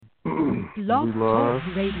Blog We Talk live.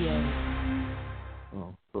 Radio.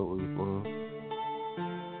 Oh, so we live.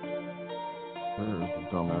 There's a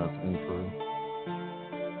dumbass intro.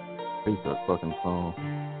 Hate that fucking song.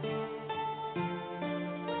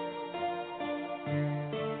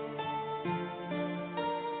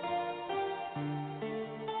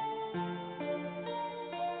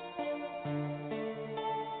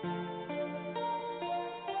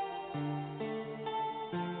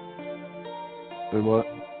 Say what?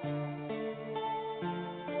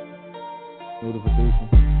 Notification.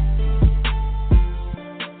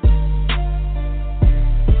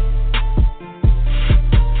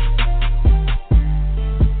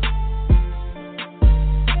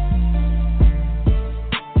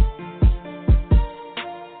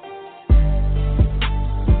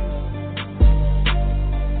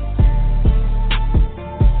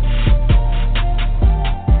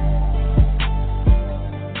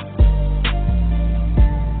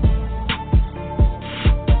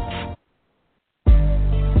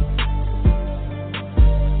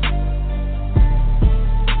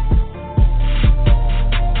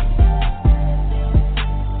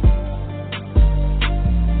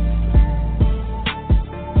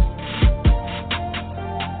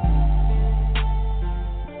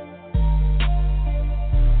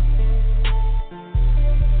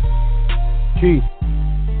 Keith.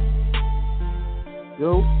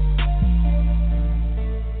 Yo.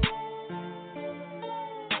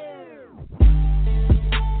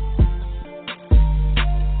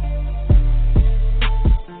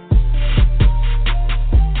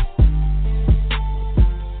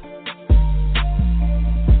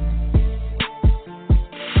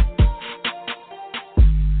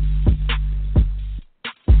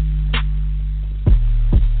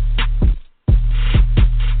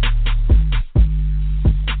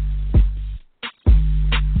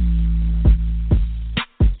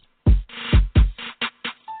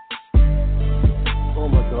 Oh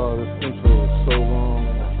my god, this intro is so long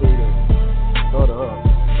and I hate it. Shut up.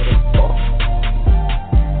 What the fuck?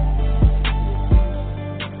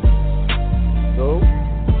 Go.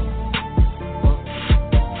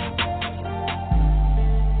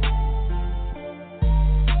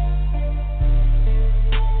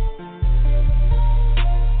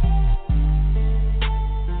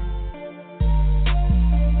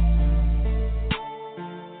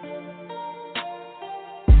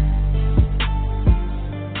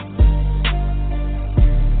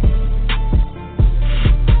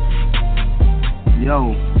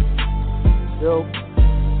 Yo. Yo.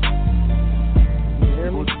 Can you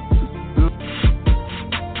hear me?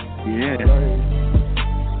 Yeah. Alright, I hear you.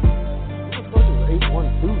 What the fuck is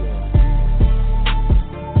 812 then?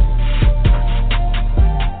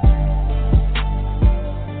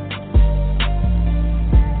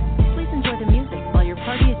 Please enjoy the music while your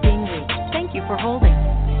party is being reached. Thank you for holding.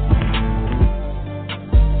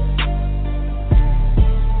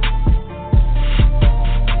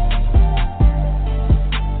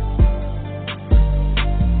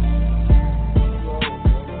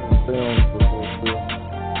 Stay on for a little bit.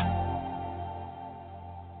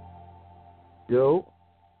 Yo.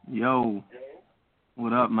 Yo.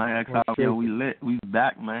 What up, man? What's Yo, shaking? we lit. We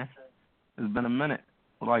back, man. It's been a minute.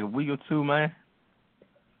 Like a week or two, man.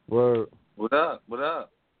 Word. What up? What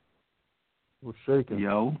up? What's shaking?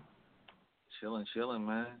 Yo. Chilling,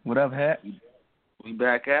 man. What up, Hat? We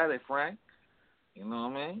back at it, Frank. You know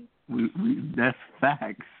what I mean? We that's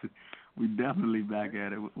facts. We definitely back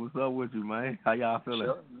at it. What's up with you, man? How y'all feeling?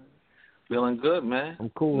 Chilling, man. Feeling good, man.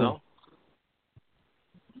 I'm cool. You know?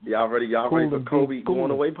 Y'all ready for Kobe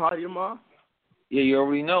going away party tomorrow? Yeah, you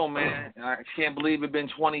already know, man. I can't believe it's been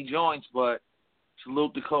 20 joints, but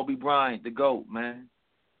salute to Kobe Bryant, the GOAT, man.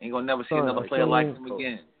 Ain't gonna never see another player like him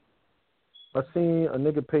again. I seen a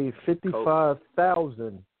nigga pay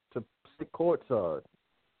 $55,000 to sit courtside.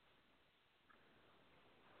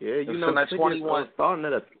 Yeah, you So know, that tickets 21 starting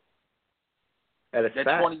at a That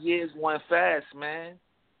fat, 20 years went fast, man.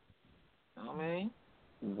 You know what I mean?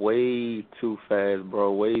 way too fast,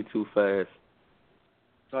 bro. Way too fast.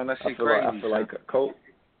 So that shit I feel crazy. like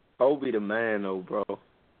Kobe the man, though, bro.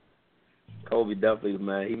 Kobe definitely the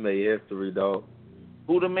man. He made history, though.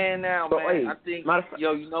 Who the man now, So, man? hey, I think, matter of fact-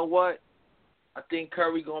 you know what? I think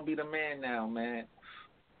Curry gonna be the man now, man.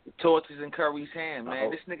 The torch is in Curry's hand, man.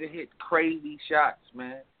 Uh-oh. This nigga hit crazy shots,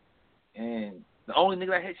 man. And the only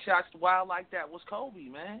nigga that hit shots wild like that was Kobe,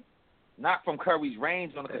 man. Not from Curry's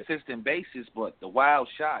range on a consistent basis, but the wild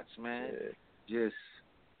shots, man. Yeah. Just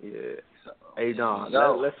Yeah. so, Hey, Don,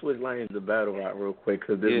 yo. let's switch lanes to battle rap real quick,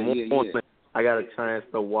 because this Yeah. morning I got a chance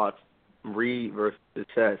to watch Reed versus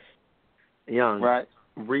Chess. Young, Right.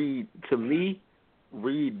 Reed, to me,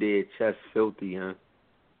 Reed did chest filthy, huh?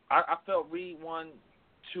 I felt Reed won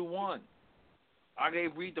 2-1. I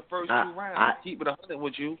gave Reed the first 2 rounds. Keep it 100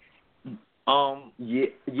 with you.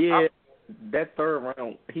 Yeah. That third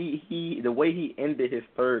round, he the way he ended his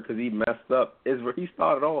third because he messed up is where he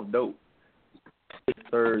started off dope. His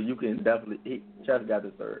third, you can definitely Chess got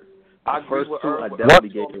the third. I The agree first with two, Herb. I definitely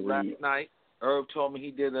gave to last Reed. night. Herb told me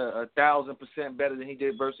he did 1,000% better than he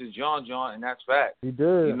did versus John, and that's fact. He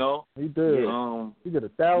did. You know, he did. Yeah. He did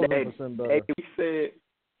 1,000% better. Hey, he said,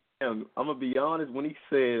 I'm gonna be honest. When he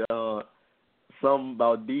said something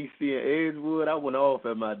about DC and Edgewood, I went off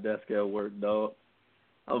at my desk at work, dog.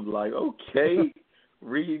 I was like, okay,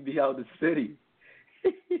 Reed be out the city.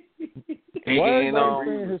 Why is he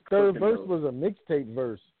saying his third verse was a mixtape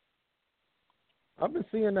verse? I've been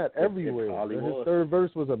seeing that everywhere. His third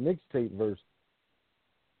verse was a mixtape verse.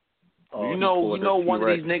 You know, one of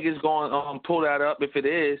these niggas going to pull that up. If it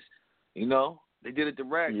is, you know, they did it to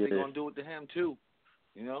Rex. They're gonna do it to him too.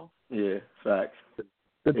 You know. Yeah, facts.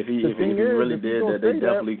 If he really did that, they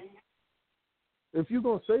definitely. If you're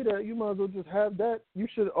gonna say that, you might as well just have that. You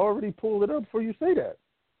should already pull it up before you say that.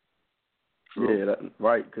 Yeah,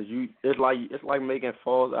 right. Because it's like making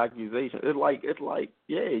false accusations. It's like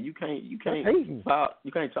yeah, you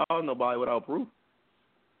can't charge nobody without proof.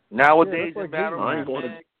 Nowadays, in battle rap,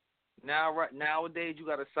 man. Nowadays, you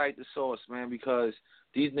got to cite the source, man, because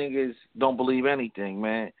these niggas don't believe anything,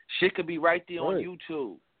 man. Shit could be right there on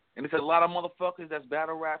YouTube. And there's a lot of motherfuckers that's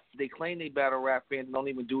battle rap. They claim they battle rap fans and don't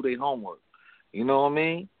even do their homework. You know what I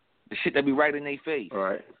mean? The shit that be right in their face.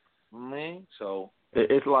 Right. You know what I mean? So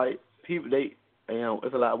it's like people it's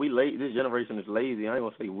a lot. We late. This generation is lazy. I ain't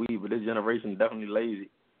gonna say we, but this generation is definitely lazy.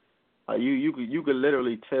 You could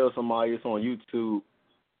literally tell somebody it's on YouTube,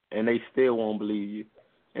 and they still won't believe you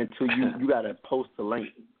until you gotta post the link.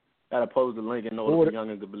 Gotta post the link in order for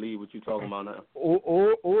youngins to believe what you're talking about now.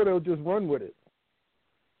 Or they'll just run with it.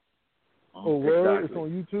 It's on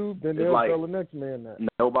YouTube, then they'll tell the next man that.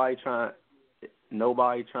 Nobody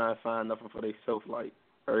trying to find nothing for themselves. Like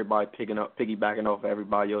everybody piggybacking off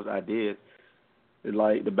everybody else's ideas. It's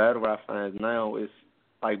like the battle rap fans now is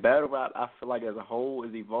like battle rap. I feel like as a whole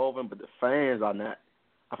is evolving, but the fans are not.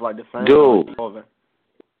 I feel like the fans are evolving.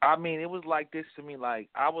 I mean, it was like this to me. Like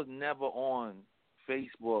I was never on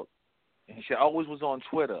Facebook, and shit. I always was on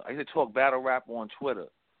Twitter. I used to talk battle rap on Twitter.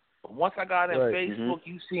 But once I got in Facebook,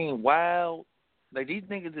 you seen wild. Like these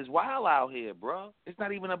niggas is wild out here, bro. It's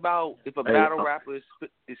not even about if a battle rapper is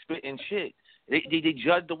spitting shit. They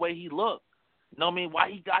judge the way he look. You know what I mean?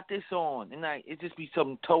 Why he got this on? And like it just be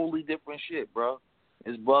some totally different shit, bro.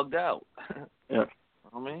 It's bugged out. Yeah.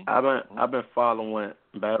 I mean, I've been following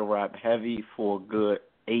battle rap heavy for a good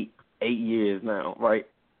eight years now, right?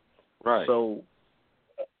 Right. So,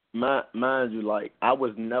 mind you, like I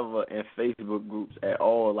was never in Facebook groups at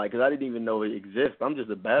all, like, cause I didn't even know it exists. I'm just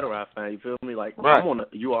a battle rap fan. You feel me? Like I'm on a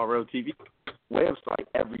URLTV website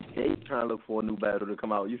every day trying to look for a new battle to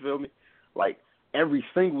come out. You feel me? Like every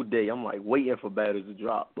single day, I'm like waiting for battles to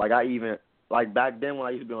drop. Like I even like back then when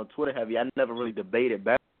I used to be on Twitter heavy, I never really debated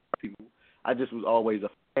battle people. I just was always a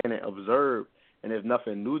fan and observed. And if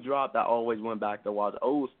nothing new dropped, I always went back to watch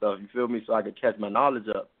old stuff. You feel me? So I could catch my knowledge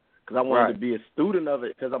up. Because I wanted to be a student of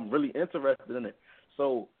it because I'm really interested in it.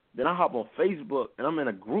 So then I hop on Facebook and I'm in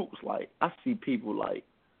a groups. Like, I see people, like,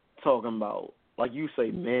 talking about, like you say,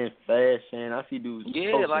 men fashion. I see dudes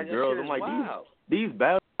posting like girls. I'm like, wild. these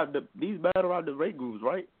battle rap debate groups,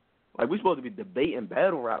 right? Like, we're supposed to be debating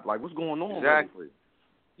battle rap. Like, what's going on? Exactly.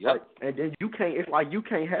 Yep. Like, and then it's like you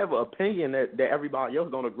can't have an opinion that everybody else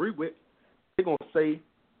don't agree with. They're gonna say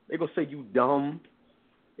you dumb.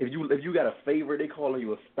 If you got a favorite, they calling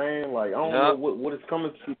you a stan. Like I don't know what it's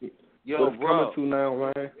coming to. What it's coming to now,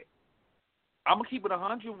 man. I'm gonna keep it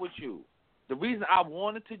 100 with you. The reason I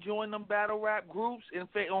wanted to join them battle rap groups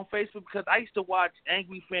on Facebook because I used to watch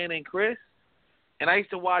Angry Fan and Chris, and I used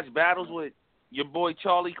to watch battles with your boy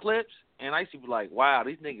Charlie Clips, and I used to be like, wow,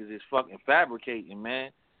 these niggas is fucking fabricating,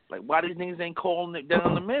 man. Like why these niggas ain't calling it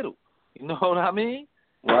down the middle? You know what I mean?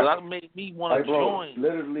 Right. That made me want to join.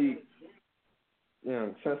 Literally,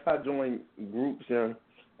 since I joined groups, and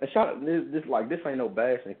this ain't no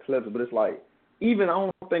bashing Clips, but it's like, even I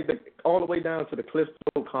don't think that all the way down to the Clips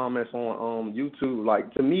comments on YouTube,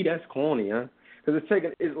 like, to me, that's corny, because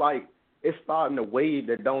it's starting a wave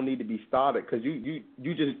that don't need to be started, because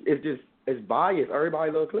it's biased.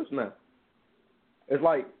 Everybody loves Clips now. It's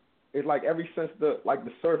like ever since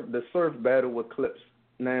the surf battle with Clips,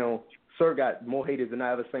 now Sir got more haters than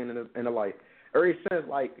I ever seen in the life. Ever since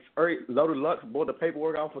Loaded Lux bought the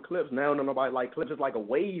paperwork out for Clips, now nobody like Clips. It's like a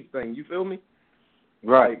wave thing. You feel me?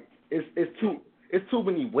 Right. Like, it's it's too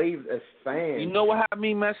many waves as fans. You know what had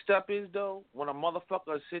me messed up is though? When a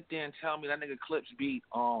motherfucker sit there and tell me that nigga Clips beat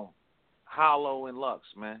Hollow and Lux,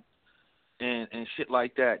 man. And shit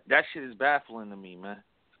like that. That shit is baffling to me, man.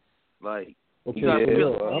 Like you gotta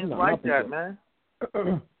feel things like that, man.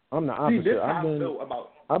 I'm the opposite.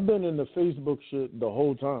 I've been in the Facebook shit the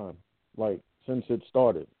whole time, like since it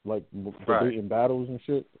started, like debating battles and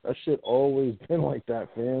shit. That shit always been like that,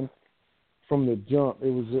 fam. From the jump, it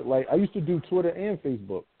was just, like I used to do Twitter and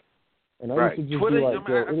Facebook, and I used to just Twitter, be like,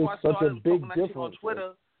 yo, it is such a big difference. On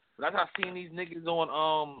Twitter, but I seen these niggas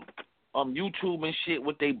on YouTube and shit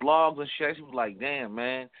with their blogs and shit. She was like, damn,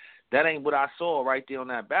 man, that ain't what I saw right there on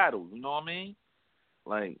that battle. You know what I mean?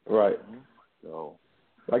 Like, so,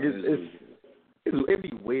 like it'd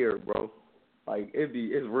be weird, bro. Like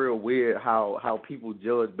it's real weird how people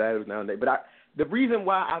judge battles nowadays. But the reason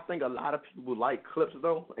why I think a lot of people like Clips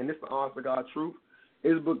though, and this is the honest to God truth,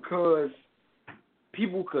 is because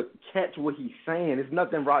people could catch what he's saying. It's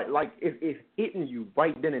nothing right. Like it's hitting you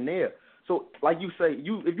right then and there. So like you say,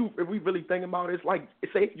 if we really think about it, it's like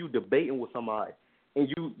say if you debating with somebody and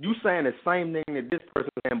you saying the same thing that this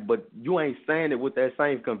person saying, but you ain't saying it with that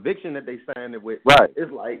same conviction that they saying it with. Right.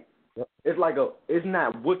 It's like it's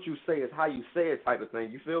not what you say, it's how you say it type of thing.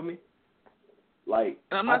 You feel me? Like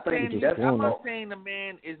and I'm not saying the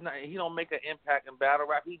man is not. He don't make an impact in battle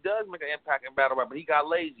rap. He does make an impact in battle rap, but he got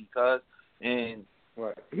lazy, and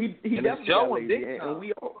he definitely got lazy, and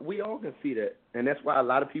we all can see that, and that's why a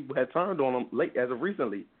lot of people have turned on him late as of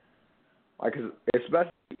recently. Like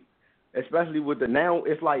especially with the now,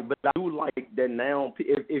 it's like, but I do like that now.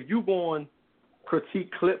 If you go on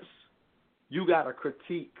critique Clips, you gotta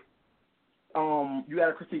critique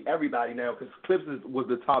everybody now because Clips was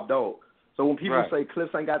the top dog. So when people say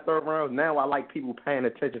Clips ain't got third rounds, now I like people paying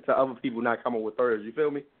attention to other people not coming with thirds. You feel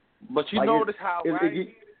me? But you notice how,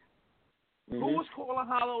 right? Who was calling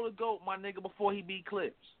Hollow the GOAT, my nigga, before he beat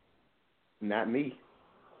Clips? Not me.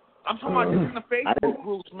 I'm talking about this in the Facebook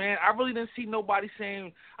groups, man. I really didn't see nobody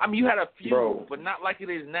saying. I mean, you had a few, but not like it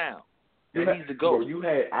is now. He's the GOAT.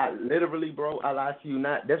 Bro, I lied to you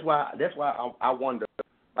not. That's why I wonder.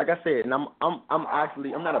 Like I said, and I'm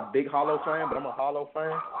not a big Hollow fan, but I'm a Hollow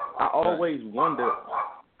fan. I always wonder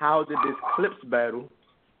how did this Clips battle,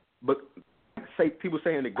 but people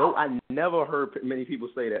saying the GOAT. I never heard many people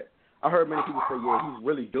say that. I heard many people say, yeah, he's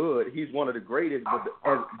really good. He's one of the greatest, but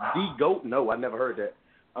as the GOAT, no, I never heard that.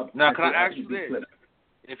 Now, can I ask you this?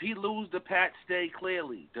 If he lose the Pat Stay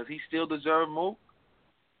clearly, does he still deserve Mook?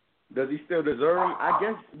 Does he still deserve him? I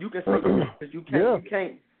guess you can say that. You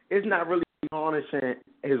can't. It's not really tarnishing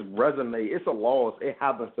his resume. It's a loss. It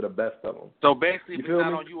happens to the best of them. So basically, if it's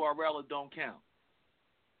not on URL, it don't count.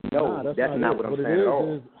 No, that's not what I'm saying at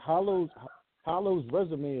all. Hollo's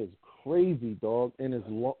resume is crazy, dog, and it's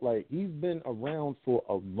like he's been around for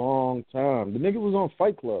a long time. The nigga was on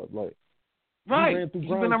Fight Club, like. Right, he's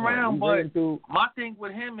been around, but my thing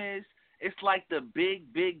with him is it's like the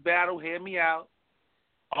big battle. Hear me out.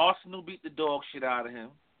 Arsenal beat the dog shit out of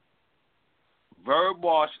him. Verb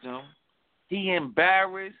washed him. He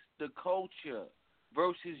embarrassed the culture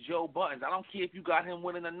versus Joe Buttons. I don't care if you got him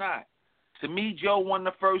winning or not. To me, Joe won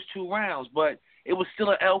the first 2 rounds, but it was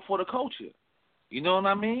still an L for the culture. You know what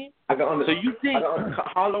I mean? So you think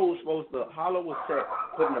Hollow was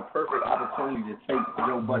put in a perfect opportunity to take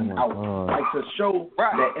Joe Budden out, like to show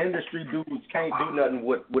that industry dudes can't do nothing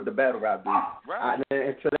with the battle rap dudes. Right.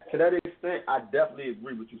 And to that extent, I definitely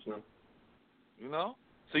agree with you, son. You know?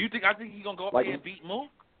 So I think he's gonna go up there and beat Mook?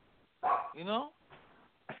 You know?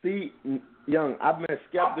 See, Young, I've been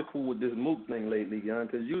skeptical with this Mook thing lately, Young,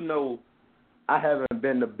 because you know I haven't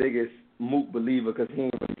been the biggest Mook believer because he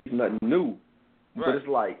ain't released nothing new. Right. But it's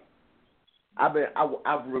like I've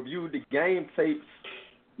reviewed the game tapes.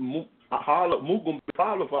 Mook gonna be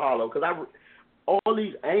follow for Hollow because all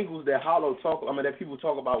these angles that that people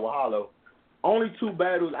talk about with Hollow. Only 2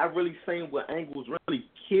 battles I've really seen where angles really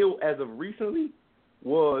kill as of recently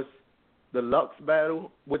was the Lux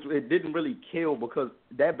battle, which it didn't really kill because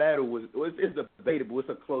that battle it's debatable. It's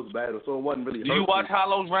a close battle, so it wasn't really. Do you watch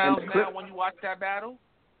Hollow's rounds now when you watch that battle?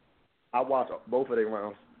 I watch both of their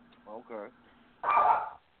rounds. Okay.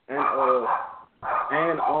 And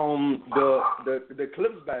the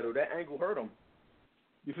Clips battle, that angle hurt him.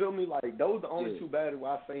 You feel me? Like those are the only 2 battles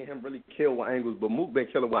where I've seen him really kill with angles. But Mook been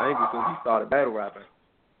killing with angles since he started battle rapping.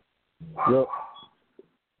 Yep.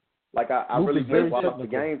 Like I really been watching the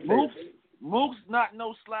game tapes. Mook's not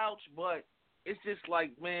no slouch, but it's just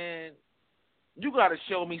like, man, you got to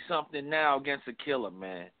show me something now against a killer,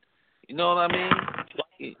 man. You know what I mean?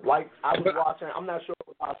 Like I was watching, I'm not sure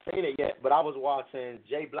if I've seen it yet, but I was watching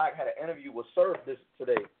Jay Black had an interview with Surf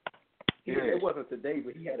today, It wasn't today,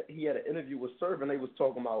 but he had an interview with Surf, and they was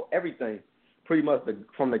talking about everything, pretty much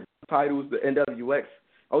from the titles, the NWX.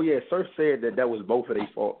 Oh yeah, Surf said that was both of their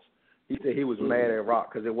faults. He said he was mad at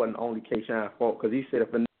Rock because it wasn't only K-Shine's fault. Because he said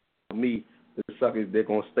if a nigga me to suck his dick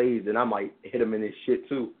on stage, then I might hit him in his shit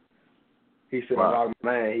too. He said, Rock,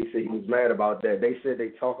 man, he said he was mad about that. They said they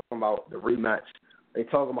talking about the rematch. They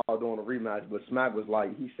talking about doing a rematch, but Smack was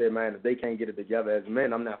like, he said, man, if they can't get it together as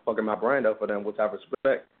men, I'm not fucking my brand up for them, which I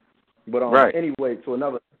respect. But anyway, to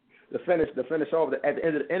finish off, at the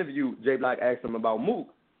end of the interview, J Black asked him about Mook,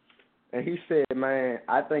 and he said, man,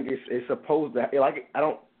 I think it's supposed to,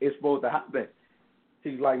 it's supposed to happen.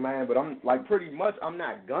 He's like, man, but I'm like, pretty much, I'm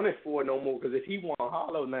not gunning for it no more, because if he want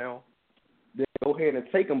Hollow now, then go ahead and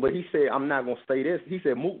take him. But he said, I'm not gonna say this. He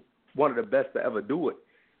said Mook one of the best to ever do it.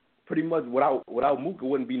 Pretty much without Mook, it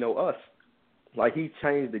wouldn't be no us. Like, he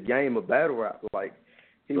changed the game of battle rap. Like,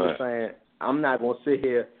 he was saying, I'm not going to sit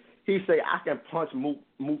here. He say, I can punch Mook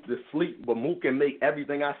to sleep, but Mook can make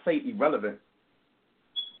everything I say irrelevant.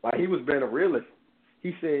 Like, he was being a realist.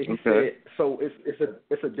 He said, so it's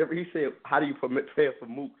a different, he said, how do you prepare for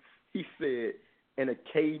Mook? He said, in a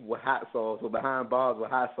cave with hot sauce, or behind bars with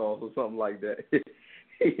hot sauce, or something like that.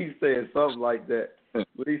 He said something like that.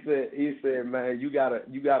 But he said, man, you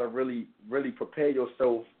gotta really, really prepare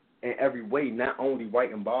yourself in every way, not only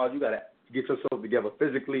writing bars. You gotta get yourself together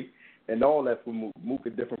physically and all that for Mook. Mook a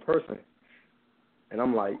different person. And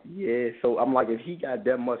I'm like, yeah. So I'm like, if he got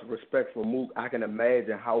that much respect for Mook, I can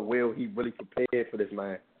imagine how well he really prepared for this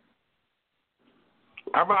man.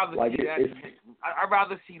 I'd rather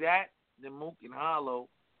see that than Mook and Hollow.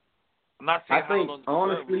 I'm not saying I think Hollow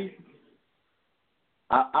honestly,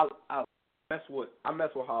 I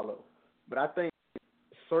mess with Hollow, but I think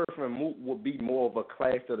Surf and Mook would be more of a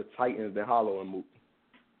clash to the Titans than Hollow and Mook.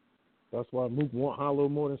 That's why Mook want Hollow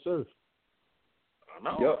more than Surf. I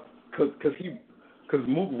know. Yep, because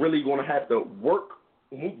Mook really gonna have to work.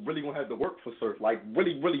 Mook really gonna have to work for Surf, like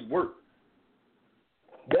really, really work.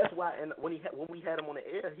 That's why, and when we had him on the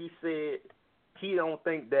air, he said he don't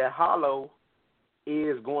think that Hollow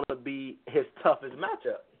is gonna be his toughest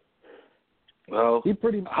matchup. Well, I think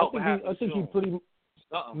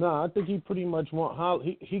he pretty much want Hollow.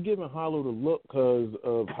 He giving Hollow the look because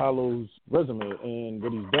of Hollow's resume and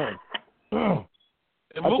what he's done.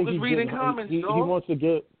 And Mook is reading comments, he wants to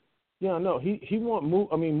get. Yeah, no, he want Mook.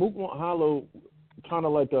 I mean, Mook want Hollow, kind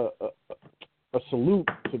of like a salute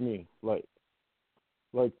to me, like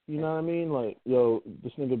you know what I mean? Like, yo,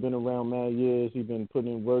 this nigga been around mad years. He been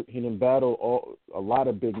putting in work. He done battled a lot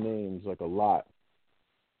of big names, like a lot.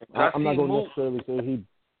 I'm not going to necessarily say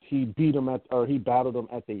he beat him he battled him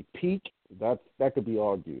at their peak. That could be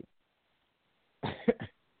argued. I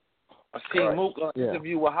seen Mook on an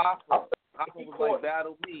interview with Hoffa. Hoffa was like,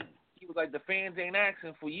 battle me. He was like, the fans ain't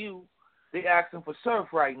asking for you. They asking for Surf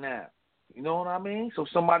right now. You know what I mean? So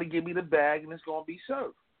somebody give me the bag and it's going to be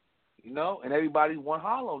Surf. You know? And everybody want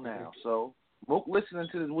Hollow now. So Mook listening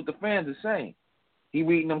to what the fans are saying. He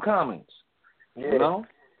reading them comments. Yeah. You know?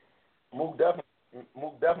 Mook definitely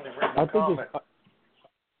reading the comments.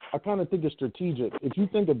 I kind of think it's strategic. If you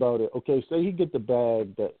think about it, okay, say he get the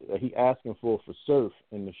bag that he asking for Surf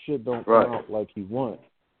and the shit don't come out like he wants.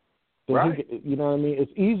 Then you know what I mean?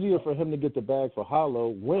 It's easier for him to get the bag for Hollow,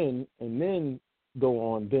 win, and then go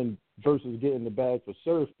on than versus getting the bag for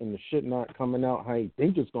Surf and the shit not coming out how he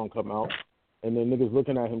think it's going to come out, and then niggas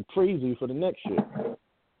looking at him crazy for the next shit.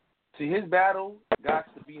 See, his battle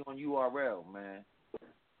got to be on URL, man.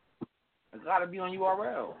 It's got to be on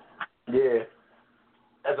URL. Yeah.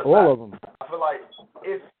 All of them. I feel like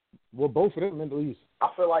it's... Well, both of them, at least. I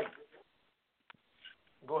feel like...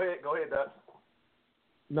 Go ahead, Doug.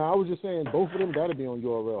 No, I was just saying both of them got to be on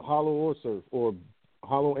URL, Hollow or Surf, or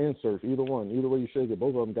Hollow and Surf, either one. Either way you shake it,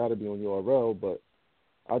 both of them got to be on URL, but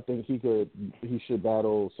I think he should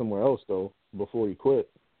battle somewhere else, though, before he quit.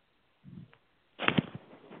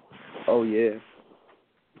 Oh, yeah.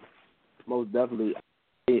 Most definitely.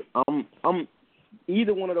 I'm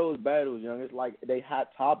either one of those battles, young. It's like they hot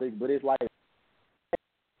topics, but it's like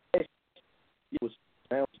it was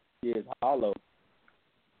Hollow.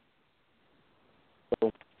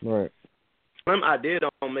 So, right. Some idea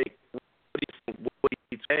don't make what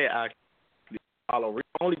he said actually Hollow. The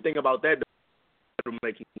only thing about that will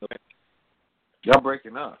make him. Y'all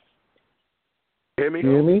breaking up. Hear me? You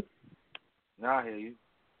hear me? Now I hear you.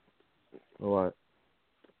 All right.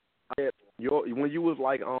 When you was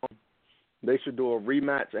like, they should do a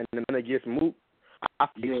rematch and then against Mook, I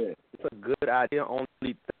feel it's a good idea. Only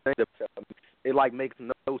thing that it like makes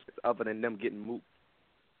no sense other than them getting Mook.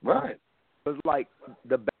 Right. It's like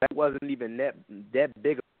the back wasn't even that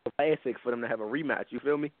big of a classic for them to have a rematch. You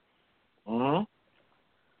feel me? Mm-hmm.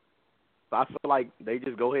 So I feel like they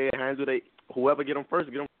just go ahead and handle whoever get them first,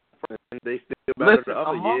 and they still better the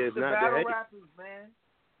other years. The battle rappers, man,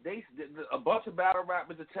 a bunch of battle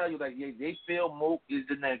rappers will tell you like they feel Mook is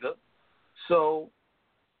the nigga. So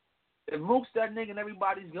if Mook's that nigga and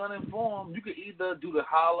everybody's gunning for him, you could either do the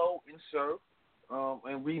Hollow and Surf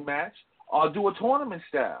and rematch, or do a tournament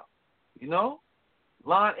style. You know,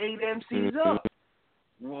 line 8 MCs up.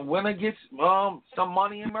 Winner gets some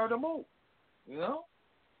money and Murder Mook. You know.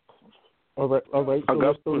 All right. So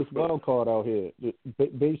let's throw this wild card out here.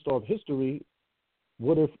 Based off history,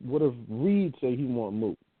 what if Reed say he want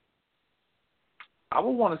Mook? I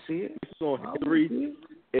would want to see it.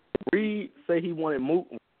 If Reed say he wanted Mook,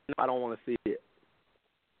 I don't want to see it.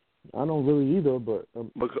 I don't really either, but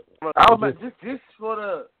I would just for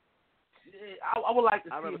the. I would like to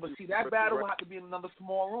see it, but see that battle will have to be in another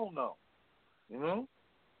small room though. You know,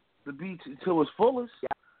 to be to its fullest.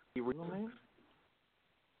 You know what I mean?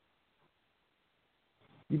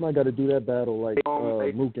 You might got to do that battle like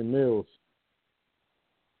Mook and Mills.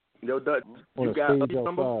 Yo, Dutch, on you a got stage B's outside.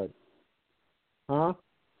 Number? Huh?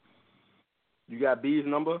 You got B's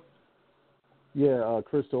number? Yeah,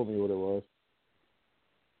 Chris told me what it was.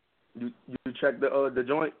 You checked the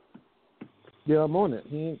joint? Yeah, I'm on it.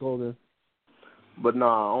 He ain't called in. But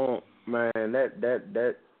nah, man,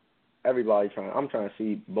 that everybody I'm trying to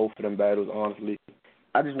see both of them battles. Honestly,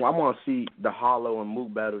 I want to see the Hollow and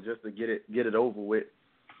Mook battle just to get it over with.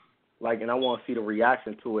 Like, and I want to see the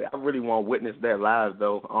reaction to it. I really want to witness that live,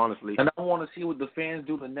 though, honestly. And I want to see what the fans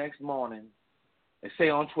do the next morning and say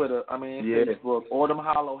on Twitter, Facebook, or them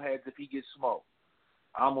hollow heads if he gets smoked.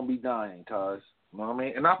 I'm going to be dying, cuz. You know what I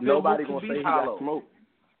mean? And I feel nobody Mook gonna can beat say Hollow. He got smoked.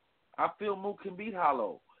 I feel Mook can beat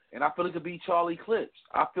Hollow. And I feel he could beat Charlie Clips.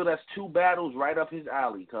 I feel that's two battles right up his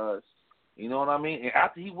alley, cuz. You know what I mean? And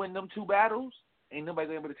after he win them two battles, ain't nobody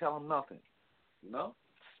going to be able to tell him nothing. You know?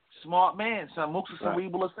 Smart man, son. Mook's a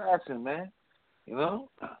cerebral assassin, man. You know?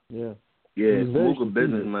 Yeah. Yeah, Mook a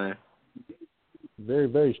businessman. Very,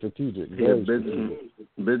 very strategic.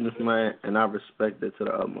 Businessman, and I respect it to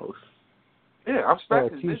the utmost. Yeah, I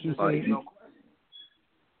respect his business.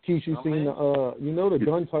 Keith, you seen the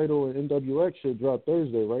gun title in NWX shit dropped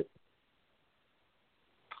Thursday, right?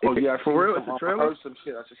 Oh yeah, for real, it's a trailer. I heard some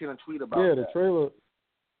shit. I just seen a tweet about the trailer.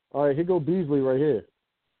 All right, here go Beasley right here.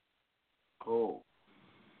 Cool.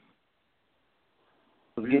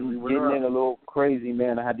 Was getting in a little crazy,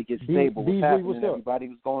 man. I had to get stable. Beasley, what's happening? what's up? Everybody,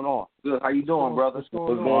 what's going on? Good. How you doing, brother? What's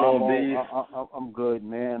going on, I'm good,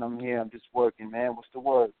 man. I'm here. I'm just working, man. What's the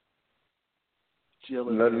word?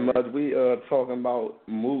 Chilling. Nothing much. We talking about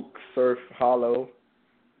Mook, Surf, Hollow.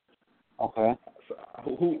 Okay.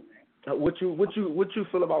 So, what you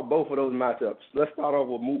feel about both of those matchups? Let's start off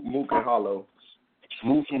with Mook and Hollow.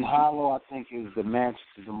 Mook and Hollow, I think, is the match,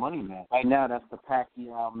 is the money match. Right now, that's the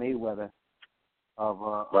Pacquiao Mayweather of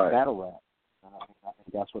battle rap. I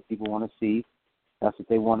think that's what people want to see. That's what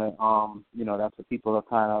they want to, that's what people are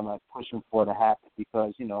kind of like pushing for to happen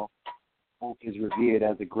because, Mook is revered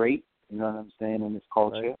as a great, you know what I'm saying, in this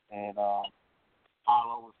culture. Right. And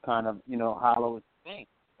Hollow is kind of, Hollow is the thing,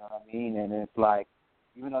 you know what I mean? And it's like,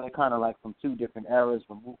 even though they're kind of like from two different eras,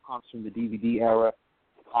 when Mook comes from the DVD era,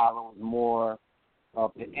 Hollow is more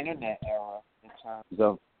of the internet era in terms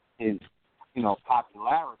of his,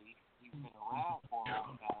 popularity. He's been around for a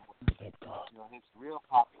long time. But, his real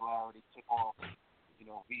popularity took off,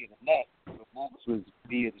 via the net. But Mook's was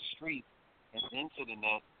via the street and into the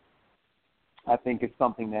net. I think it's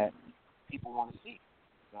something that people want to see.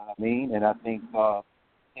 You know what I mean? And I think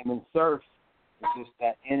him and Surf is just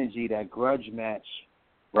that energy, that grudge match.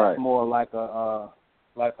 Right. It's more like probably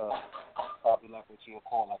like what you would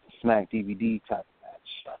call like a Smack DVD type of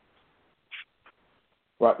match.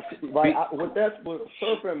 Right. With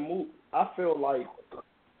Surf and Mook, I feel like,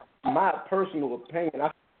 my personal opinion, I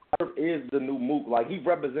think Surf is the new Mook. Like, he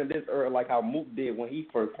represents this era like how Mook did when he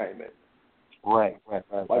first came in. Right. Like,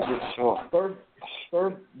 sure.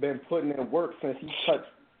 Surf been putting in work since he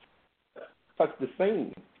touched the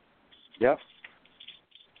scene. Yep.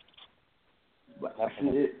 But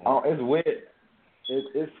it's weird.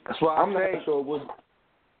 That's why I'm not sure what.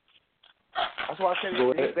 That's why I say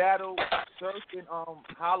they battle, Surf and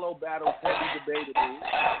Hollow battle heavy debatable.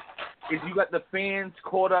 Is you got the fans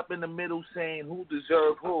caught up in the middle saying who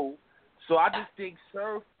deserve who. So I just think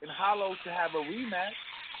Surf and Hollow should have a rematch,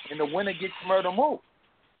 and the winner gets Murder Mook.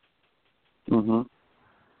 Mhm.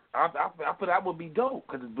 I feel that would be dope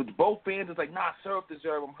because both fans is like, nah, Surf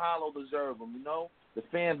deserve him, Hollow deserve him. The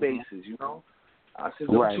fan bases. I said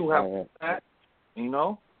those two have that.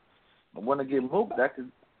 The winner get Mook, that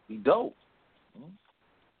could be dope.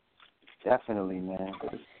 Definitely, man.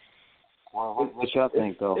 Well, what y'all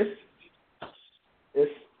think though?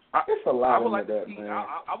 It's a lot. I would like to see. Man.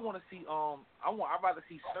 I want to see. I'd rather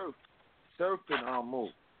see Surf than Mook.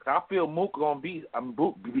 I feel Mook gonna beat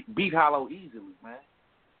Hollow easily, man.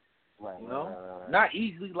 Right. You know, right. Not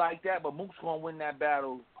easily like that, but Mook's gonna win that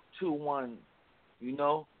battle 2-1. You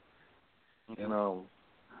know,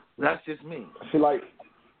 that's just me. I feel like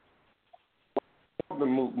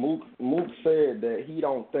Mook said that he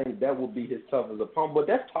don't think that would be his toughest opponent, but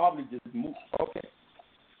that's probably just Mook talking.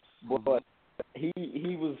 But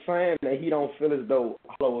he was saying that he don't feel as though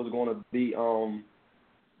Hollow is going to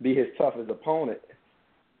be his toughest opponent.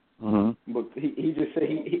 Mm-hmm. But he just said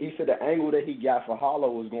he said the angle that he got for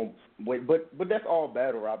Hollow was going to wait. But that's all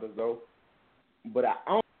battle rappers though. But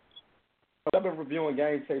I've been reviewing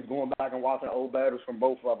game tapes, going back and watching old battles from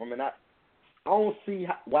both of them, and I don't see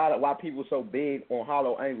why people so big on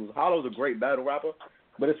Hollow angles. Hollow's a great battle rapper,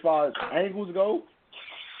 but as far as angles go,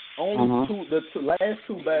 only the last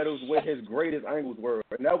two battles where his greatest angles were,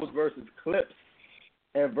 and that was versus Clips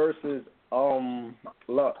and versus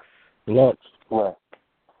Lux. Right.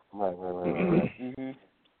 Mm-hmm.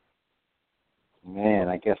 Man,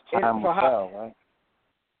 I guess time will tell, right?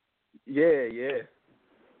 Yeah.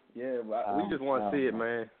 We just want to see it,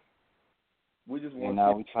 man. We just want.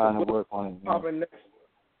 Now we're trying to work on it. Popping next.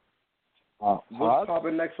 What's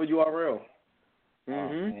popping next for URL?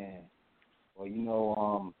 Man.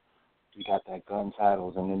 Well, we got that Gun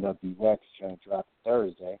Titles and NW Rex trying to drop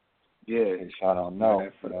Thursday. Yeah. Which I don't know.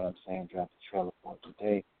 You know what I'm saying? Drop the trailer for it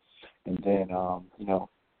today. And then,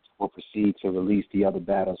 we'll proceed to release the other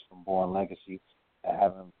battles from Born Legacy that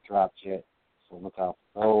haven't dropped yet. So look out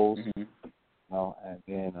for those. And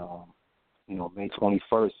then, May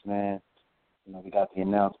 21st, man, we got the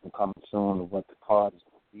announcement coming soon of what the card is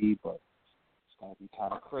going to be, but it's going to be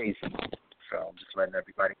kind of crazy. So I'm just letting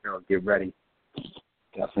everybody know, get ready.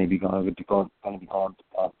 Definitely going to be going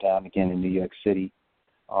down again in New York City.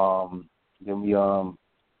 Then we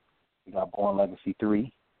got Born Legacy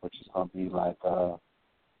 3, which is going to be like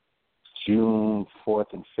June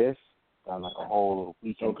 4th and 5th. Got like a whole little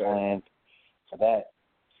weekend planned for that.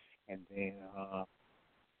 And then,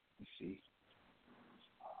 let's see.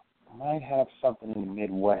 I might have something in the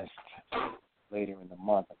Midwest later in the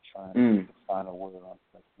month. I'm trying to get the final word on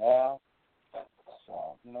it now.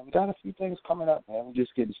 So, we got a few things coming up, man. We're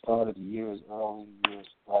just getting started. The year is early, the year is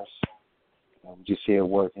fresh. We're just here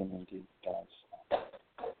working and getting it done.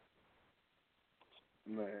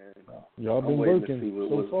 Man. Y'all been working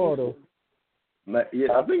so far, though.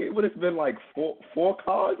 Yeah, I think it would have been like four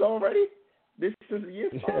cards already. This is the year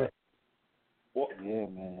started. Yeah,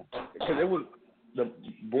 man. Because it was the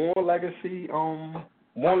Born Legacy 2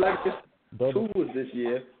 was this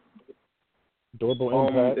year. Double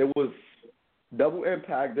Impact. It was Double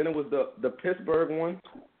Impact. Then it was the Pittsburgh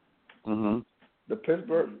one. The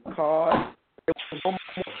Pittsburgh card. It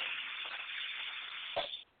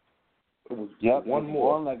was one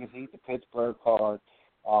more. Born Legacy, the Pittsburgh card,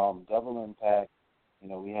 Double Impact.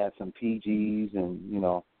 We had some PGs and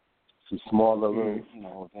some smaller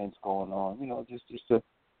little events going on.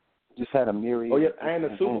 Just had a myriad. Oh yeah, and the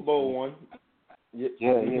Super Bowl one. Yeah.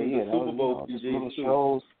 The Super Bowl PGs little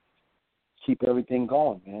shows. Keep everything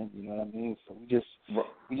going, man. You know what I mean? So we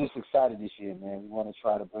just excited this year, man. We want to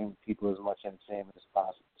try to bring people as much entertainment as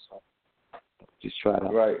possible. So just try to.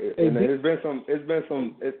 Right. And it's been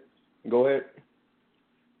some. Go ahead.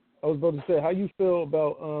 I was about to say, how you feel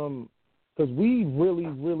about because we really,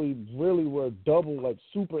 really, really were double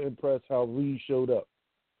super impressed how Reed showed up.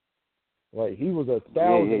 Like he was 1,000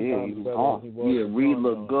 times better than he was. Yeah, Reed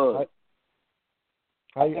looked good.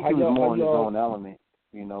 I think he was more in his own element,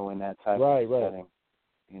 in that type of setting.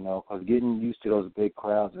 Because getting used to those big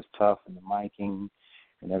crowds is tough, and the miking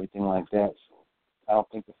and everything like that. So I don't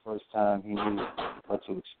think the first time he knew what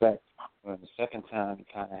to expect. And the second time he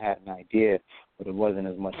kind of had an idea, but it wasn't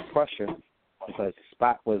as much pressure because the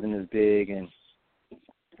spot wasn't as big and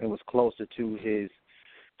it was closer to his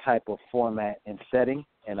type of format and setting.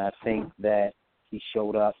 And I think that he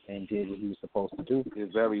showed up and did what he was supposed to do.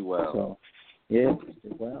 Did very well. So, yeah,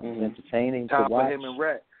 did well. Entertaining to watch. For him and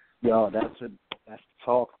Rex. Yo, that's the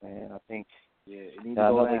talk, man. I think. Yeah, it needs I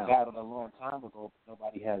to go know down. they battled a long time ago, but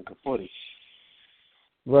nobody has the footage.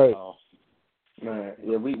 Right. Man,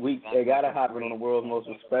 yeah, they gotta happen on the world's most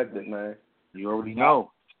respected, man. You already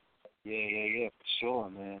know. Yeah, for sure,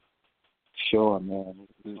 man.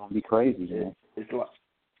 It's gonna be crazy, man.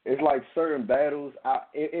 It's like certain battles.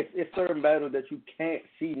 It's certain battles that you can't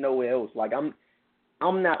see nowhere else. Like I'm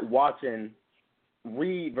not watching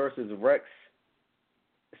Reed versus Rex.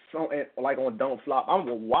 So like on Don't Flop, I'm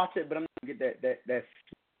gonna watch it, but I'm not gonna get that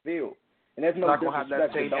feel. And there's no not gonna have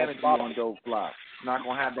that disrespect same energy on Dope Fly. Not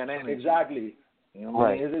gonna have that energy. Exactly. You know what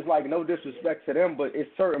I mean? It's like no disrespect to them, but it's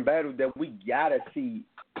certain battles that we gotta see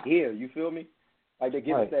here. You feel me? Like they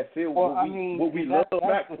give us that feel. Well, what we love back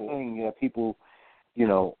that's the for. thing that people, you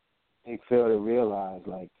know, they fail to realize.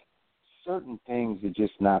 Like certain things are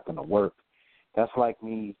just not gonna work. That's like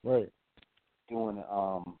me doing,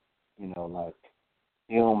 you know, like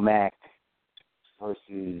Il Mac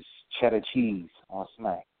versus Cheddar Cheese on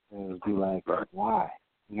Smack. And it would be like, why?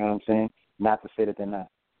 You know what I'm saying? Not to say that they're not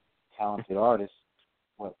talented artists,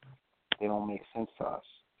 but they don't make sense to us.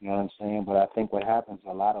 You know what I'm saying? But I think what happens,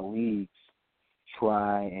 a lot of leagues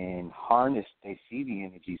try and harness, they see the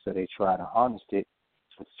energy, so they try to harness it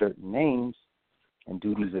with certain names and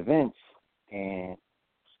do these events. And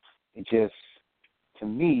it just, to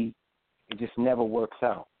me, it just never works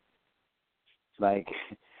out. Like,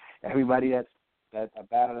 everybody that's a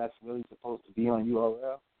battle that's really supposed to be on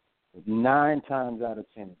URL, 9 times out of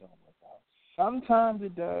 10 it don't work out. Sometimes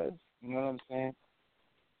it does, you know what I'm saying?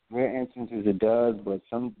 Rare instances it does, but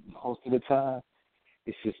most of the time,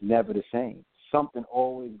 it's just never the same. Something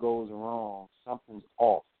always goes wrong. Something's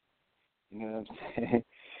off. You know what I'm saying?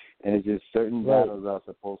 And it's just certain battles are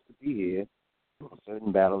supposed to be here.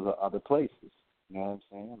 Certain battles are other places. You know what I'm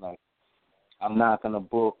saying? Like, I'm not going to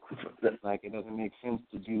book, like, it doesn't make sense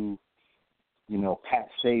to do, you know, Pat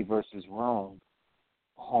Say versus Rome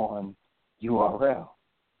on URL.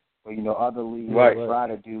 But, you know, other leagues try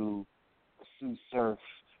to do Sue Surf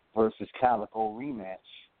versus Calico rematch.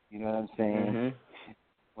 You know what I'm saying? Mm-hmm.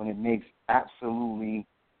 When it makes absolutely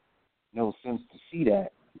no sense to see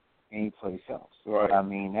that anyplace else. Right. But, I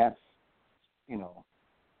mean, that's, you know,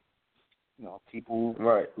 people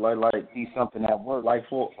like see something that works,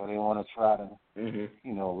 so they want to try to,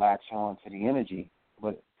 you know, latch on to the energy.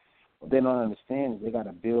 But what they don't understand is they got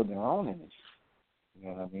to build their own energy. You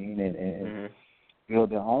know what I mean? And build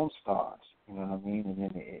their own stars. You know what I mean?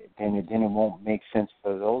 And then it won't make sense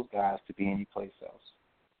for those guys to be anyplace else.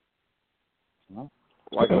 You know?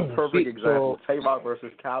 Like a perfect example, Tay-Rock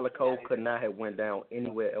versus Calico could not have went down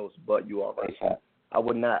anywhere else but URL. I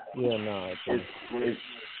would not. Yeah, no.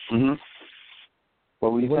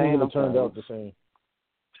 What were you saying? It turned out the same.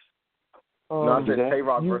 No, I said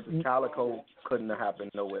Tay-Rock versus Calico couldn't have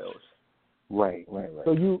happened nowhere else. Right.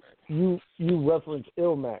 So you referenced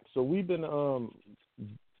Ilmac. So we've been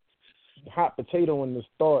hot potato in this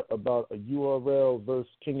thought about a URL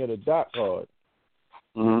versus King of the Dot card.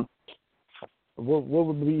 Mm-hmm. What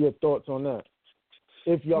would be your thoughts on that?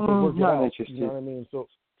 If y'all could work it out, interested. You know what I mean? So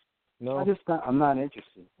no, I'm not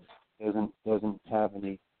interested. Doesn't have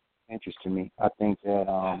any interest to me. I think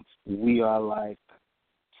that we are like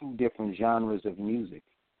 2 different genres of music.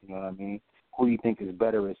 You know what I mean? Who do you think is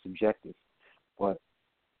better is subjective, but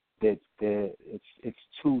it's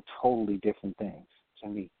 2 totally different things to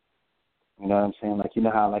me. You know what I'm saying? Like, you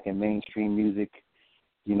know how like in mainstream music,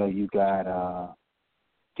 you know, you got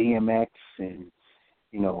DMX and,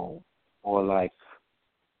 you know, or like,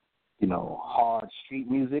 you know, hard street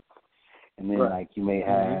music, and then like you may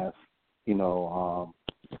have, you know,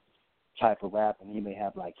 type of rap, and you may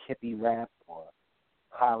have like hippie rap or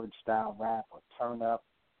college style rap or turn up,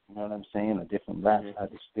 you know what I'm saying, or different raps. I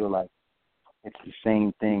just feel like it's the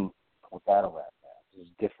same thing with battle rap. It's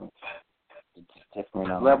different. It's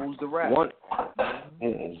different levels to rap. One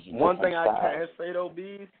thing I can say though,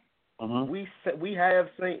 Bees, we have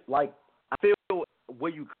seen, like, I feel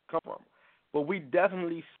where you come from, but we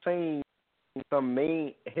definitely seen some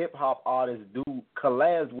main hip hop artists do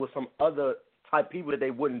collabs with some other type people that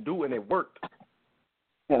they wouldn't do, and it worked.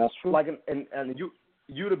 Yeah, that's true. Like, and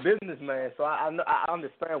you the businessman, so I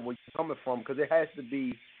understand where you're coming from, because it has to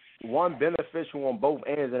be one beneficial on both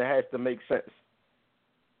ends, and it has to make sense.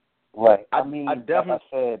 Right. I mean, like I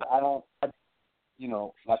said, you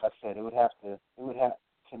know, like I said, it would have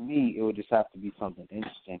to me, it would just have to be something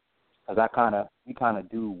interesting, because we kind of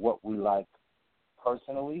do what we like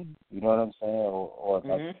personally, you know what I'm saying, or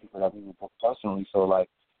like people that we would book personally. So like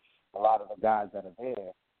a lot of the guys that are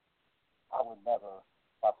there, I probably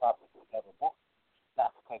would never book,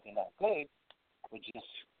 not because they're not good, but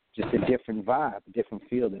just a different vibe, a different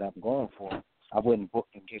feel that I'm going for. I wouldn't book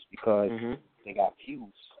them just because they got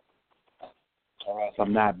views, or else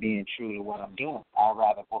I'm not being true to what I'm doing. I'd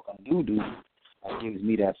rather book a new dude that gives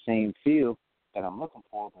me that same feel that I'm looking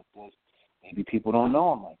for, but maybe people don't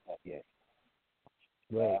know him like that yet.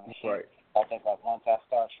 Right. I think like once I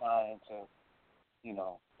start trying to, you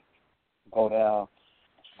know, go down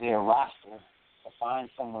their roster to find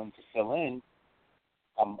someone to fill in,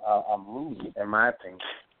 I'm losing, in my opinion.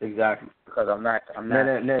 Exactly. Because I'm not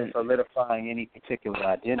solidifying any particular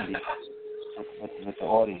identity with the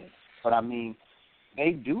audience. But, I mean,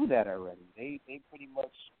 they do that already. They pretty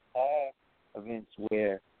much have events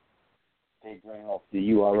where they bring up the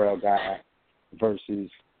URL guy versus,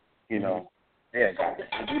 you know, their guy.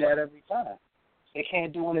 They do that every time. They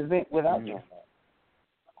can't do an event without doing that.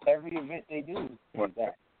 Every event they do is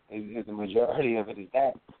that. The majority of it is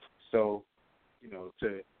that. So, you know,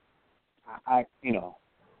 I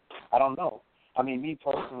don't know. I mean, me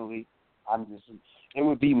personally, it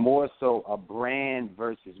would be more so a brand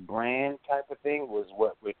versus brand type of thing was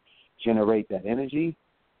what would generate that energy.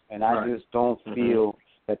 And I just don't feel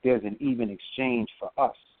that there's an even exchange for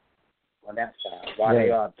us on that side. While they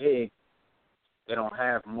are big, they don't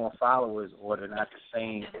have more followers, or they're not the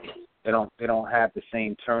same. They don't have the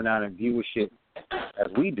same turnout and viewership as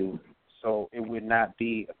we do. So it would not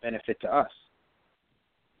be a benefit to us.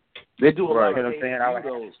 They do a lot. You know what I'm saying? I would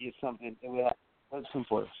have to get something. It would have, what's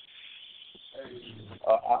important?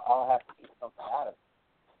 I'll have to get something out of it.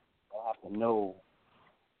 I'll have to know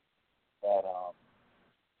that.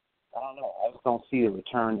 I don't know. I just don't see a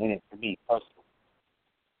return in it for me personally.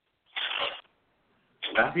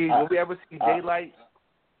 Will we ever see Daylight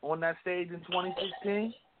on that stage in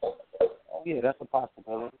 2016? Oh yeah, that's a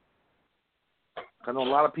possibility. I know a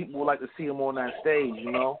lot of people would like to see him on that stage,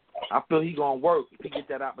 you know. I feel he's going to work if he get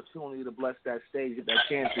that opportunity to bless that stage, get that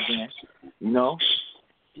chance again, you know.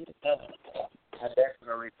 I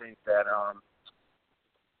definitely think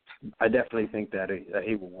that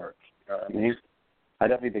he will work. You know what I mean? I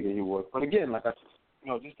definitely think that he will work. But again, like just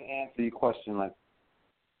to answer your question, like,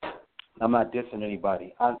 I'm not dissing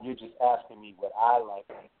anybody. You're just asking me what I like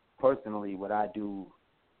personally, what I do,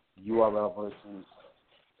 URL versus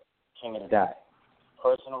King of the Dot.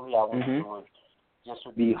 Personally, I want to do it. Just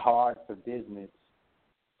would be hard for business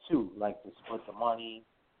too, like to split the money,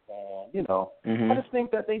 and you know, I just think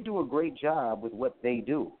that they do a great job with what they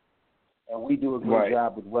do, and we do a great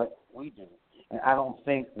job with what we do. And I don't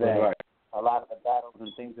think that a lot of the battles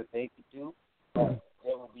and things that they could do,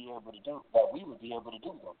 they would be able to do, that we would be able to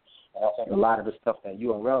do them. And I think a lot of the stuff that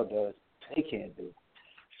URL does, they can't do.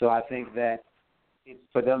 So I think that it's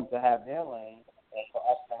for them to have their lane and for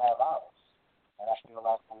us to have ours. And I feel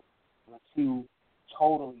like we're two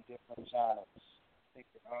totally different genres. I think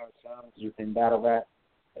there are genres within battle rap,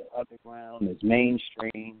 there's underground, there's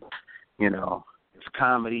mainstream, you know, it's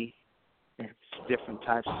comedy, it's different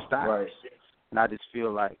types of styles. And I just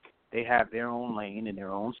feel like they have their own lane and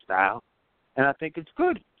their own style. And I think it's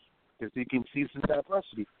good because you can see some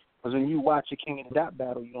diversity. Because when you watch a King of the Dot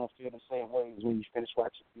battle, you don't feel the same way as when you finish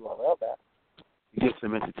watching the URL battle. You get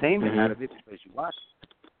some entertainment out of it because you watch it.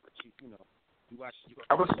 But you know,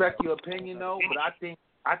 I respect your opinion though, but I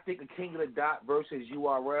think a King of the Dot versus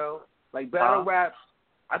URL, like battle rap,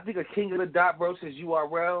 I think a King of the Dot versus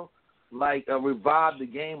URL, like revived the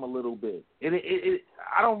game a little bit.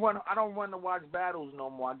 I don't run to watch battles no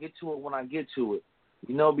more. I get to it when I get to it,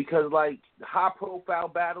 you know, because like high profile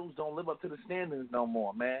battles don't live up to the standards no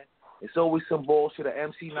more, man. It's always some bullshit. An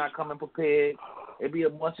MC not coming prepared. It'd be a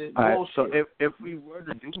bunch of bullshit. So if we were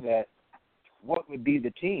to do that, what would be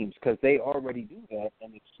the teams? Because they already do that,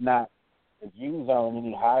 and it's not, the views aren't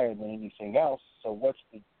any higher than anything else. So what's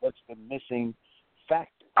the missing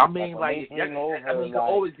factor? I mean, you can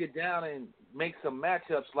always get down and make some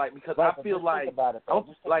matchups, like, because I feel like,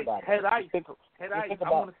 Head Ice, I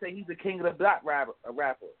want to say he's the King of the Dot rapper,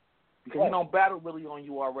 because he don't battle really on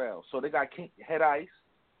URL. So they got Head Ice.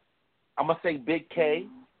 I'm gonna say Big K,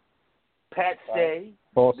 Pat Stay,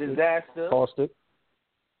 Disaster,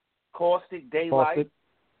 Caustic, Daylight,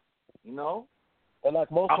 you know. And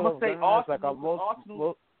like most I'm of gonna say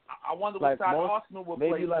Arsenal. I wonder what side Arsenal would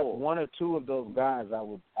play maybe like for. One or two of those guys I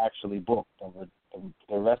would actually book.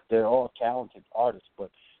 The rest, they're all talented artists,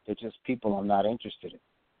 but they're just people I'm not interested in.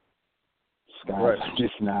 Guys, I'm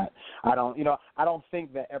just not. I don't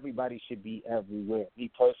think that everybody should be everywhere.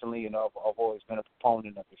 Me personally, I've always been a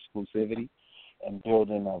proponent of exclusivity and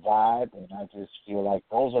building a vibe, and I just feel like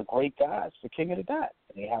those are great guys for King of the Dot.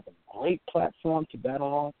 They have a great platform to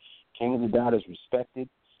battle on. King of the Dot is respected,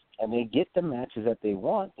 and they get the matches that they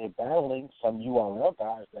want. They're battling some URL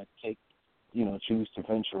guys that choose to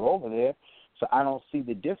venture over there. So I don't see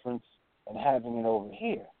the difference in having it over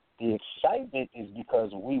here. The excitement is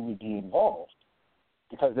because we would be involved,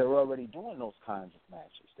 because they're already doing those kinds of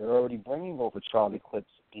matches. They're already bringing over Charlie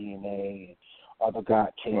Clips, DNA, and other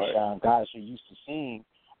guys, guys you're used to seeing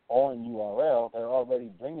on URL. They're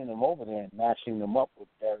already bringing them over there and matching them up with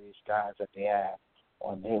various guys that they have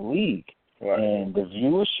on their league. Right. And the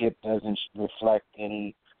viewership doesn't reflect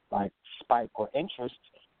any, spike or interest.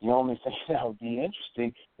 The only thing that would be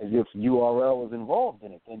interesting is if URL was involved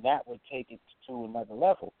in it. Then that would take it to another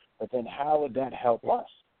level. But then how would that help us?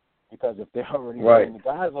 Because if they're already bringing the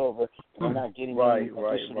guys over, and they're not getting any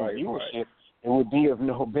additional viewership, it would be of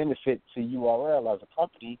no benefit to URL as a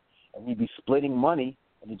company, and we'd be splitting money,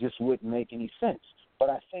 and it just wouldn't make any sense. But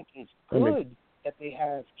I think it's good that they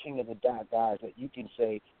have King of the Dot guys that you can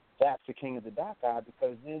say, that's the King of the Dot guy,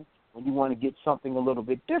 because then when you want to get something a little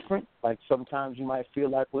bit different, like sometimes you might feel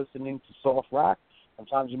like listening to soft rock,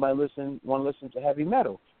 sometimes you might want to listen to heavy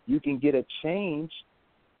metal. You can get a change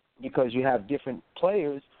because you have different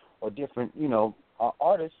players or different,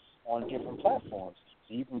 artists on different platforms.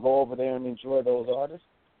 So you can go over there and enjoy those artists.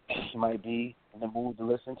 You might be in the mood to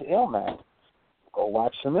listen to Illmac. Go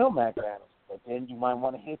watch some Illmac battles. But then you might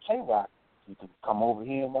want to hear Tay-Rock. You can come over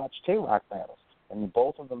here and watch Tay-Rock battles. And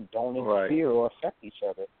both of them don't interfere or affect each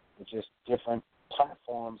other. It's just different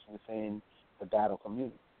platforms within the battle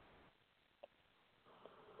community.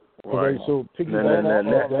 Right. Okay, so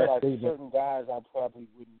certain guys I probably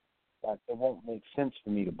wouldn't, like, it won't make sense for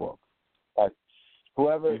me to book. Like,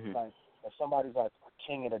 whoever, like, if somebody's like a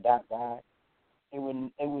King of the Dot guy, it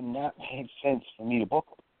would not make sense for me to book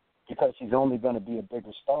him because he's only going to be a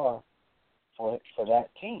bigger star for that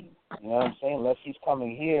team. You know what I'm saying? Unless he's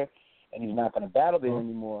coming here and he's not going to battle there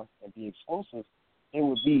anymore and be exclusive, it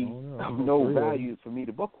would be of no value for me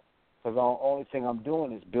to book him because the only thing I'm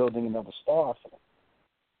doing is building another star for them.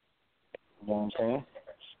 You know what I'm saying?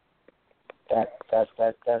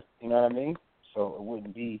 That's you know what I mean? So it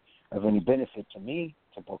wouldn't be of any benefit to me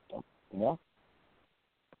to book them,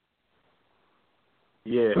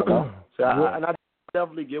 Yeah. So I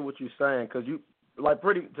definitely get what you're saying because you, like,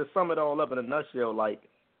 to sum it all up in a nutshell, like,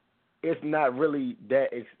 it's not really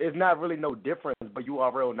no difference, but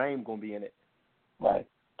URL name gonna be in it. Right.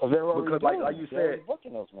 Because they're already like you said,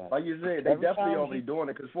 they definitely already doing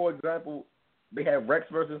it. Because, for example, they had Rex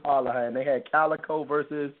versus Hollahan. They had Calico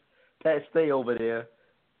versus Pat Stay over there.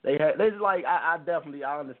 I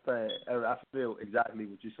understand. I feel exactly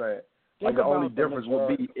what you're saying. Like, the only difference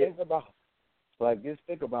would be...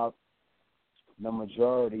 Think about the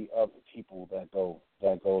majority of the people that go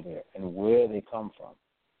there and where they come from.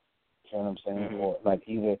 You know what I'm saying? Or, like,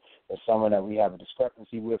 either there's someone that we have a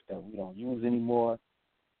discrepancy with that we don't use anymore,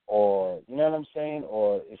 or, you know what I'm saying?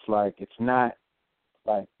 Or it's like, it's not,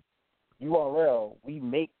 like, URL, we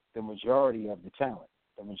make the majority of the talent.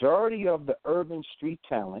 The majority of the urban street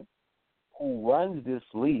talent who runs this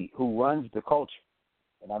league, who runs the culture,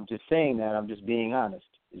 and I'm just saying that, I'm just being honest,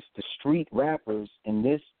 is the street rappers in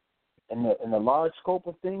the large scope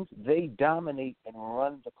of things, they dominate and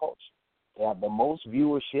run the culture. They have the most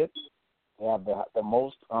viewership. They have the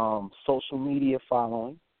most social media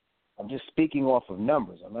following. I'm just speaking off of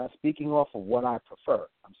numbers. I'm not speaking off of what I prefer.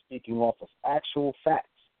 I'm speaking off of actual facts.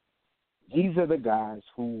 These are the guys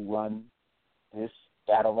who run this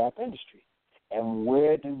battle rap industry. And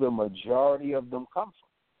where do the majority of them come from?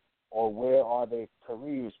 Or where are their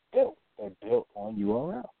careers built? They're built on URL. You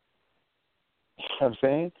know what I'm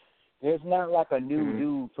saying? There's not like a new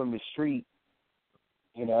dude from the street,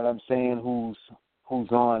 you know what I'm saying, who's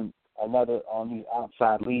on these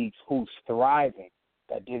outside leagues who's thriving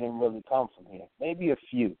that didn't really come from here. Maybe a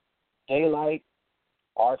few. Daylight,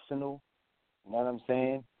 Arsenal, you know what I'm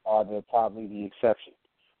saying, are probably the exception.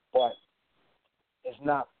 But it's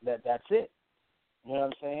not that's it. You know what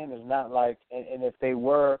I'm saying? It's not like, and if they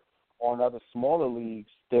were on other smaller leagues,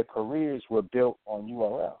 their careers were built on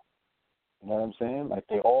URL. You know what I'm saying? Like,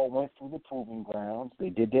 they all went through the proving grounds. They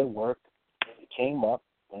did their work. They came up,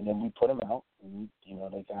 and then we put them out, and,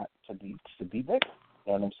 they got to be big. You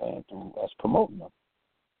know what I'm saying? Through us promoting them.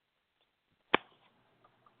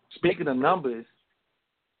 Speaking of numbers,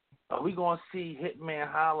 are we going to see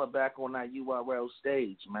Hitman Holla back on that URL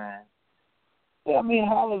stage, man? Yeah, I mean,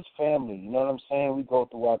 Holla's family. You know what I'm saying? We go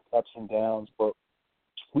through our ups and downs, but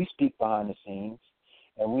we speak behind the scenes.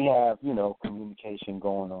 And we have, communication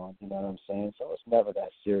going on, you know what I'm saying? So it's never that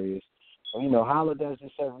serious. But, Holla does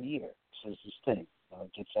this every year. It's his thing.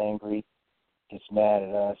 Gets angry, gets mad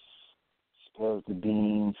at us, spills the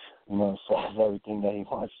beans, says everything that he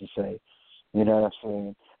wants to say, you know what I'm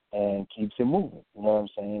saying, and keeps it moving, you know what I'm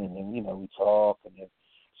saying? And then, we talk, and then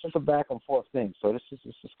it's just a back and forth thing. So this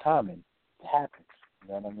is common. It happens, you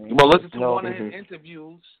know what I mean? Well, listen to one of his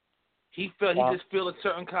interviews. He just feel a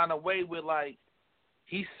certain kind of way with, like,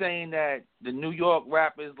 he's saying that the New York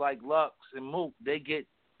rappers like Lux and Mook, they get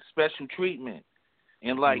special treatment.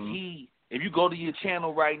 And, like, if you go to your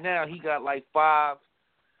channel right now, he got, like, 5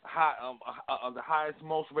 the highest,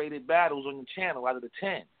 most rated battles on your channel out of the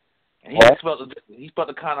 10. And he felt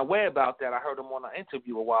a kind of way about that. I heard him on an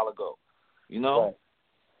interview a while ago, Right.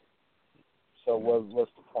 So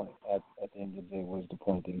what's the point? At the end of the day, what's the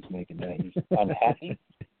point that he's making? That he's unhappy?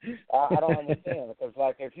 I don't understand because,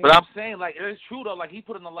 like, if you. But I'm saying, like, it's true though. Like, he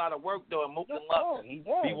put in a lot of work though, and Mook and Lux he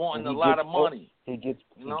does. be wanting a lot of money. He gets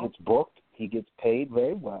booked. He gets paid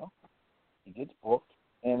very well. He gets booked,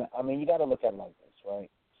 and I mean, you got to look at it like this, right?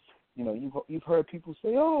 You know, you've heard people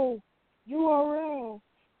say, "Oh, URL,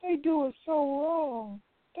 they do it so wrong."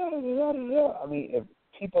 Da, da, da, da, da. I mean, if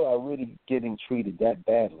people are really getting treated that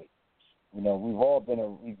badly, you know,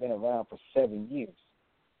 we've been around for 7 years,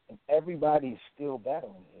 and everybody's still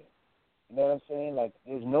battling here. You know what I'm saying? Like,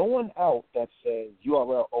 there's no one out that says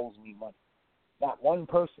URL owes me money. Not one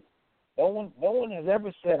person. No one has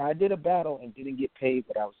ever said I did a battle and didn't get paid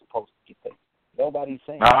what I was supposed to get paid. Nobody's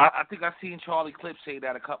saying that. I think I seen Charlie Clip say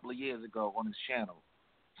that a couple of years ago on his channel.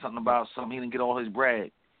 Something about he didn't get all his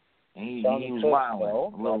bread. And he was wild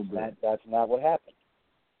a little bit. That's not what happened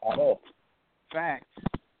at all. Fact.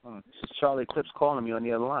 This is Charlie Clips calling me on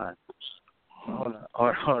the other line. Hold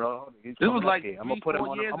on. This was like I'm gonna put him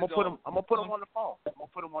on the phone. I'm gonna put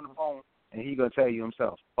him on the phone, and he's gonna tell you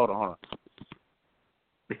himself. Hold on.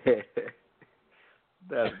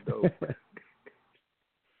 That's dope.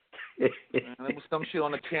 Man, there was some shit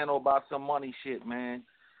on the channel about some money shit, man.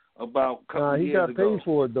 About a couple years ago. He got paid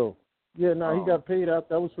for it though. Yeah, he got paid out.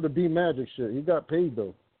 That was for the B Magic shit. He got paid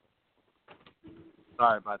though.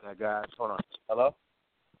 Sorry about that, guys. Hold on. Hello?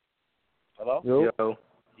 Yo.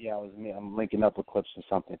 Yeah, it was me. I'm linking up with Clips or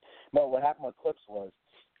something. No, what happened with Clips was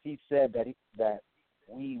he said that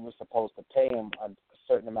we were supposed to pay him a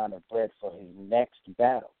certain amount of bread for his next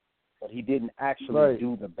battle, but he didn't actually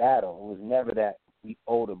do the battle. It was never that we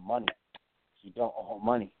owed him money. You don't owe him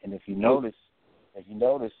money. And if you notice, it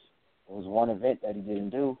was one event that he didn't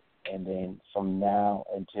do, and then from now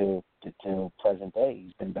until present day,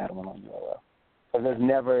 he's been battling on URL. Because there's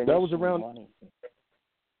never that was around money.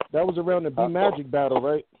 That was around the B Magic battle,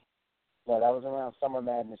 right? No, that was around Summer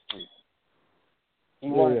Madness 3. He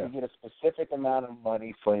wanted to get a specific amount of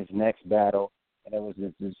money for his next battle, and there was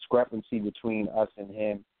a discrepancy between us and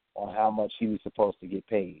him on how much he was supposed to get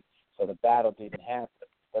paid. So the battle didn't happen.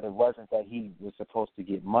 But it wasn't that he was supposed to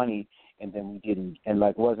get money and then we didn't. And,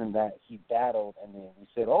 like, wasn't that he battled and then we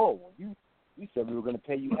said, oh, well, you said we were going to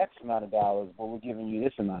pay you X amount of dollars, but we're giving you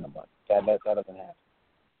this amount of money. That doesn't happen.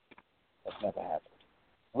 That's never happened.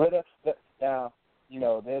 Now, you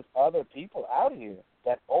know, there's other people out here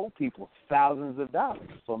that owe people thousands of dollars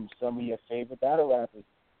from some of your favorite battle rappers.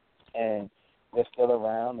 And they're still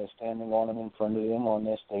around. They're standing on them in front of them on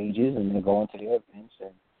their stages, and they're going to their events,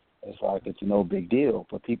 and it's like it's no big deal.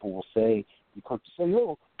 But people will say,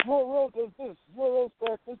 yo, URL does this. URL's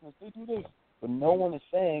bad business. They do this. But no one is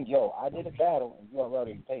saying, yo, I did a battle, and URL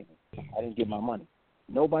didn't pay me. I didn't get my money.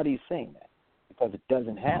 Nobody's saying that because it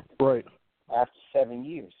doesn't happen. Right. After 7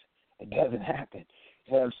 years, it doesn't happen.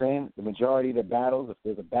 You know what I'm saying? The majority of the battles, if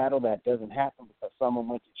there's a battle that doesn't happen because someone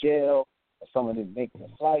went to jail or someone didn't make the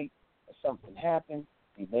flight or something happened,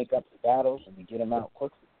 we make up the battles and we get them out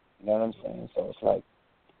quickly. You know what I'm saying? So it's like,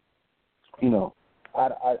 you know, I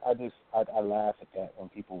laugh at that when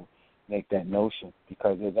people make that notion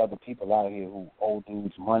because there's other people out here who owe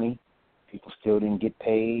dudes money. People still didn't get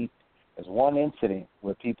paid. There's one incident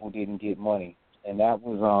where people didn't get money, and that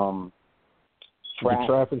was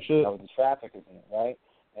traffic shit. That was a traffic event, right?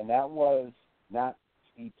 And that was not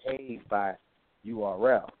to be paid by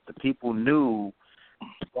URL. The people knew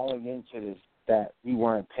going into this that we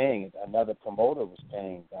weren't paying it. Another promoter was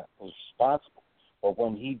paying that was responsible. But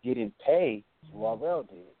when he didn't pay, URL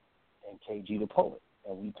did, and KG the Poet.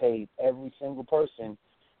 And we paid every single person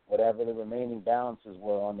whatever the remaining balances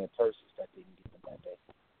were on their purses that didn't get them that day.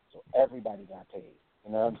 So everybody got paid.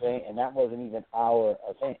 You know what I'm saying? And that wasn't even our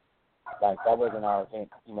event. Like, that wasn't our event,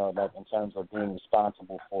 you know, like in terms of being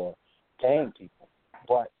responsible for paying people.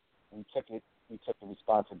 But we took the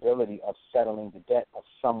responsibility of settling the debt of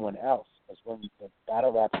someone else. Because when the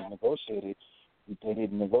battle rappers negotiated, they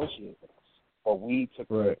didn't negotiate with us. But we took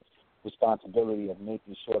the responsibility of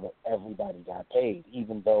making sure that everybody got paid,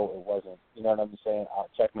 even though it wasn't, you know what I'm saying,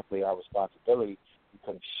 technically our responsibility. We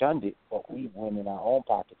could have shunned it, but we went in our own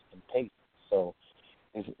pockets and paid. So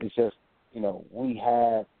it's just, you know, we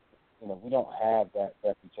don't have that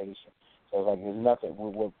reputation. So like there's nothing.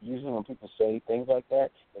 Usually when people say things like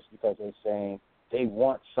that, it's because they're saying they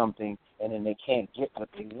want something and then they can't get what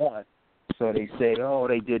they want. So they say, oh,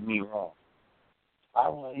 they did me wrong. I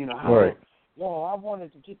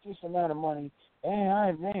wanted to get this amount of money, and I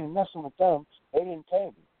ain't messing with them. They didn't pay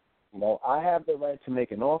me. You know, I have the right to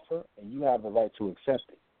make an offer, and you have the right to accept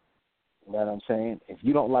it. You know what I'm saying? If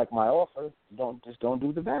you don't like my offer, don't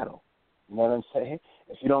do the battle. You know what I'm saying?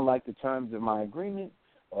 If you don't like the terms of my agreement,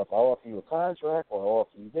 or if I offer you a contract, or I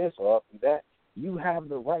offer you this, or offer you that, you have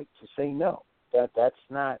the right to say no. that's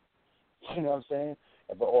not, you know what I'm saying?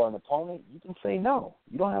 Or an opponent, you can say no.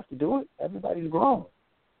 You don't have to do it. Everybody's grown.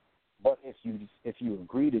 But if you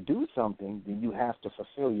agree to do something, then you have to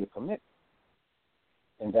fulfill your commitment,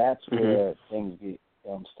 and that's where things get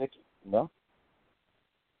sticky. You know.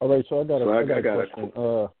 All right, so I got a question.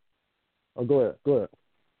 Go ahead.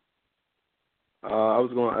 I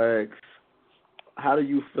was going to ask, how do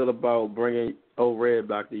you feel about bringing Old Red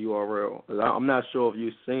back to URL? I'm not sure if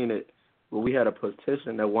you've seen it, but we had a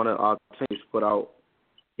petition that one of our teams put out.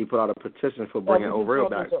 He put out a petition for bringing Old Red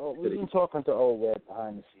back. We've been talking to Old Red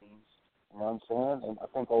behind the scenes. You know what I'm saying? And I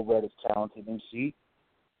think Old Red is talented in sheet.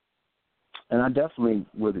 And I definitely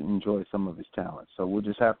would enjoy some of his talent. So we'll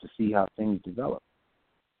just have to see how things develop.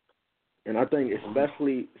 And I think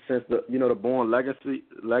especially since the Born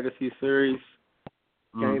Legacy series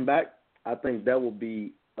came back, I think that will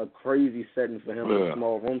be a crazy setting for him in a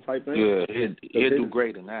small room type thing. Yeah, he'll do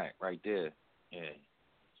great in that right there. Yeah.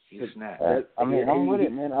 He's snapped. I'm with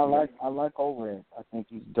it, man. I like Old Red. I think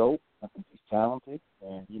he's dope. I think he's talented,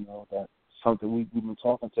 and that's something we've been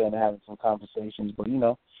talking to and having some conversations. But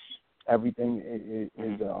everything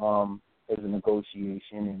is a negotiation,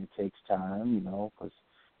 and it takes time. Because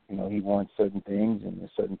he wants certain things, and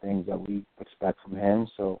there's certain things that we expect from him.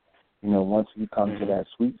 So once we come to that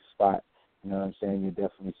sweet spot, you know what I'm saying, you're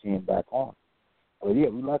definitely seeing back on. But yeah,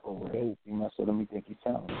 we like Old Red. So let me think he's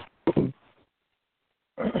talented.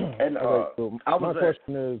 And my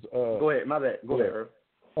question is, go ahead. My bad. Go ahead, Irv.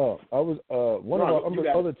 I was one of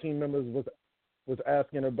our other team members was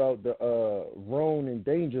asking about the Roan and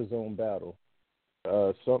Danger Zone battle.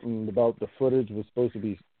 Something about the footage was supposed to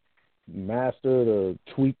be mastered or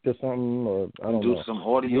tweaked or something, or I don't know. Do some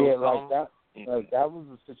audio. Yeah, like that. Like that was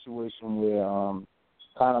a situation where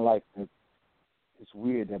kind of like it's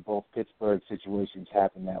weird that both Pittsburgh situations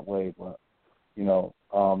happen that way, but.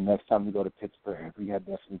 Next time we go to Pittsburgh, we had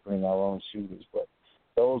definitely bring our own shooters. But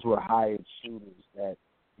those were hired shooters that,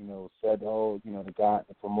 said,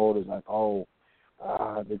 the promoters like,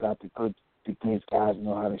 they got these guys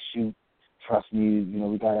know how to shoot. Trust me,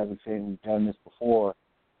 we got everything. We've done this before.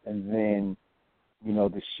 And then,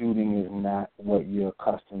 the shooting is not what you're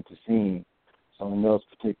accustomed to seeing. So in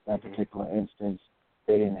that particular instance,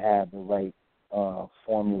 they didn't have the right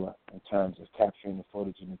formula in terms of capturing the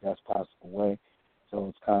footage in the best possible way. So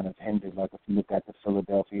it's kind of hindered. Like if you look at the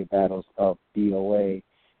Philadelphia battles of DOA,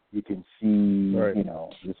 you can see,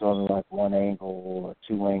 it's only like one angle or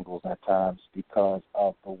two angles at times because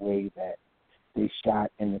of the way that they shot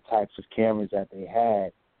and the types of cameras that they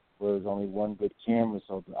had, where there's only one good camera,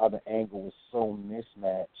 so the other angle was so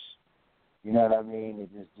mismatched. You know what I mean? It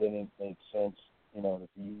just didn't make sense, to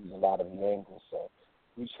use a lot of the angles. So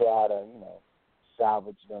we try to,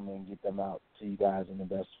 salvage them and get them out to you guys in the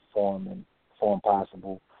best form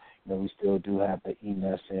possible. We still do have the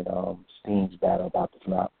Enes and Steens battle about to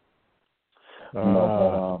drop.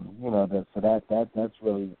 So that's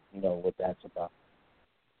really what that's about.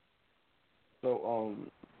 So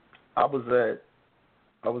I was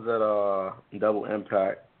at Double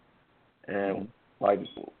Impact, and I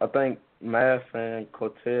think Math and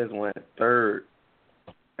Cortez went third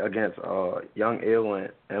against Young Ill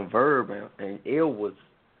and Verb, and Ill was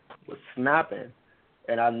snapping,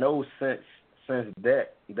 and I know since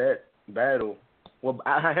that battle,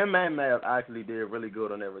 him and Mav actually did really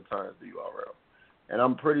good on their returns to URL, and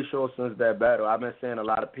I'm pretty sure since that battle, I've been seeing a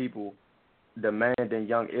lot of people demanding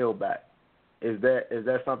Young Ill back. Is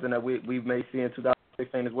that something that we may see in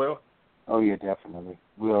 2016 as well? Oh yeah, definitely.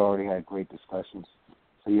 We already had great discussions,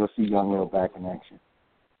 so you'll see Young Ill back in action.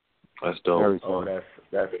 That's dope.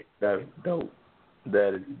 That's dope.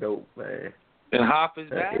 That is dope, man. And Hoff is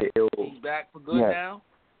back? He's back for good now?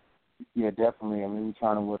 Yeah, definitely. I mean, we're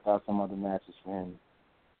trying to work out some other matches for him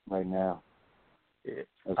right now. Yeah.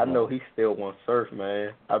 I know he still wants surf,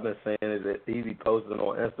 man. I've been saying that he be posting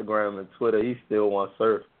on Instagram and Twitter. He still wants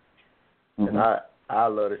surf. Mm-hmm. And I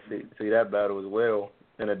love to see that battle as well,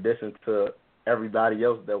 in addition to everybody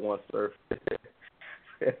else that wants surf.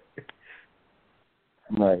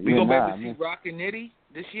 Right. We gonna be able to see Rock and Nitty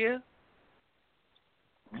this year?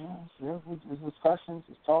 Yeah, sure. It's discussions,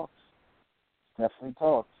 it's talks. Definitely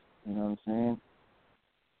talks. You know what I'm saying?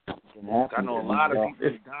 I know a lot of people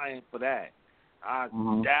is dying for that.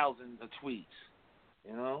 Thousands of tweets.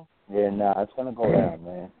 Yeah, it's gonna go down,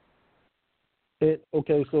 man.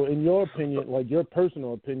 Okay, so in your opinion, like your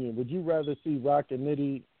personal opinion, would you rather see Rock and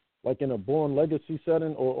Nitty like in a Born Legacy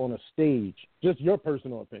setting or on a stage? Just your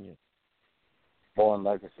personal opinion. Born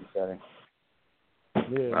Legacy setting.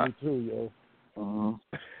 Yeah, me too, yo.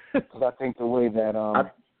 Because I think the way that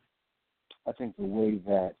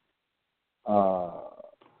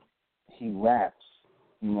he raps,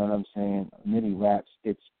 you know what I'm saying? When he raps,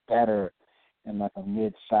 it's better in like a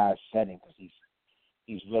mid-sized setting because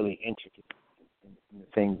he's really intricate in the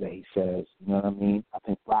things that he says. You know what I mean? I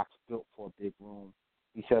think Rock's built for a big room.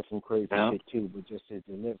 He says some crazy shit too, but just his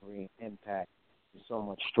delivery and impact is so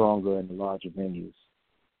much stronger in the larger venues.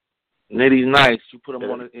 Nitty's nice. You put him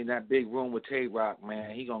on in that big room with Tay Rock,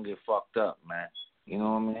 man. He gonna get fucked up, man. You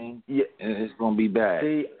know what I mean? Yeah, and it's gonna be bad. See,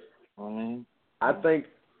 you know what I mean? I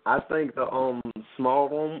think the small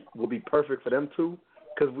room will be perfect for them too,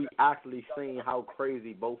 because we actually seen how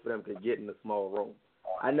crazy both of them could get in the small room.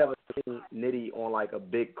 I never seen Nitty on like a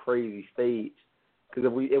big crazy stage, because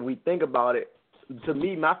if we think about it, to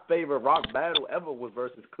me my favorite Rock battle ever was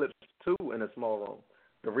versus Clips 2 in a small room.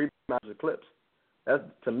 The rematch of Clips.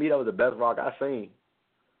 To me that was the best Rock I seen.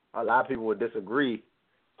 A lot of people would disagree,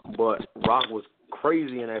 but Rock was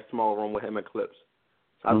crazy in that small room with him and Clips.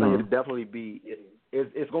 So I think it'll definitely be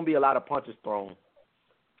it's going to be a lot of punches thrown,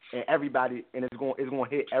 and everybody, and it's going to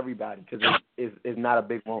hit everybody because it's not a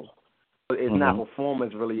big room. It's not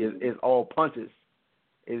performance really. It's all punches.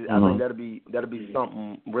 I think that'll be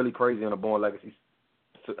something really crazy in a Born Legacy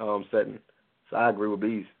setting. So I agree with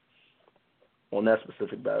Bees on that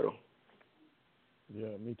specific battle.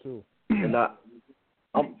 Yeah, me too. And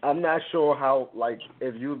I'm not sure how, like,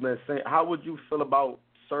 if you've been saying, how would you feel about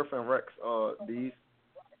Surf and Rex, Bees?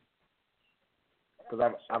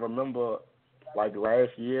 Because I remember, like,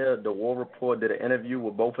 last year, the War Report did an interview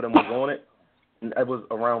where both of them was on it. And it was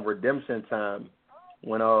around redemption time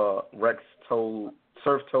when Surf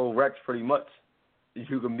told Rex pretty much,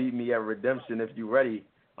 you can meet me at redemption if you're ready.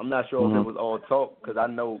 I'm not sure if it was all talk, because I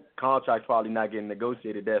know contracts probably not getting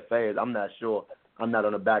negotiated that fast. I'm not sure. I'm not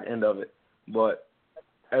on the back end of it. But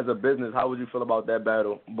as a business, how would you feel about that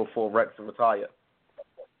battle before Rex retired?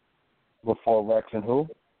 Before Rex and who?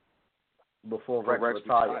 Before Rex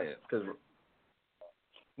retired.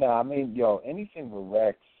 No, I mean, anything with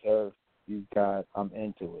Rex, Surf, I'm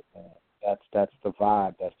into it, man. That's the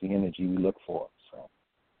vibe. That's the energy we look for. So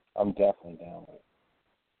I'm definitely down with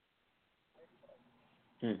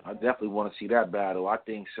it. I definitely want to see that battle. I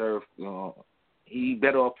think Surf, he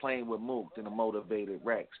better off playing with Mook than a motivated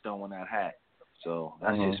Rex throwing that hat. So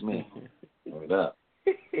that's just me. Word up.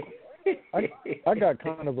 I got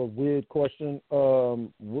kind of a weird question.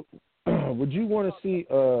 Would you want to see?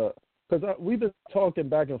 Because we've been talking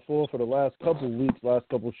back and forth for the last couple of weeks, last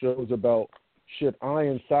couple of shows about should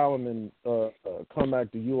Iron Solomon come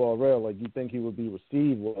back to URL? Like, you think he would be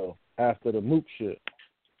received well after the Mook shit?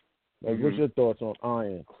 Like, what's your thoughts on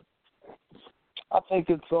Iron? I think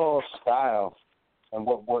it's all style and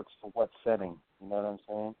what works for what setting. You know what I'm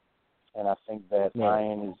saying? And I think that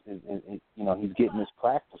Iron is he's getting his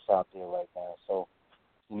practice out there right now. So,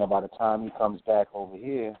 by the time he comes back over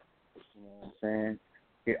here, you know what I'm saying?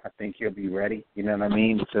 I think he'll be ready. You know what I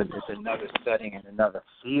mean? It's another setting and another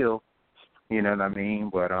feel. You know what I mean?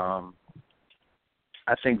 But I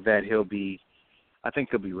think that he'll be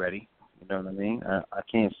ready. You know what I mean? I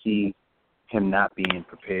can't see him not being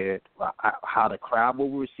prepared. How the crowd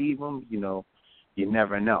will receive him, you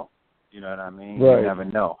never know. You know what I mean? Right. You never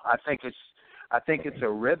know. I think it's a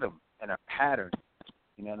rhythm and a pattern.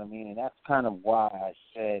 You know what I mean? And that's kind of why I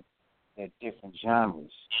said they're different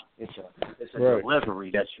genres. It's a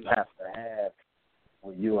delivery that you have to have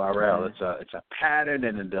with URL. It's a pattern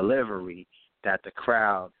and a delivery that the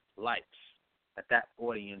crowd likes, that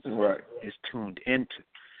audience is tuned into.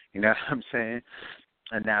 You know what I'm saying?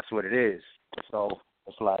 And that's what it is. So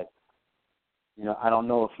it's like, I don't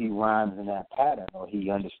know if he rhymes in that pattern or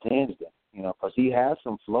he understands them, because he has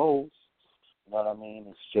some flows. You know what I mean?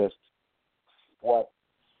 It's just what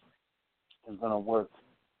is going to work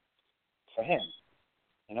for him,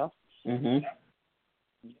 Mhm.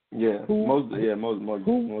 Yeah. Who would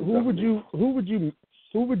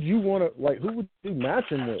you want to, like, who would you match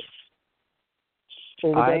him with?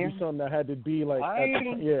 Or would that be something that had to be like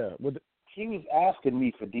he was asking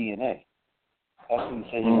me for DNA. That's what he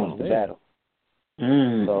said he wants to battle.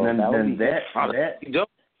 So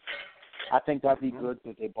I think that'd be good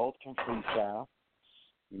because they both can freestyle.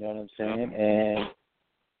 You know what I'm saying? And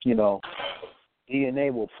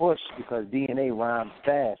DNA will push because DNA rhymes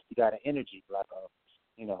fast. You got an energy, like a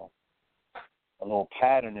little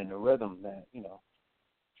pattern in the rhythm that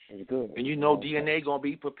is good. And DNA gonna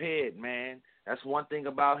be prepared, man. That's one thing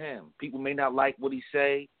about him. People may not like what he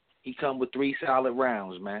say. He come with 3 solid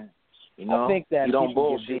rounds, man. I think that he don't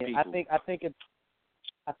bullshit people.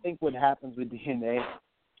 I think what happens with DNA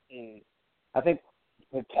is, I think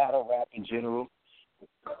with battle rap in general, the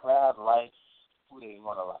crowd likes who they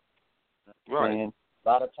want to like. Right. And a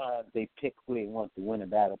lot of times they pick who they want to win a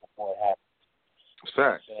battle before it happens.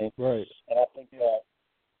 Fact. Right. And I think that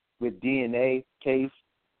with DNA case,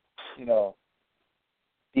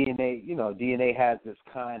 DNA has this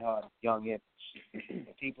kind-hearted young image.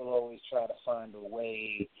 People always try to find a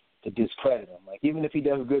way to discredit him. Like, even if he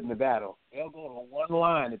does good in the battle, they'll go to one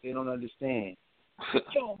line that they don't understand.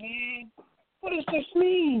 Yo, man, what does this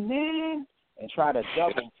mean, man? And try to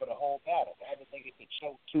dub him for the whole battle. They ever think it could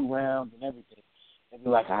choke 2 rounds and everything. And be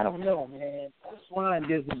like, I don't know, man. This line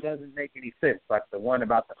doesn't make any sense. Like the one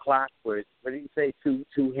about the clock where, what did he say,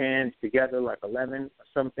 two hands together like 11 or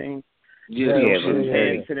something? Yeah,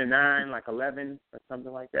 10 to the 9, like 11 or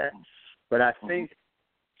something like that. But I think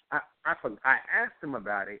I asked him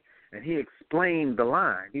about it, and he explained the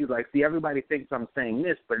line. He was like, see, everybody thinks I'm saying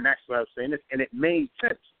this, but actually I was saying this, and it made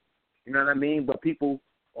sense. You know what I mean? But people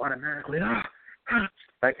automatically,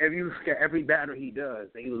 like if you look at every battle he does,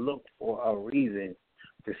 they look for a reason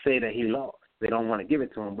to say that he lost. They don't want to give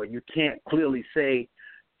it to him, but you can't clearly say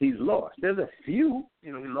he's lost. There's a few,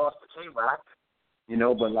 he lost to K-Rock,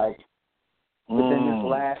 but like within this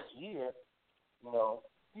last year, he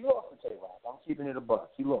lost to K-Rock. I'm keeping it a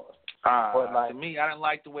buck. He lost. But like, to me, I didn't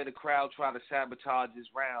like the way the crowd tried to sabotage his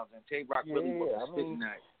rounds, and K-Rock really wasn't spitting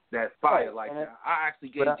that fire like that. I actually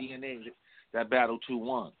gave DNA that battle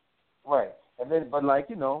 2-1. Right. And then, but like,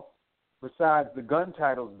 besides the gun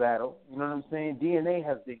titles battle, you know what I'm saying? DNA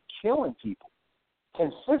has been killing people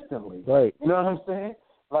consistently. Right. You know what I'm saying?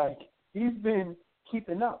 Like, he's been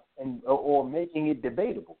keeping up or making it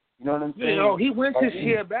debatable. You know what I'm saying? He wins his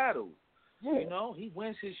share battles. Yeah. He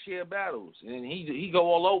wins his share battles, and he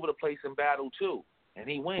go all over the place in battle too, and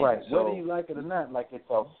he wins. Right. So, whether you like it or not, like it's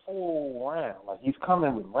a full round. Like he's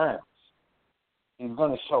coming with rounds. He's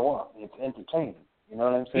gonna show up. It's entertaining. You know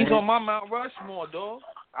what I'm saying? He's on my Mount Rushmore, dog.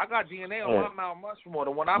 I got DNA on my Mount Rushmore,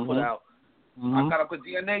 the one I put out. I got to put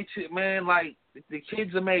DNA to, man. Like the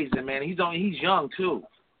kid's amazing, man. He's young too,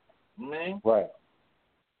 man. Right.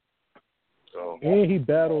 So, and he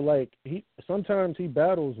battled sometimes he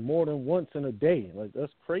battles more than once in a day. Like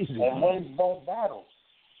that's crazy. And wins both battles.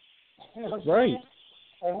 Right.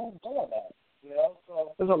 And who's doing that?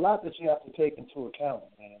 So there's a lot that you have to take into account,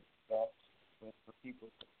 man. For people.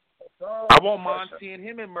 I won't mind seeing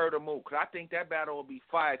him in Murder Mook, because I think that battle will be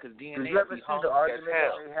fire, because DNA Did you ever see the argument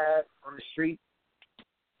that they had on the street?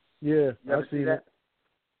 Yeah, you ever see that?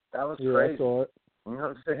 That was crazy. I saw it. You know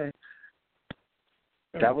what I'm saying?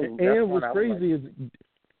 What's crazy is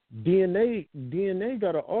DNA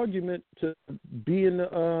got an argument to be in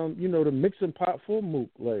the the mixing pot for Mook.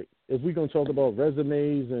 Like if we're gonna talk about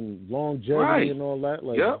resumes and longevity and all that,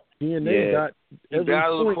 like DNA got every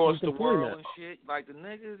point across you can the world at. and shit. Like the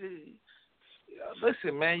niggas,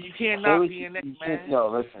 listen, man, you can't not be in that, man.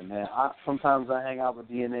 Yo, listen, man. Sometimes I hang out with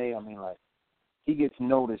DNA. I mean, like he gets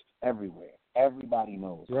noticed everywhere. Everybody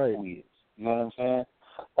knows who he is. You know what I'm saying?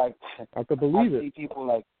 Like I could believe I see people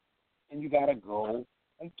like, and you gotta go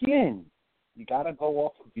again. You gotta go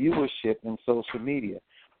off of viewership and social media.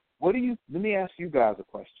 Let me ask you guys a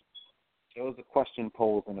question. There was a question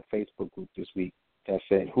posed in a Facebook group this week that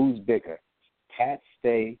said, "Who's bigger, Pat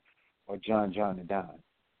Stay or John the Don?"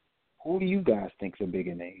 Who do you guys think's a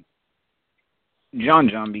bigger name? John,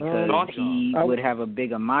 because he would have a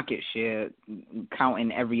bigger market share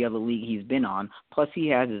counting every other league he's been on. Plus, he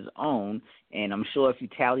has his own, and I'm sure if you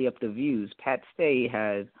tally up the views, Pat Stay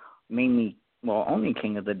has only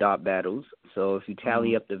King of the Dot battles. So if you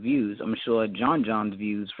tally up the views, I'm sure John's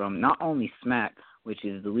views from not only Smack, which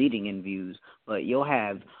is the leading in views, but you'll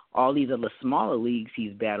have all these other smaller leagues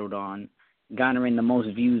he's battled on garnering the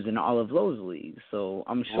most views in all of those leagues. So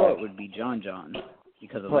I'm sure it would be John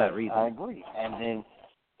because of that reason. I agree. And then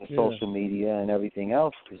the social media and everything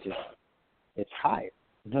else is it's higher.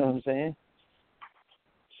 You know what I'm saying?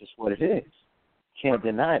 It's just what it is. Can't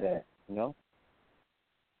deny that, you know?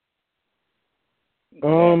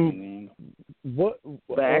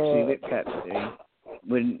 But actually, with Pat Stay,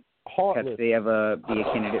 would Pat Stay ever be a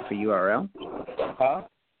candidate for URL? Huh?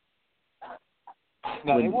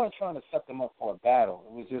 No, they weren't trying to set them up for a battle.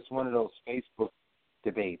 It was just one of those Facebook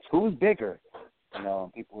debates. Who's bigger?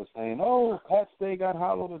 People were saying, Pat Stay got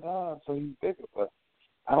hollowed it down, so he's bigger. But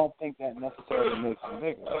I don't think that necessarily makes him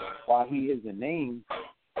bigger. While he is a name,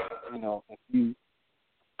 if you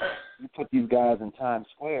put these guys in Times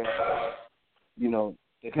Square, they're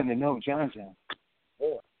going to know John. Yeah.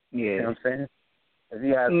 You know what I'm saying? If he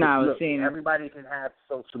has, everybody can have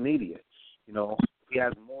social media. If he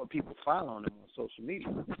has more people following him on social media,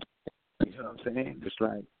 you know what I'm saying?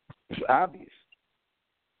 It's obvious.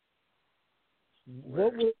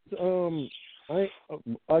 What was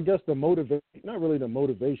I guess the motivation, not really the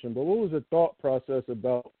motivation, but what was the thought process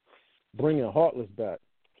about bringing Heartless back?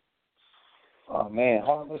 Oh, man,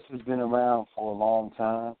 Heartless has been around for a long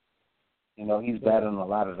time. You know, he's battling a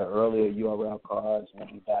lot of the earlier URL cards when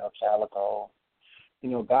he battled Calico. You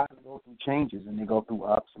know, guys go through changes, and they go through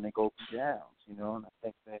ups, and they go through downs, you know, and I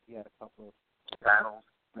think that he had a couple of battles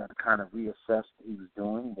that kind of reassessed what he was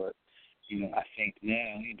doing, but, you know, I think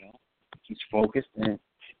now, you know, he's focused, and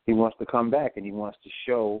he wants to come back, and he wants to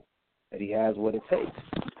show that he has what it takes.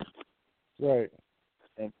 Right.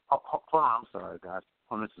 And, hold on, I'm sorry, guys.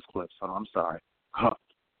 Hold on, this is Clips. Hold on, I'm sorry.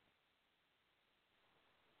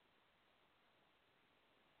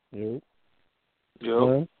 Yo.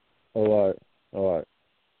 Yo. All right.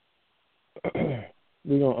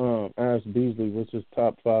 We're going to ask Beasley what's his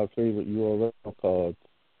top 5 favorite URL cards.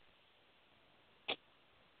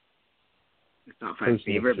 Top 5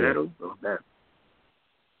 favorite battles?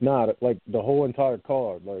 Nah, like the whole entire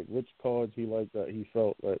card. Like which cards he liked that he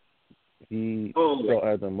felt that he felt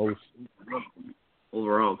had the most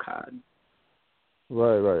overall card.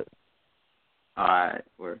 Right. All right.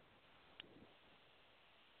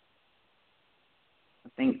 I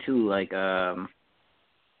think too, like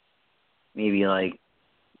maybe like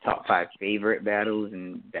top 5 favorite battles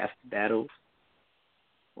and best battles.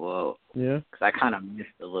 Well, yeah, because I kind of missed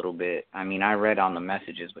a little bit. I mean, I read on the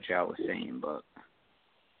messages what y'all was saying, but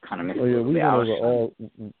kind of missed a little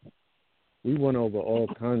bit. We went over all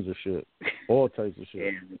kinds of shit, all types of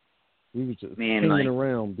shit. Yeah. We was just hanging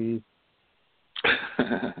around, B.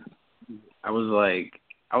 I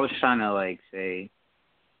was trying to say,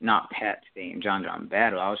 not Pat stay in John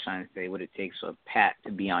battle. I was trying to say what it takes for Pat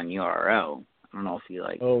to be on URL. I don't know if you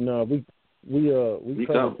Oh no, we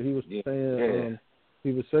covered. He was saying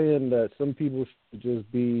he was saying that some people should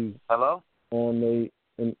just be Hello on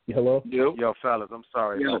hello. Yo, fellas, I'm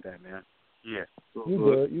sorry about that, man. Yeah,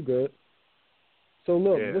 you good. So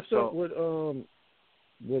look, what's up with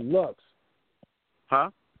Lux? Huh?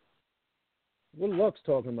 What Lux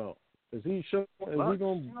talking about? Is he showing? Is he going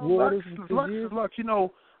to war this year? Lux, you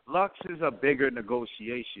know, Lux is a bigger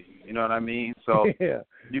negotiation. You know what I mean? So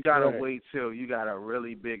you gotta wait till you got a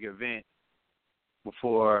really big event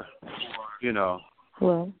before you know.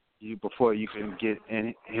 Hello. Before you can get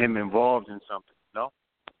him involved in something. No.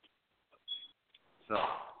 So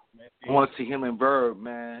I want to see him and Verb,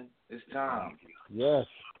 man. It's time. Yes.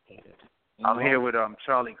 I'm here with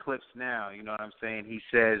Charlie Clips now. You know what I'm saying? He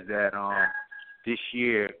says that this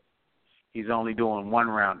year he's only doing one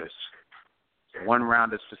rounders for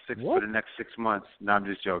the next 6 months. No, I'm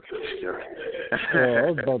just joking. I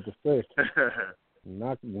was about to say,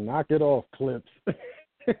 knock it off, Clips.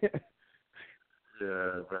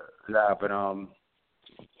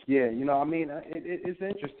 Yeah, you know, I mean, it's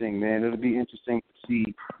interesting, man. It'll be interesting to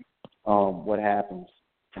see what happens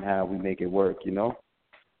and how we make it work, you know.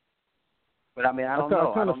 But I mean, I don't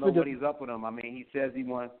know what he's up with him. I mean, he says he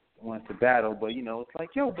wants to battle, but you know, it's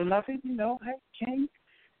like, yo, beloved, you know, hey, King,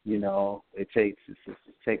 you know, it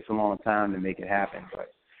takes a long time to make it happen,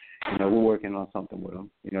 but you know, we're working on something with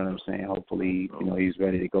him. You know what I'm saying? Hopefully, you know, he's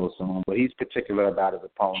ready to go soon. But he's particular about his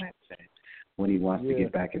opponents and when he wants to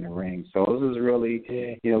get back in the ring. So this is really,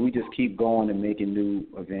 you know, we just keep going and making new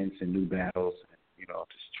events and new battles, and, you know,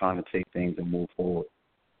 just trying to take things and move forward.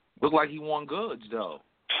 Looked like he won goods, though.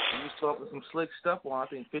 He was talking some slick stuff on, I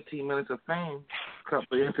think, 15 Minutes of Fame a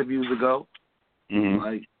couple of interviews ago. Mm-hmm.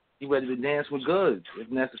 Like, he ready to dance with goods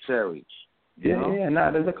if necessary.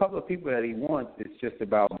 No, there's a couple of people that he wants. It's just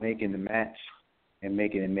about making the match and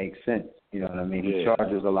making it make sense. You know what I mean? He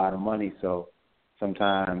charges a lot of money, so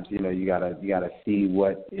sometimes, you know, you gotta see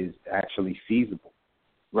what is actually feasible.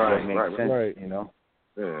 What makes sense, you know?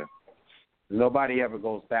 Yeah. Nobody ever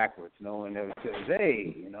goes backwards. No one ever says,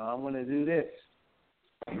 hey, you know, I want to do this.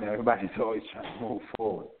 You know, everybody's always trying to move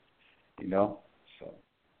forward, you know? So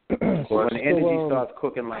when the energy starts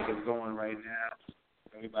cooking like it's going right now,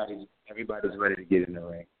 everybody's ready to get in the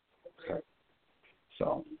ring.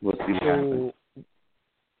 So we'll see what happens.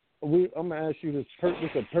 I'm gonna ask you this: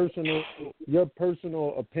 your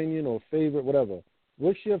personal opinion or favorite, whatever.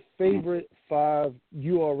 What's your favorite 5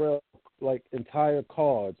 URL entire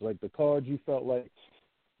cards? Like the cards you felt like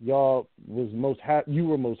y'all was you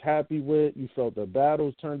were most happy with. You felt the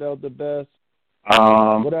battles turned out the best.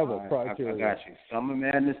 Whatever criteria. I got you. Summer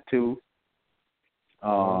Madness 2.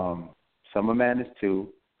 Summer Madness 2.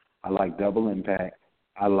 I like Double Impact.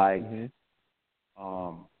 I like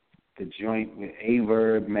the joint with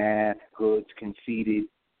Averb, Math, Goods, Conceited.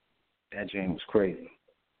 That joint was crazy.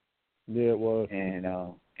 Yeah, it was. And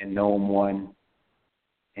Gnome 1.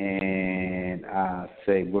 And I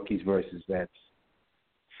say Rookies versus Vets.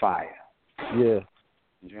 Fire. Yeah.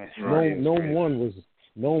 Gnome 1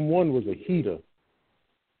 was a heater.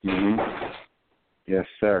 Mhm. Yes,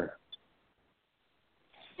 sir.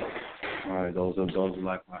 All right, those are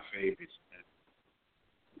like my favorites, man.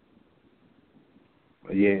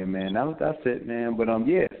 But yeah, man, that's it, man. But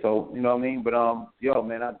yeah, so you know what I mean. But yo,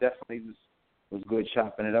 man, I definitely was good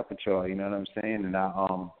chopping it up with y'all. You know what I'm saying? And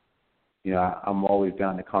I'm always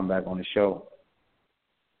down to come back on the show.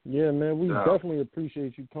 Yeah, man, we definitely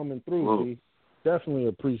appreciate you coming through. B. Definitely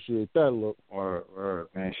appreciate that. Look, or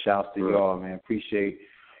man, shouts to y'all, man. Appreciate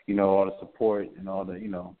all the support and all the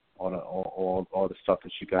all the stuff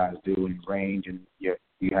that you guys do and range, and you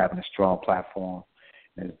having a strong platform.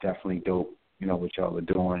 And it's definitely dope. What y'all are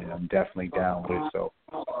doing, and I'm definitely down with it. So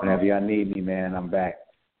whenever y'all need me, man, I'm back.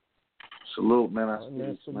 Salute, man.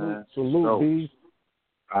 Salute, B.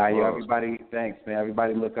 All right, everybody, thanks, man.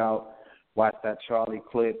 Everybody look out. Watch that Charlie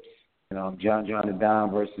clips. John the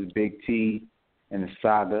Don versus Big T in the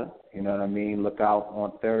saga. You know what I mean? Look out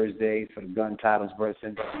on Thursday for the gun titles versus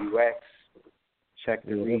NWX. Check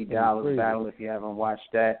the Reed Dollars battle if you haven't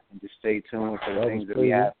watched that. And just stay tuned for the things that we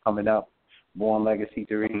have coming up. Born Legacy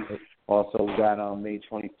 3. Also, we got on May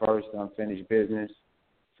 21st, Unfinished Business.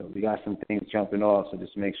 So we got some things jumping off. So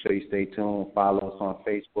just make sure you stay tuned. Follow us on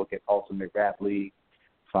Facebook at Ultimate Rap League.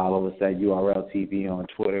 Follow us at URLTV on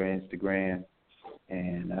Twitter and Instagram.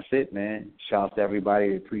 And that's it, man. Shout out to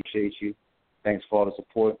everybody. Appreciate you. Thanks for all the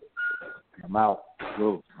support. I'm out.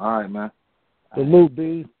 Salute. All right, man. Salute,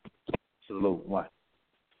 B. Salute. What?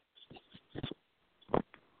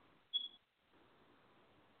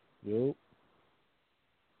 Yo.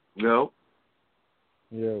 Yo.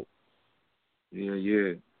 Yo.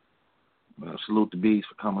 Yeah. Salute the Beast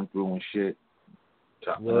for coming through and shit.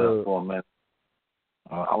 Chopping it up for a minute.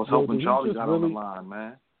 I was hoping Charlie got on the line,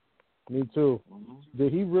 man. Me too. Mm-hmm.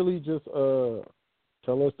 Did he really just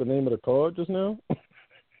tell us the name of the card just now?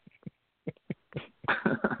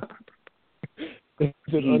 He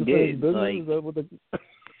did.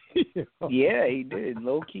 Yeah, he did.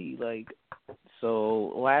 Low key,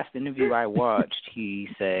 So last interview I watched, he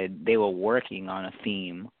said they were working on a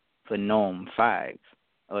theme for Gnome 5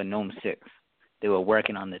 or Gnome 6. They were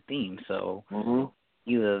working on the theme, so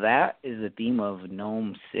either that is the theme of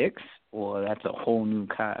Gnome 6 or that's a whole new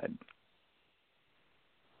card.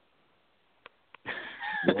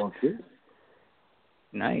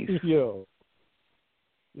 Nice. Yo.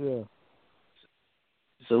 Yeah.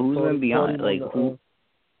 So who's going to be on it?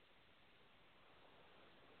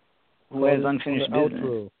 Who has Unfinished Business?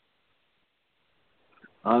 Outro.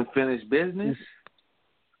 Unfinished Business?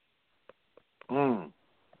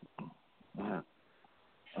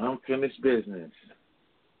 Unfinished Business.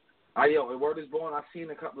 Word is born. I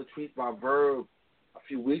seen a couple of tweets by Verb a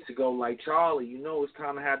few weeks ago, like, Charlie, it's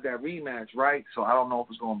time to have that rematch, right? So I don't know if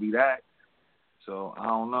it's going to be that. So I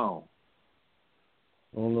don't know.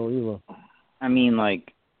 I don't know either. I mean,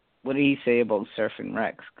 what did he say about Surfing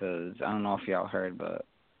Rex? Because I don't know if y'all heard, but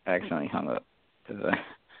I accidentally hung up.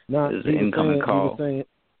 There's an incoming call.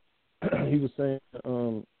 He was saying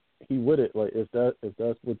he with it. If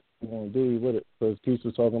that's what you want to do, he with it. Because Keith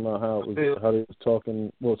was talking about how they was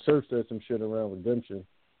talking. Well, Surf said some shit around Redemption,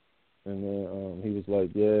 and then he was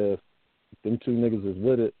like, "Yeah, if them two niggas is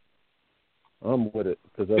with it, I'm with it."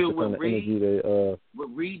 Because that's the kind of energy they. With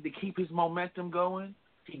Reed, to keep his momentum going,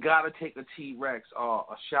 he got to take a T-Rex or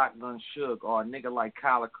a Shotgun Suge or a nigga like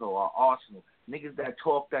Calico or Arsenal. Niggas that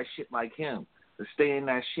talk that shit like him to stay in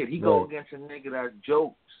that shit. He go against a nigga that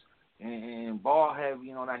jokes and ball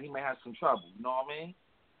heavy, that he may have some trouble. You know what I mean?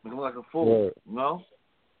 Make him like a fool. Right. You know?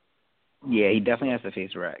 Yeah, he definitely has to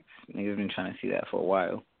face Rex. Niggas been trying to see that for a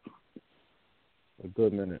while. A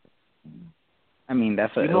good minute. I mean,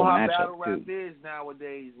 that's a ill matchup, battle rap too. is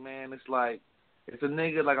nowadays, man. It's a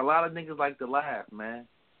nigga, a lot of niggas like to laugh, man.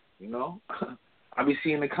 I be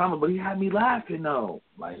seeing the comment, but he had me laughing, though.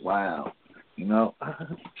 Wow.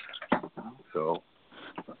 So.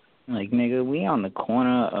 Nigga, we on the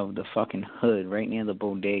corner of the fucking hood, right near the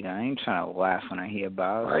bodega. I ain't trying to laugh when I hear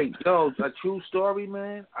about it. Right, yo, a true story,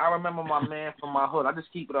 man. I remember my man from my hood. I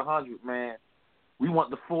just keep it 100, man. We went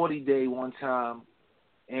the 40 day one time,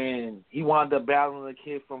 and he wound up battling a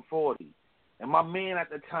kid from 40. And my man at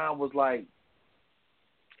the time was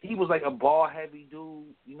he was a ball-heavy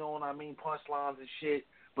dude, you know what I mean, punchlines and shit.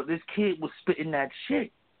 But this kid was spitting that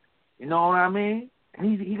shit, you know what I mean?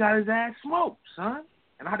 And he got his ass smoked, son.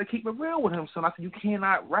 And I had to keep it real with him, son. I said, you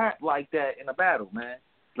cannot rap like that in a battle, man.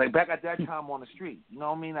 Back at that time on the street, you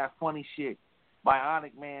know what I mean? That funny shit,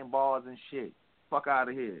 Bionic Man bars and shit. Fuck out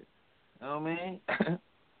of here. You know what I mean?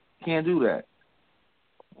 Can't do that.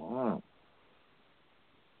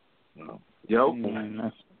 Yo.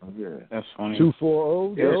 That's funny.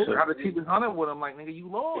 240. Yeah, so I had to keep it 100 with him. Nigga, you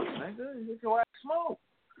lost, nigga. Get your ass smoked.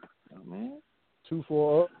 You know what I mean?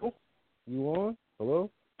 240. You on? Hello?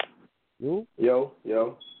 Yo.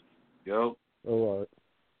 All right.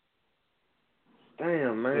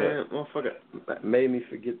 Damn, man, motherfucker made me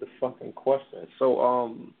forget the fucking question.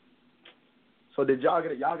 So did y'all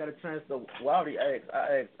get a chance to? Well, I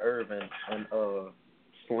asked Irvin and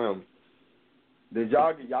Slim. Did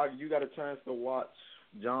you got a chance to watch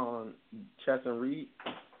John, Chess, and Reed?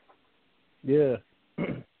 Yeah.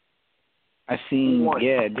 I seen.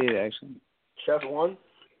 Yeah, I did actually. Chess won.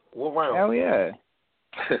 What round? Hell yeah.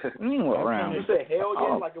 What do you mean what round? You said hell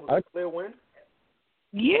yeah, like it was a clear win?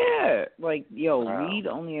 Yeah. Like, Reed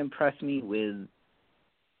only impressed me with,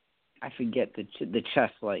 I forget the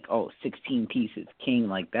chess, 16 pieces, king,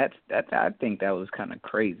 that's I think that was kind of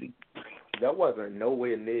crazy. That wasn't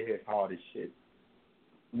nowhere near his hardest shit.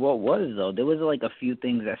 What was, though? There was, a few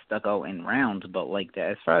things that stuck out in rounds, but,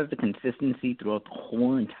 as far as the consistency throughout the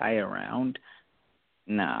whole entire round,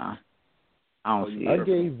 nah. I don't see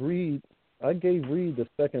it. I gave Reed the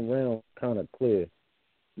second round kind of clear.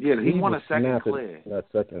 Yeah, he won a second clear. That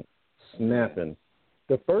second snapping.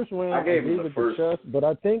 The first round I gave it to Chess, but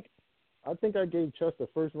I think I gave Chess the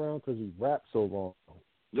first round because he rapped so long.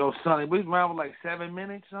 Yo, Sonny, we round with 7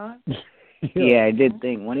 minutes, son. Yeah, I did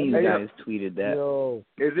think one of you guys tweeted that. Yo,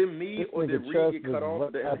 is it me or did Reed get cut off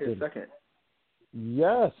at the end of his second?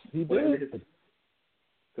 Yes, he did.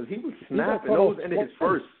 Because he was snapping. It was the end of his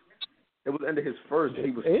first. It was the end of his first.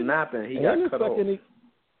 He was snapping. He got cut off.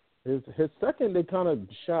 His second, they kind of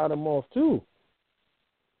shot him off too.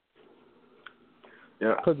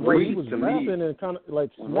 Yeah, because he was rapping and kind of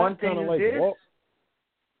one thing is this.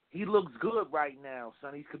 He looks good right now,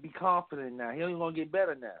 son. He could be confident now. He only gonna get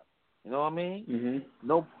better now. You know what I mean?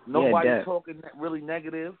 Mm-hmm. Nobody's talking really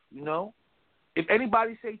negative. You know, if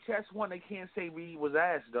anybody say Chess won, they can't say Reed was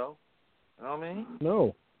ass though. You know what I mean?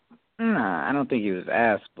 No. Nah, I don't think he was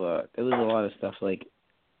ass, but there was a lot of stuff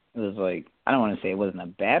it was I don't want to say it wasn't a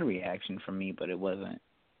bad reaction from me, but it wasn't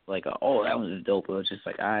that was dope. It was just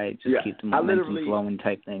keep the momentum flowing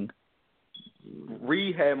type thing.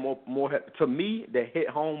 Reed had more to me that hit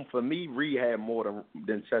home for me. Reed had more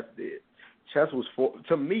than Chess did. Chess was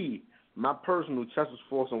to me, my personal Chess was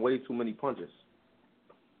forcing way too many punches.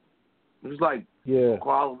 It was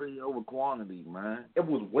quality over quantity, man. It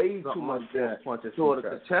was way too much punches. So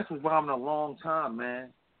the Chess was rhyming a long time, man.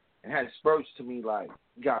 It had spurts to me,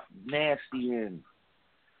 got nasty and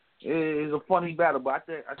it was a funny battle. But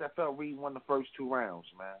I felt Reed won the first 2 rounds,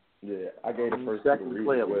 man. Yeah, I gave the first second to Reed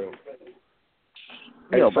play. As well.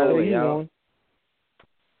 Yo, by the way, y'all,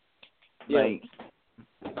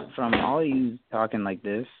 from all you talking like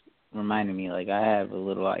this, reminded me, I have a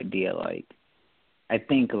little idea, I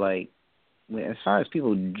think, as far as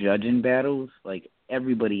people judging battles,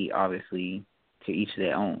 everybody, obviously, to each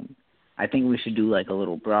their own. I think we should do, a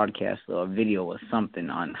little broadcast or a video or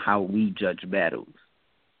something on how we judge battles.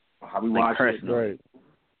 How we watch it. Right.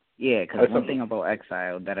 Yeah, because one thing about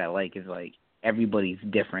Xciled that I like is, everybody's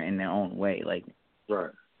different in their own way.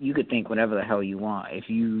 Right. You could think whatever the hell you want. If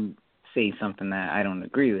you say something that I don't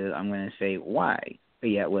agree with, I'm going to say why.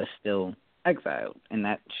 But yet we're still Xciled. And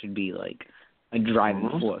that should be, a driving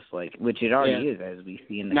force, which it already is, as we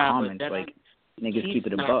see in the comments. Niggas keep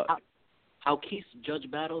it a buck. How Keith judge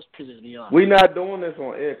battles pisses me off. We not doing this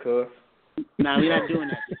on air, cuz. Nah, we're not doing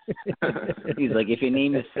that. He's like, if your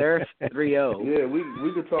name is Surf, 3-0. Yeah, we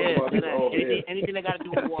could talk about this all air. Anything that got to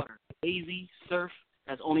do with water. Lazy, Surf,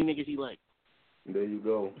 that's only niggas he like. There you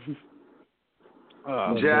go.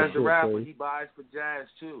 Jazz the rapper, he buys for Jazz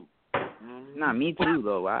too. Nah, me too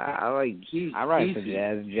though. I ride for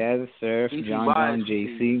Jazz. Jazz, Surf, John,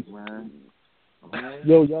 JC.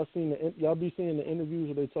 Yo, y'all be seeing the interviews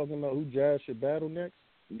where they talking about who Jazz should battle next?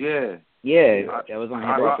 Yeah. Yeah, that was on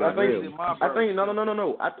I think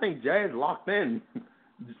no. I think Jazz locked in.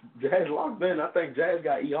 I think Jazz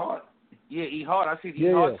got E Hart. Yeah, E Hart. I see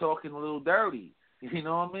E Hart talking a little dirty. You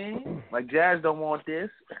know what I mean? Jazz don't want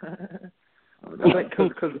this.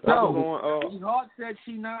 Because E Hart said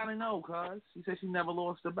she 9-0, cuz. She said she never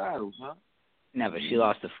lost a battle, huh? Never. She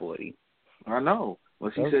lost to 40. I know.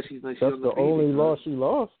 Well, she said she's that's the only loss she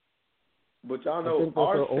lost. But y'all know,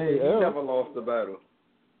 Art said he never lost a battle.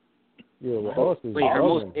 Yeah, well, Austin's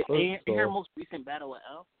her most recent battle with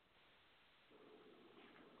L?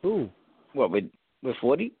 Who? What, with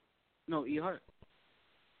 40? No, E Hart.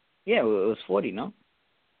 Yeah, it was 40, no?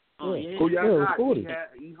 Oh, yeah. Who y'all got? 40.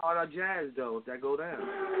 E Hart or Jazz, though, if that go down?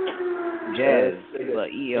 Jazz.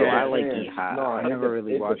 But I like E Hart. No, I never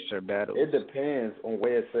really watched her battles. It depends on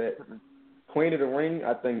where it's at. Queen of the Ring,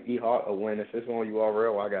 I think E Hart will win. If it's on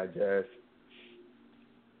URL, I got Jazz.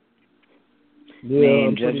 Yeah,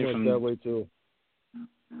 I'm judging from that way too.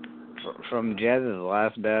 from Jazz's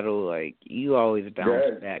last battle, like, you always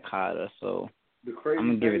bounce back harder, so the crazy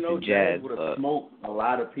I'm going to give it to Jazz. Would have smoked a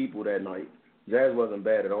lot of people that night. Jazz wasn't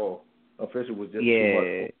bad at all. Official was just too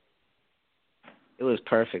much. It was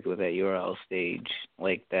perfect with that URL stage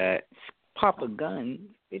like that. Pop a gun,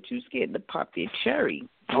 bitch, you scared to pop your cherry.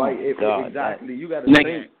 Like, exactly. You got to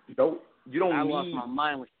think. You don't I need. lost my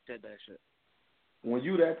mind when you said that shit. When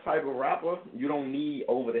you that type of rapper, you don't need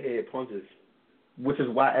over the head punches, which is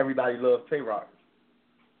why everybody loves Tay-Rock.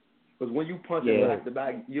 Because when you punch it back to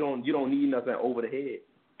back, you don't need nothing over the head.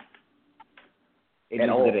 It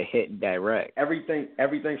needs to hit direct. Everything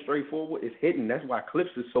straightforward is hitting. That's why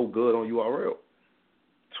Clips is so good on URL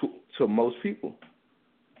to most people.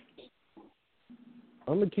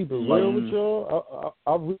 I'm gonna keep it real with y'all.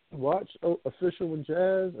 I really watched Official and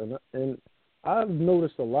Jazz, and I've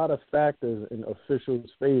noticed a lot of factors in Official's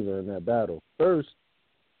favor in that battle. First,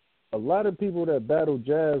 a lot of people that battle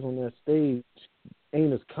Jazz on that stage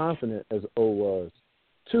ain't as confident as O was.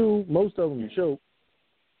 2, most of them choke.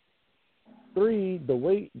 3, the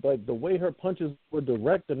way her punches were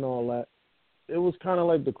direct and all that, it was kind of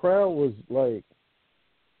like the crowd was like,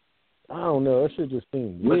 I don't know, that shit just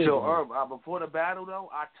seemed weird. But yo, before the battle though,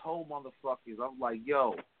 I told motherfuckers, I was like,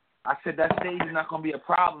 yo, I said that stage is not gonna be a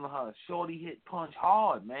problem to her. Shorty hit punch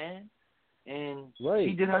hard, man, and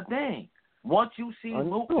she did her thing. Once you see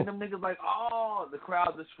Luke and them niggas like, oh, the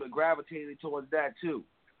crowd just gravitated towards that too.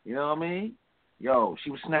 You know what I mean? Yo, she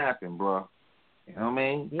was snapping, bro. You know what I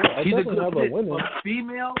mean? Yeah, she's a good fit for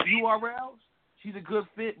female URLs. She's a good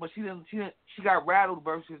fit, but she got rattled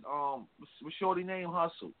versus with Shorty named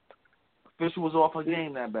Hustle. Official was off her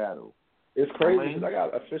game that battle. It's crazy because I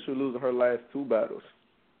got Official losing her last 2 battles,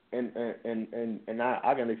 and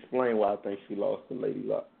I can explain why I think she lost to Lady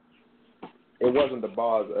Luck. It wasn't the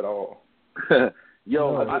bars at all.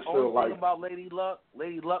 Yo, I only thing about Lady Luck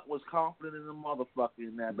was confident in the motherfucker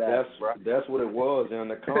in that battle. That's what it was, and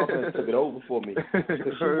the confidence took it over for me.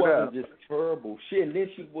 Because she wasn't just terrible. She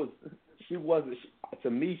wasn't. To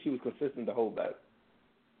me, she was consistent the whole battle.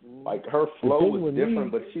 Like her flow was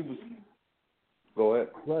different, but she was. Go ahead.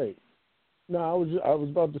 Right. No, I was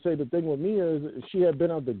about to say the thing with me is she had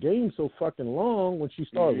been out the game so fucking long. When she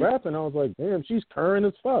started rapping, I was like, damn, she's current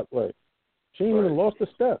as fuck. Like she ain't even lost a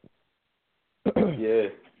step. Yeah.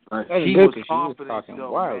 She was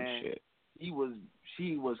confident, wild man. Shit.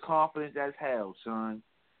 She was confident as hell, son.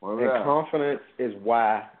 And confidence is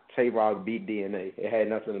why Tay-Rock beat DNA. It had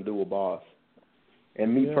nothing to do with bars.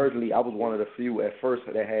 And me personally, I was one of the few at first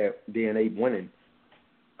that had DNA winning.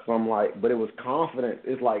 Cause I'm like, but it was confidence.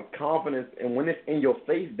 It's like confidence, and when it's in your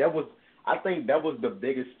face, I think that was the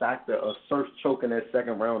biggest factor of Surf choking that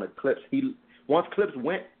second round of Clips. Once Clips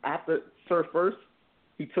went after Surf first,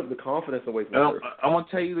 he took the confidence away from Surf. I'm gonna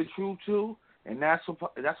tell you the truth too, and that's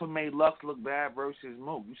what made Lux look bad versus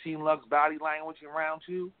Mook. You seen Lux's body language in round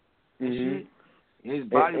 2? Shit? His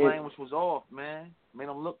body language was off, man. Made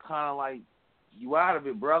him look kind of like you out of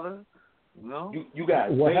it, brother. You know? You guys,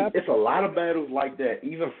 it's a lot of battles like that.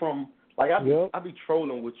 Even from I be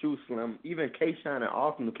trolling with you, Slim. Even K-Shine and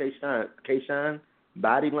Austin, K-Shine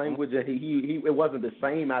body language, and he it wasn't the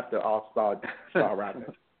same after All-Star rapping.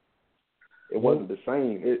 It wasn't the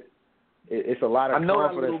same. It's a lot of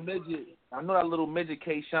confidence. I know that little midget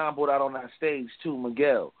K-Shine brought out on that stage too,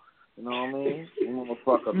 Miguel. You know what I mean?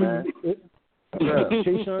 Motherfucker, man.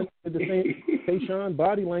 K-Shine did the same. K-Shine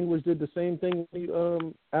body language did the same thing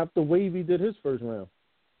after Wavy did his first round.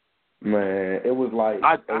 Man, it was like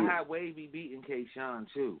I had Wavy beating K-Shine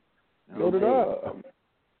too. So did I.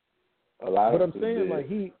 A lot. But I'm saying like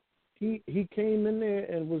he came in there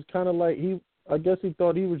and was kind of like I guess he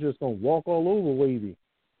thought he was just gonna walk all over Wavy,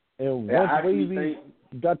 and once Wavy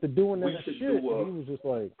got to doing that shit, he was just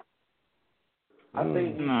like. I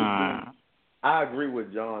think we should do. I agree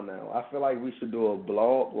with John now. I feel like we should do a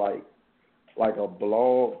blog, like a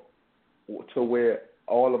blog to where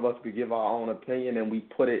all of us could give our own opinion, and we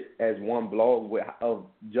put it as one blog of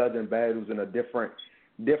judging battles and a different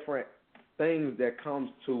things that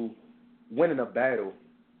comes to winning a battle,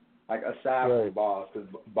 like aside from bars, because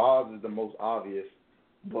bars is the most obvious.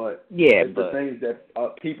 But the things that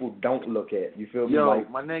people don't look at. You feel me? Yo,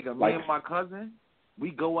 my nigga, me and my cousin,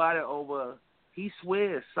 we go at it over. He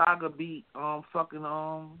swears Saga beat fucking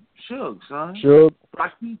Suge, son. Suge. I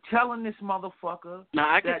keep telling this motherfucker.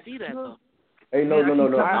 Nah, I can see that though. Hey, no.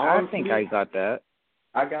 I think I got that.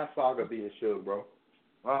 I got Saga beating Suge, bro.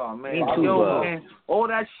 Oh man, man, all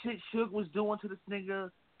that shit Suge was doing to this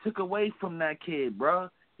nigga took away from that kid, bro.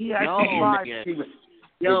 He had to try. You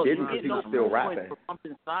get no point for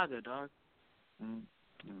bumping Saga, dog.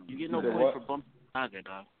 You get no point for bumping Saga,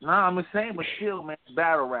 dog. Nah, I'm saying, but still, man, it's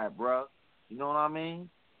battle rap, bro. You know what I mean?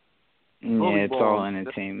 Yeah, it's all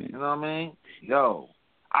entertainment. You know what I mean? Yo,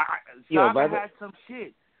 Saga had some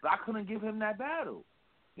shit, but I couldn't give him that battle.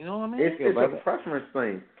 You know what I mean? It's a preference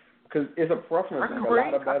thing. Because it's a preference thing.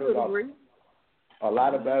 A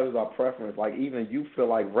lot of battles are preference. Like, even you feel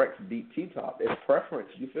like Rex beat T-Top. It's preference.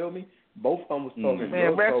 You feel me? Both of them was talking good.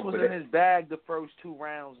 Man, Rex was in his bag the first 2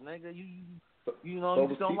 rounds, nigga. You know, you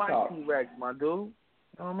just don't like T-Rex, my dude. You know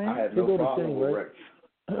what I mean? I had no problem with Rex.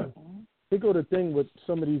 Here go the thing with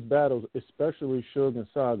some of these battles, especially Suge and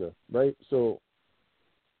Saga, right? So,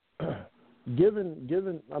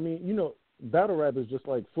 given, I mean, you know, battle rap is just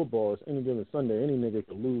like football. It's any given Sunday. Any nigga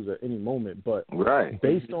can lose at any moment. But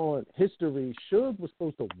based on history, Suge was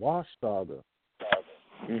supposed to wash Saga.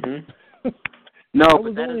 Mm-hmm. No, that but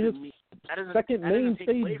was that only his second main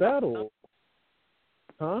stage battle.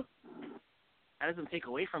 Huh? That doesn't take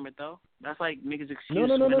away from it, though. That's like niggas' excuse.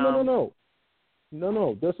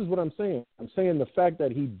 No. This is what I'm saying. I'm saying the fact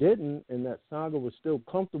that he didn't and that Saga was still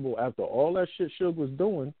comfortable after all that shit Suge was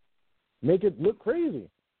doing make it look crazy.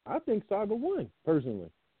 I think Saga won, personally.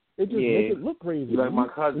 It just make it look crazy. You like my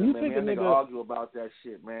cousin, man. That nigga argue about that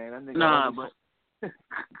shit, man. That nigga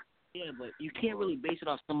but you can't really base it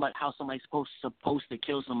off how somebody's supposed to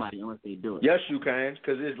kill somebody unless they do it. Yes, you can,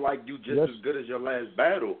 because it's like you just as good as your last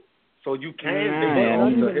battle. So you can base it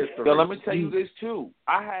off the history. Yo, let me tell you this, too.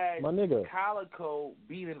 I had my nigga Calico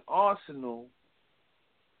beating Arsenal.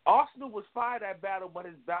 Arsenal was fired that battle, but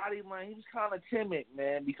his body, man, he was kind of timid,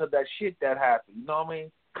 man, because that shit that happened. You know what I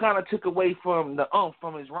mean? Kind of took away from the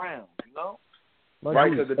from his round, you know? Right,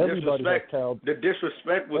 because the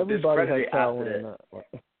disrespect was discredited after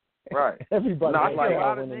that. Right. Everybody a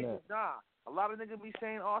lot of niggas be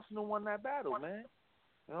saying Arsenal won that battle, man.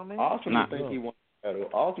 You know what I mean? Arsenal think he won the battle.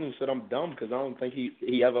 Arsenal said I'm dumb because I don't think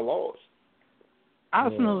he ever lost.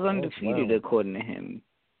 Arsenal's undefeated according to him.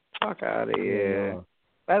 Fuck out of here.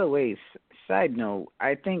 By the way, side note,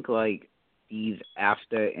 I think like these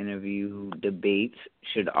after interview debates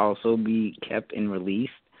should also be kept and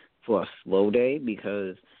released for a slow day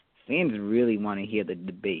because fans really want to hear the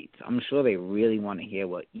debates. I'm sure they really want to hear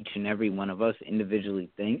what each and every one of us individually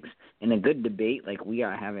thinks. And a good debate like we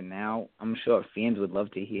are having now, I'm sure fans would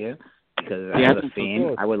love to hear because as a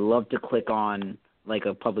fan, I would love to click on like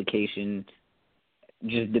a publication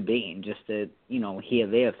just debating just to, you know, hear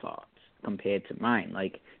their thoughts compared to mine.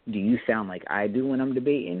 Like, do you sound like I do when I'm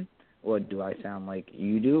debating or do I sound like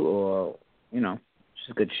you do or, you know,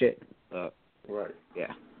 just good shit. Right.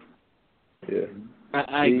 Yeah. Yeah.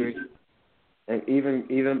 I agree. And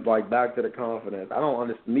even like back to the confidence, I don't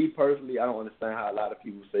understand. Me personally, I don't understand how a lot of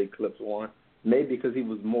people say Clips won. Maybe because he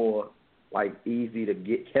was more like easy to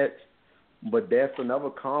catch, but that's another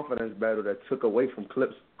confidence battle that took away from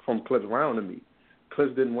Clips round to me.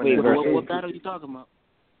 Clips didn't win. What battle are you talking about?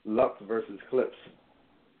 Lux versus Clips.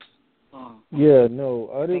 Oh. Yeah, no,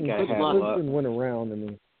 I didn't. Clips didn't win a round to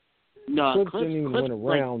me. No, Clips didn't even win a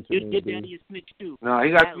round to me. Your daddy is snitch too. No, he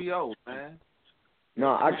got 3-0, man. No,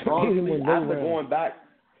 I honestly, after going back,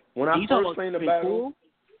 when I first seen the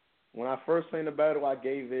battle, I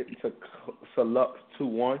gave it to Lux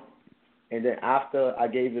 2-1, and then after I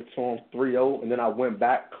gave it to him 3-0, and then I went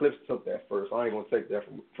back. Clips took that first. I ain't gonna take that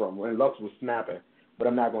from when Lux was snapping, but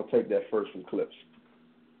I'm not gonna take that first from Clips.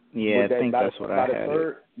 Yeah, I think that's what I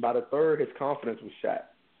had. By the third, his confidence was shot,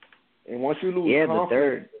 and once you lose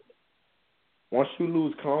confidence, once you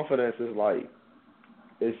lose confidence, it's like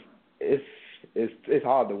it's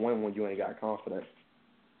hard to win when you ain't got confidence.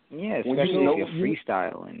 Yeah, especially if you're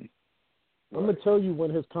freestyling. I'm gonna tell you when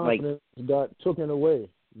his confidence got taken away.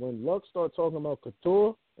 When Lux started talking about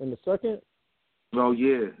Couture in the second. Oh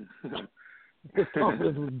yeah. His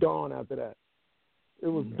confidence was gone after that. It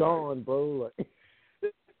was gone, bro. Like.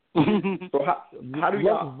 So how do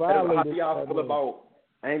y'all feel about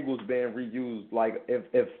angles being reused? Like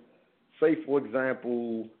if say for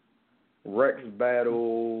example, Rex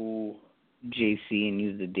battle JC and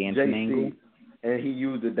use the dancing angle, and he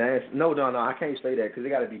used the dance. No, I can't say that because it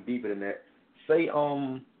got to be deeper than that. Say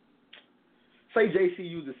JC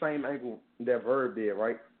used the same angle that Verb did,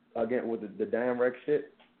 right? Again with the damn Rex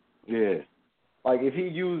shit. Yeah. Like if he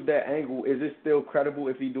used that angle, is it still credible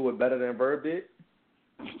if he do it better than Verb did?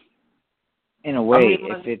 In a way,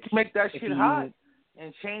 if it's make that shit hot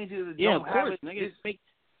and change it. Yeah, of course.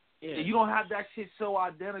 You don't have that shit so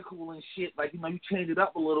identical and shit. Like, you know, you change it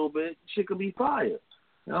up a little bit, shit could be fire.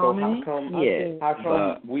 You know what I mean?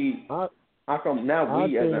 How come now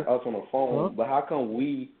we as in us on the phone, but how come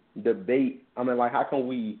we debate? I mean, like, how come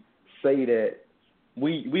we say that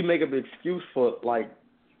we make up an excuse for like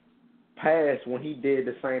past when he did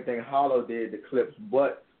the same thing Hollow did, the clips,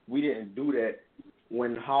 but we didn't do that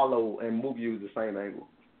when Hollow and Mook used the same angle.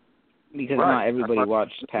 Because not everybody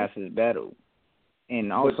watched past his battle.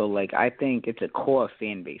 And also, like, I think it's a core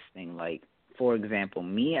fan base thing. Like, for example,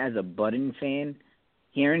 me as a Budden fan,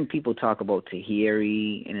 hearing people talk about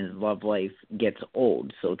Tahiri and his love life gets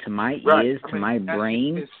old. So to my ears, to my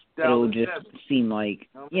brain, it'll just seem like,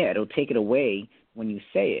 it'll take it away when you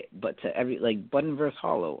say it. But to Budden versus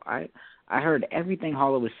Hollow, I heard everything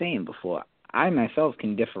Hollow was saying before. I myself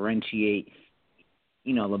can differentiate,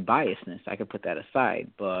 the biasness. I could put that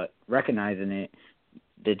aside. But recognizing it,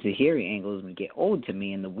 the Tahiri angles would get old to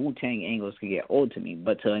me, and the Wu-Tang angles could get old to me.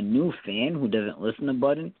 But to a new fan who doesn't listen to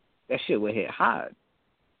Budden, that shit would hit hard.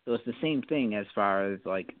 So it's the same thing as far as,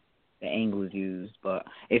 like, the angles used. But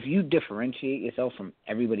if you differentiate yourself from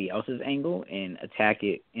everybody else's angle and attack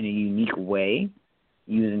it in a unique way,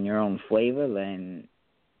 using your own flavor, then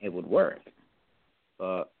it would work.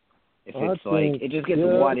 But if it just gets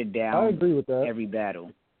watered down. I agree with that. Every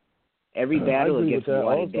battle. Every battle, it gets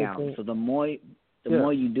watered down. So the more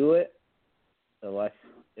you do it, the less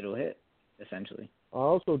it'll hit, essentially. I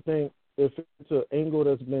also think if it's an angle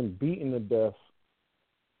that's been beaten to death,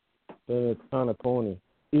 then it's kind of corny.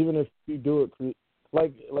 Even if you do it,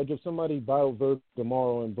 like if somebody battled Verb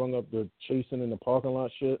tomorrow and brung up the chasing in the parking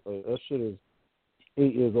lot shit, that shit is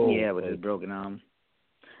 8 years old. Yeah, with his broken arm.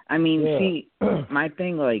 I mean, see, my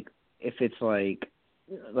thing, like, if it's like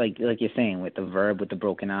you're saying, with the Verb with the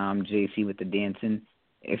broken arm, JC with the dancing,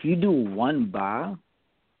 if you do one bar,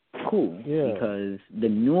 cool. Yeah. Because the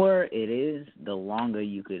newer it is, the longer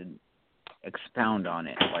you could expound on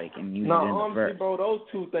it, like, and use it in the verse. Bro, those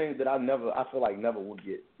two things that I feel like never would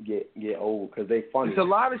get old because they funny. There's a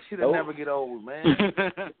lot of shit that never get old, man.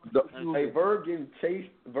 Verb getting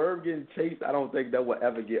chased, I don't think that would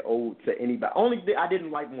ever get old to anybody. Only thing I didn't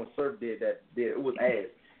like when Surf did it was ass,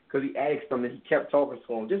 because he asked him and he kept talking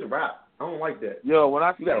to him, just rap. I don't like that. Yo, when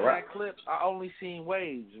I see that clip, I only seen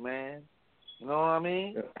waves, man. You know what I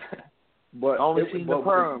mean? Yeah. But I only seen the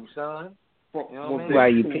perm, son. You know what I mean? Why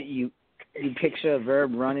you picture a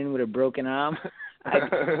Verb running with a broken arm?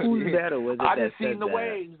 Whose battle was it? I just seen the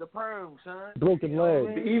waves, the perm, son. Broken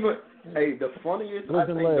leg. The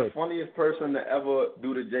funniest person to ever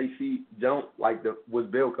do the JC jump was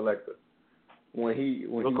Bill Collector. When he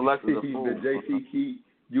the JC key,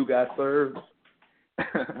 you got served.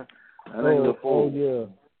 Yeah.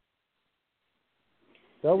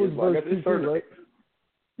 That was verse 2, right?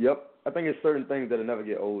 Yep. I think it's certain things that'll never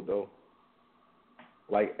get old, though.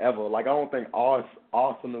 Like, ever. Like, I don't think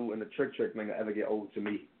Arsenal and the Trick thing will ever get old to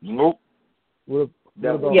me. Nope. What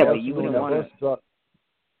about you wouldn't want to.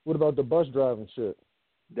 What about the bus driving shit?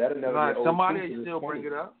 That'll never get old. Somebody still bring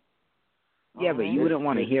it up. Yeah, but you wouldn't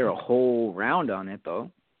want to hear a whole round on it,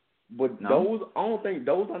 though. But those, I don't think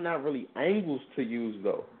those are not really angles to use,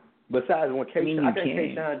 though. Besides, when K-Shine, I think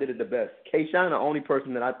K-Shine did it the best. K-Shine, the only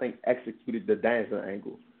person that I think executed the dancing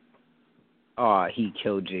angle. Oh, he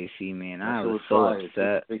killed JC, man. I was so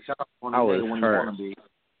upset. I was hurt.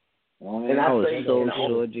 And I was so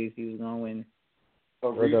sure JC was going to win. The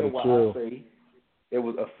reason why I say it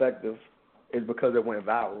was effective is because it went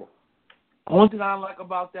viral. One thing I like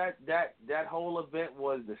about that whole event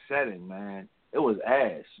was the setting, man. It was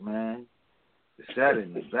ass, man. The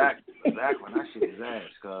setting, the background, that shit is ass,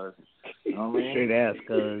 cuz. You know what I mean? Straight ass,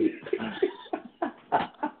 cuz.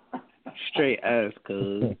 Straight ass,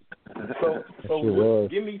 cuz. So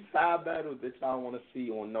give me 5 battles that y'all want to see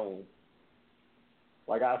on Gnome.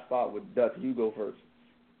 Like, I'll start with Dutch. You go first.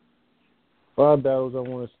 5 battles I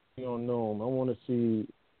want to see on Gnome. I want to see,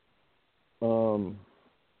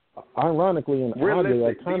 ironically and oddly,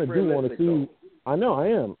 I kind of do want to see, though. I know, I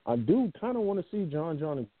am. I do kind of want to see John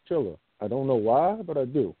and Chilla. I don't know why, but I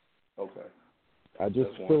do. Okay. I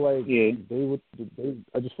just feel like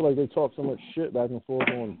I just feel like they talk so much shit back and forth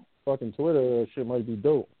on fucking Twitter. That shit might be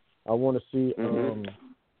dope. I want to see. I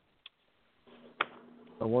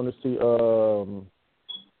want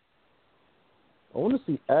to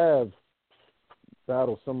see Av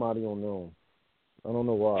battle somebody on Gnome. I don't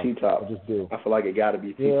know why. T-Top. I just do. I feel like it got to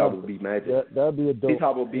be T-Top would be Magic. That'd be a dope.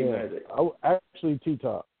 T-Top would be Magic. Actually,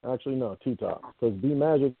 T-Top. Actually, no, T-Top. Because B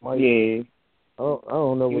Magic might. Yeah. I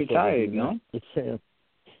don't know what's retired, no? Yeah,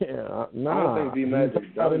 nah. I don't think B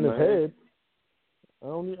Magic got in his head. I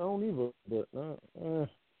don't either. But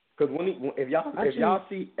because if y'all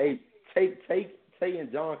see Tay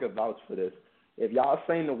and John could vouch for this. If y'all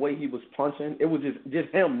seen the way he was punching, it was just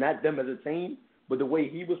him, not them as a team. But the way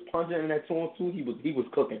he was punching in that 2-on-2, he was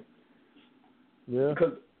cooking. Yeah.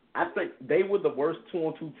 Because I think they were the worst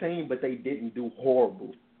 2-on-2 team, but they didn't do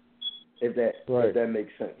horrible. If that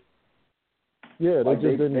makes sense. Yeah, they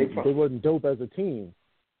just didn't. They wasn't dope as a team.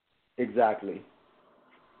 Exactly.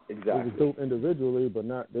 They was dope individually, but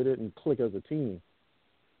they didn't click as a team.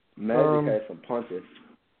 Magic had some punches.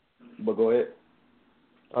 But go ahead.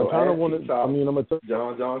 I kind of want to. I mean, I'm a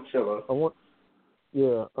John Chiller.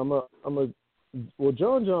 Well,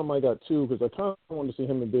 John might got two because I kind of want to see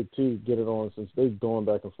him and Big T get it on since they've gone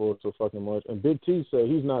back and forth so fucking much. And Big T said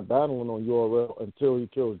he's not battling on URL until he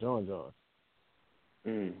kills John.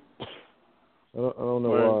 Mm. I don't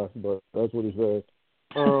know why, but that's what he said.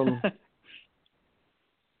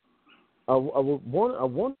 I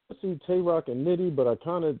want to see Tay-Rock and Nitty, but I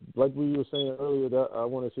kind of, like we were saying earlier, that I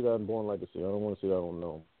want to see that in Born Legacy. I don't want to see that on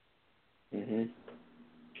Gnome. Mm-hmm.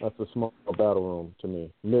 That's a small battle room to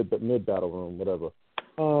me, mid battle room, whatever.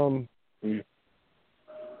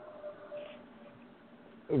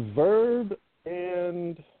 Verb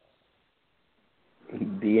and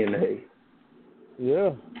DNA. Yeah,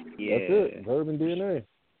 that's it. Verb and DNA.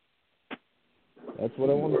 That's what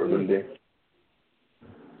I want to see.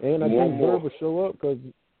 And I think Verb will show up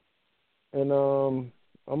and I'm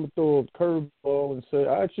gonna throw a curveball and say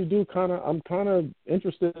I actually do I'm kind of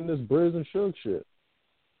interested in this Briz and Suge shit.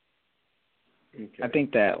 Okay. I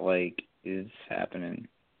think that is happening.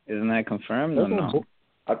 Isn't that confirmed or no?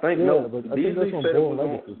 I think no. Beasley said it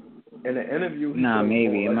was in an interview. Nah,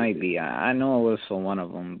 maybe it might be. I know it was for one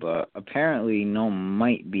of them, but apparently no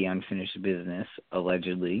might be unfinished business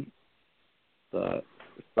allegedly. But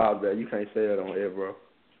stop that! You can't say that on air, bro.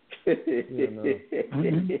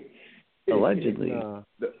 Allegedly.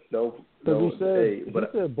 No. He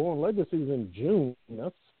said Born Legacy's in June.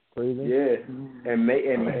 That's crazy. Yeah, and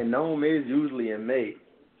May and Gnome is usually in May.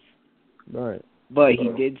 Right. But he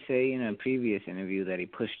did say in a previous interview that he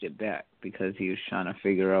pushed it back because he was trying to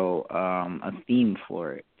figure out a theme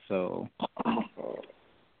for it. So.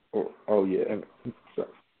 Oh yeah. So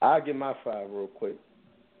I'll get my 5 real quick.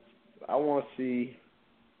 I want to see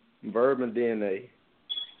Verb and DNA.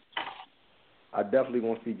 I definitely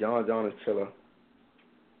want to see John and Chiller.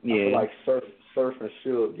 Yeah. I feel like Surf and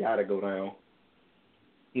Suge gotta go down.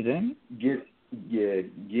 You think? Give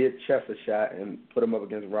Chess a shot and put him up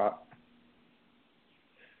against Rock.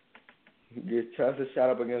 Give Chess a shot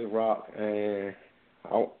up against Rock, and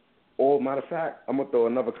matter of fact, I'm gonna throw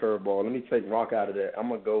another curveball. Let me take Rock out of that. I'm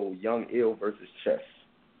gonna go Young Ill versus Chess,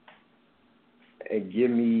 and give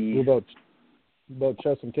me. What about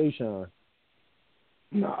Chess and K-Shine?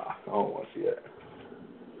 Nah, I don't want to see that.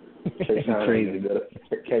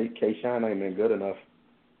 K-Shine ain't been good enough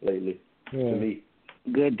lately to me.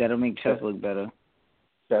 Good, that'll make Chess look better.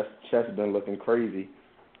 Chess been looking crazy.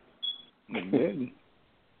 Good.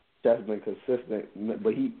 Chess been consistent,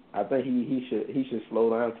 but I think he should slow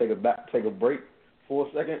down, take a break for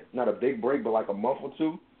a second, not a big break, but like a month or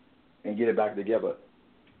two, and get it back together.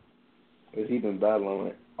 Because he's been battling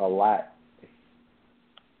it a lot.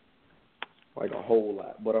 Like a whole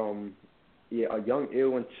lot. But, a Young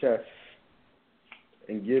Ill and Chess.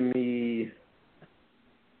 And give me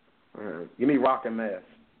Rock and Math.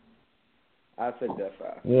 I'll take that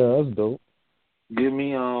 5. Yeah, that's dope. Give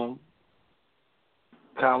me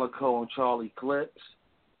Calico and Charlie Clips.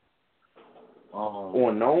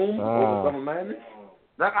 Or Gnome over Summer Madness?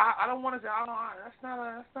 I don't want to say. I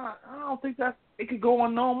don't think that it could go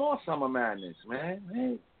on Gnome or Summer Madness, man.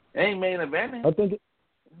 It ain't main event. I think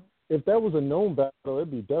if that was a known battle,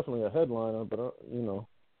 it'd be definitely a headliner. But Mhm.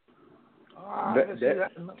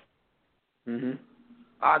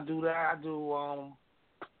 I do that. I do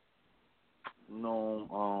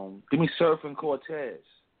give me Surf and Cortez.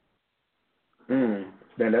 Then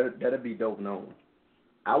that'd be dope. Known.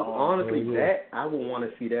 I would I would want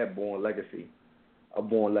to see that Born Legacy, a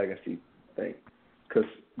Born Legacy thing, because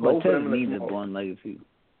both of them needs a Born Legacy.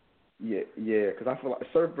 Yeah, because I feel like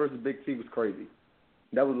Surf versus Big T was crazy.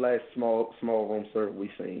 That was the last small room Surf we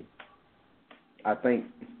seen. I think,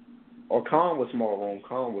 or Khan was small room.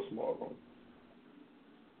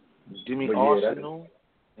 Give me Arsenal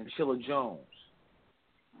and Chilla Jones.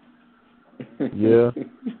 Yeah.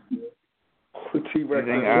 You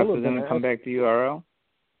think Arsenal's going to come back to URL?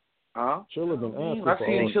 Huh? Chilla been asking I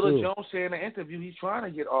seen Chilla too. Jones say in an interview he's trying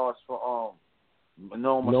to get ours for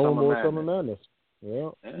No More Summer Madness.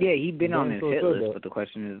 Yeah. Yeah, he's been on his hit list, but the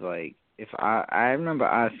question is if I remember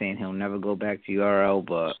I saying he'll never go back to URL,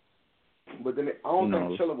 but then I don't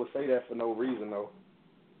think Chilla would say that for no reason though.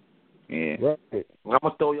 Yeah. Right. I'm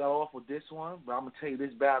gonna throw y'all off with this one, but I'm gonna tell you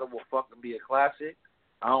this battle will fucking be a classic.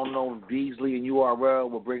 I don't know if Beasley and URL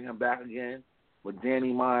will bring him back again with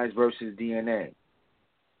Danny Myers versus DNA.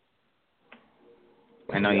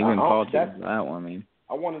 I know you've been politics that one, man.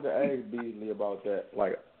 I wanted to ask Beasley about that,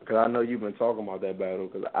 like, because I know you've been talking about that battle,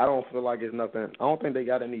 because I don't feel like it's nothing. I don't think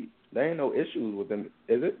there ain't no issues with them,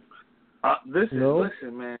 is it?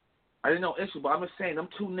 Listen, man. I didn't know issue, but I'm just saying them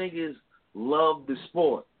two niggas love the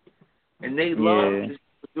sport, and they love to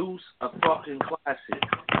produce a fucking classic.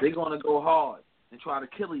 They're gonna go hard and try to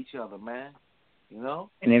kill each other, man. You know.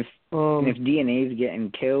 And if DNA's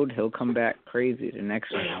getting killed, he'll come back crazy the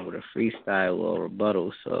next round with a freestyle or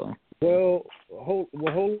rebuttal. So. Well, hold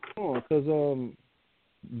on, because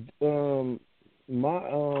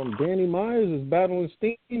Danny Myers is battling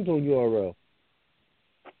Steams on URL.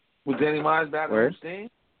 Was Danny Myers battling Steams?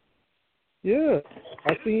 Yeah,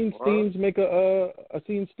 I seen Steams make a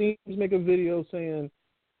video saying,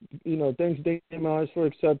 you know, thanks Danny Myers for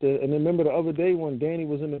accepting. And then remember the other day when Danny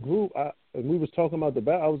was in the group, and we was talking about the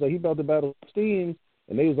battle. I was like, he about to battle Steams.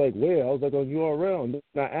 And they was like, where? I was like, on URL. And then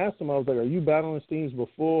I asked him, I was like, are you battling Steams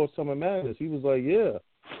before Summer Madness? He was like, yeah.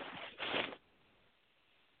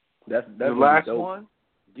 That's the last one?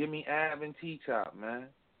 Give me Av and T-Top, man.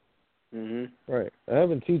 Right.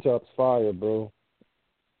 Av and T-Top's fire, bro.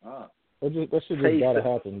 That shit just gotta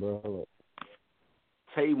happen, bro.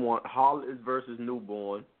 Tay want Hollis versus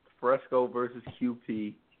Newborn, Fresco versus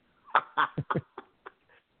QP.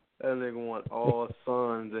 That nigga want all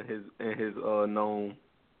sons in his gnome.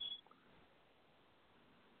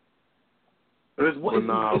 There's one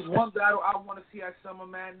battle I want to see at Summer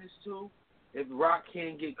Madness too. If Rock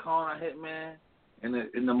can't get Khan or Hitman, and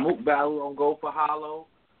the Mook battle don't go for Hollow,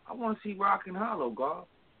 I want to see Rock and Hollow go.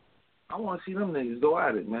 I want to see them niggas go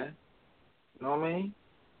at it, man. You know what I mean?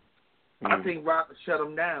 I think Rock would shut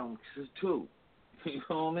them down too. You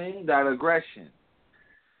know what I mean? That aggression.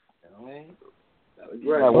 You know what I mean?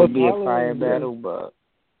 That would be a fire battle, but...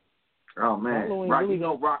 Oh, man. Rock, you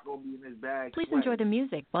know Rock going to be in his bag. Please enjoy the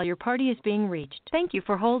music while your party is being reached. Thank you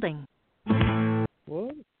for holding.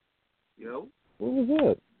 What? Yo? What was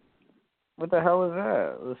that? What the hell is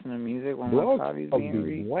that? Listen to music when my party's being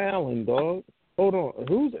reached? Wowing, dog. Hold on.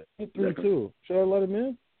 Who's 832? Should I let him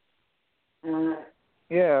in?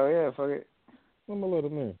 Yeah, fuck it. I'm going to let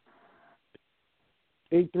him in.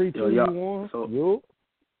 832, you want? Yo.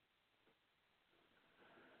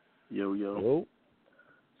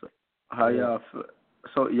 So, how y'all feel?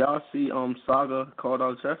 So y'all see Saga called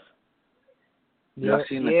out chess? Yeah,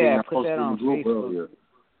 I put that on Facebook. Earlier.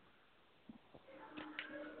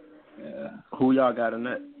 Yeah. Who y'all got in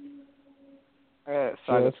that?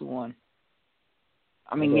 Saga 2-1.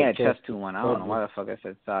 I mean, chess 2-1. I don't know why the fuck I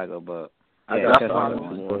said Saga, but chess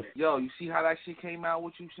 2-1. Yo, you see how that shit came out?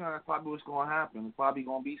 What you saying? That's probably what's gonna happen. It's probably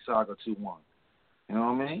gonna be Saga 2-1. You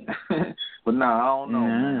know what I mean? But I don't know,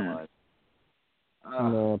 man. Like,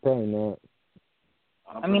 no, probably not.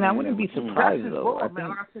 I mean, I wouldn't be surprised, though. Like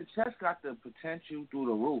I said, Chess got the potential through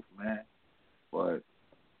the roof, man. But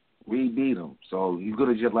we beat him. So you good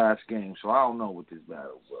at your last game. So I don't know what this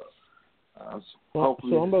battle was.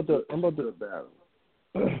 Hopefully I'm about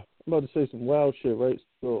to say some wild shit, right?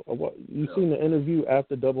 So you seen the interview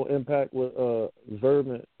after Double Impact with Verb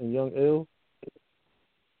and Young Ill?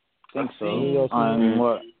 I think so. On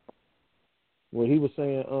what? Well, he was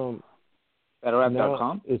saying,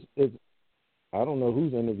 BattleRap.com? It's I don't know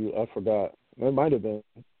whose interview. I forgot. It might have been.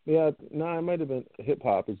 It might have been Hip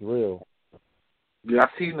Hop is Real. Yeah, I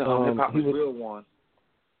seen the Hip Hop is Real one.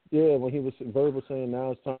 Yeah, when Verb was saying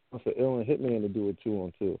now it's time for Ill and Hitman to do a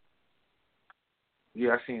 2-on-2.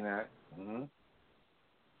 Yeah, I seen that. Mm-hmm.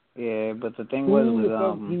 Yeah, but the thing was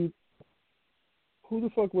who the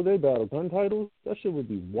fuck would they battle? Gun titles? That shit would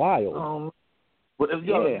be wild. But if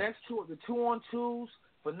the next the 2-on-2s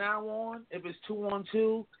from now on, if it's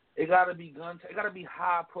 2-on-2, it gotta be it gotta be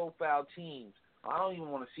high profile teams. I don't even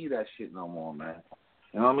want to see that shit no more, man.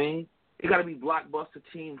 You know what I mean? It gotta be blockbuster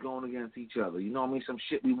teams going against each other. You know what I mean? Some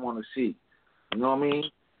shit we want to see. You know what I mean?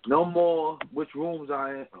 No more which room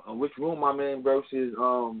I'm in versus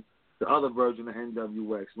the other version of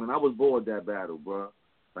NWX. Man, I was bored that battle, bro.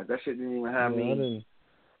 Like that shit didn't even have me.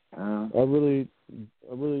 I really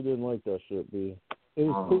didn't like that shit, B. It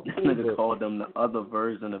was cool. This nigga called them the other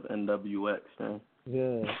version of NWX, man.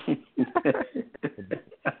 Yeah.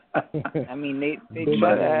 I mean, they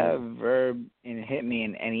try to have Verb and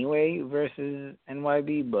Hitman anyway versus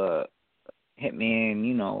NYB, but Hitman,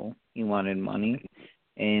 you know, he wanted money,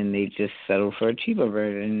 and they just settled for a cheaper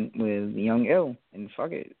version with Young Ill, and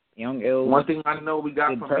fuck it. Young Ill. One thing I know we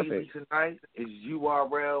got from Beasley tonight is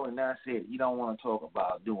URL, and that's it. You don't want to talk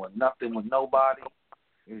about doing nothing with nobody.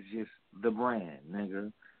 It's just the brand,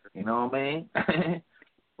 nigga. You know what I mean?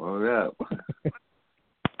 What up?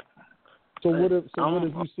 So what if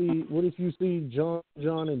you see John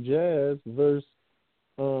and Jazz versus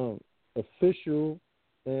Official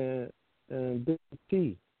and Big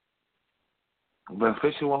T.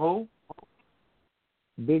 Beneficial and who?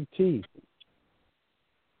 Big T.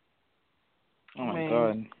 Oh my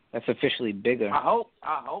God, that's officially bigger. I hope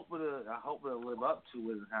it'll live up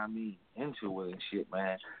to it and have me into it and shit,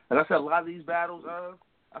 man. Like I said, a lot of these battles,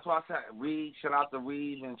 that's why I said Reed. Shout out to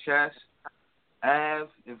Reed and Chess, Av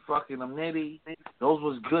and fucking Nitty. Those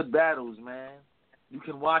was good battles, man. You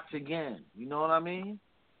can watch again. You know what I mean?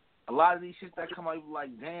 A lot of these shit that come out, you be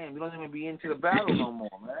like, damn, you don't even be into the battle no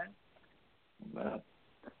more, man.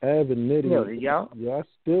 Av and Nitty, y'all? Yeah, I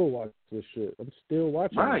still watch this shit. I'm still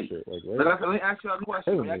watching this shit. Like, right? Let me ask you a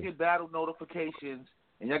question. When y'all get battle notifications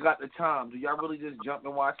and y'all got the time, do y'all really just jump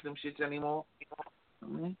and watch them shits anymore?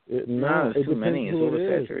 No, it's too many. It's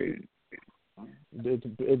oversaturated.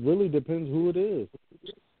 It really depends who it is.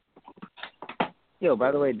 Yo,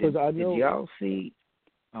 by the way, did y'all see?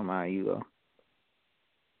 Oh my, you go.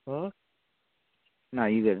 Huh? No,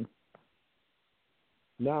 you good.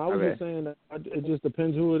 No, I was just saying that it just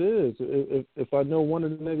depends who it is. If I know one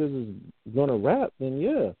of the niggas is gonna rap, then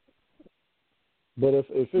yeah. But if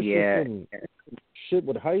it's just some shit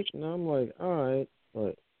with hype, and I'm like, all right,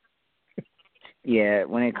 but. Yeah,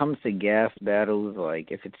 when it comes to gas battles, like,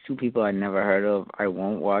 if it's two people I never heard of, I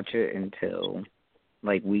won't watch it until,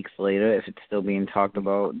 like, weeks later. If it's still being talked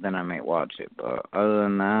about, then I might watch it. But other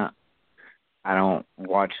than that, I don't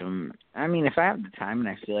watch them. I mean, if I have the time and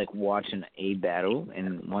I feel like watching a battle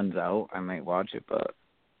and one's out, I might watch it. But,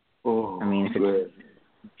 I mean, if it's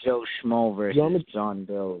Joe Schmo versus John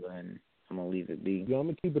Bill, then I'm going to leave it be. Yo, I'm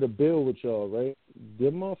going to keep it a bill with y'all, right?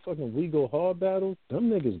 Them motherfucking We Go Hard battles, them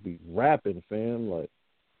niggas be rapping, fam. Like,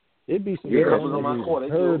 it be some niggas I never even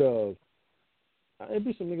heard of. It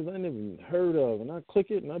be some niggas I never even heard of. And I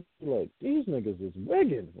click it and I be like, these niggas is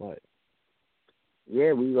wigging. Like,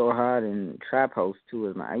 yeah, We Go Hard and Trap House,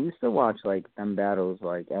 too. I used to watch, like, them battles,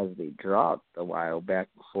 like, as they dropped a while back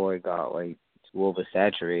before it got, like, too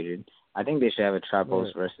oversaturated. I think they should have a Trap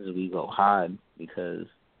House versus We Go Hard because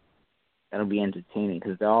that'll be entertaining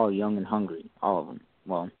because they're all young and hungry, all of them.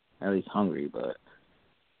 Well, at least hungry, but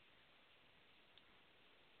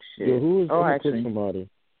shit. Yo, who is actually somebody?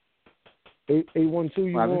 812,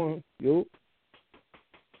 you on?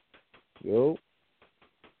 Yo.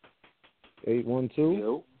 812?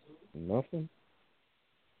 Yo. Nothing.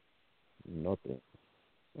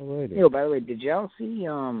 Alrighty. Yo, by the way, did y'all see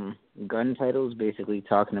Gun Titles basically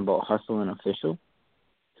talking about Hustle and Official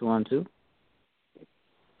 2-on-2?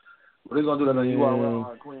 What are they going to do to the URL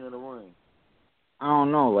on Queen of the Ring? I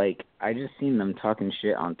don't know. Like, I just seen them talking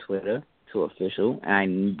shit on Twitter to Official, and I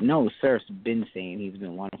know Surf's been saying he's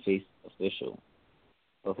been wanting to face Official.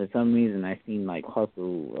 But for some reason, I seen, like,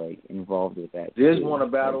 Hustle, like, involved with that. Diz want to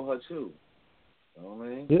battle her, too. You know what I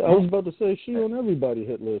mean? Yeah, I was about to say she on everybody's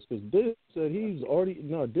hit list because Diz said he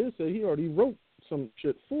already wrote some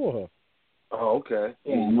shit for her. Oh, okay.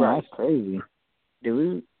 Yeah, no, that's crazy. Did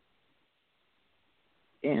we?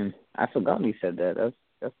 Damn, I forgot he said that.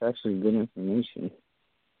 That's actually good information.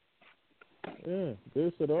 Yeah,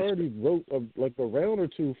 Diz said I already wrote a round or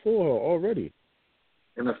two for her already.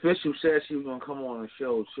 An Official said she was gonna come on the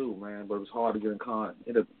show too, man, but it was hard to get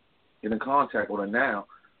in contact with her now.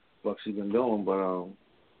 What she been doing, but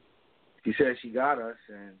she said she got us,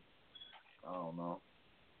 and I don't know.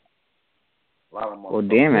 A lot of well,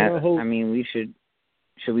 damn it! I mean, we should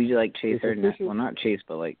we like chase her next? Well, not chase,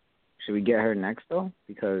 but like, should we get her next though?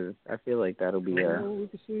 Because I feel like that'll be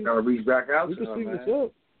gotta reach back out to her,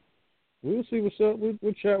 man. We'll see what's up.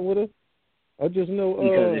 We'll chat with her. I just know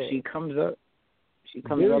because if she comes up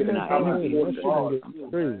in our interview,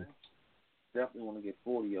 crazy. Definitely want to get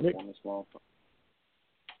 40 up on this motherfucker.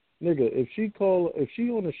 Nigga, if she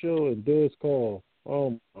on the show and does call,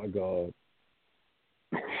 oh my God.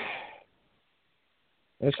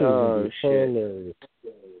 That shit would be hilarious.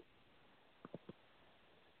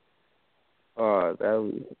 Oh, that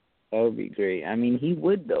would be great. I mean, he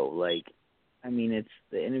would though. Like, I mean, it's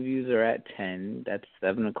the interviews are at 10. That's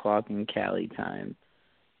 7:00 in Cali time.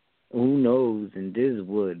 Who knows? And Diz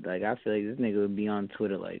would. Like, I feel like this nigga would be on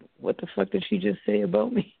Twitter like, what the fuck did she just say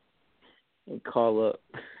about me? And call up.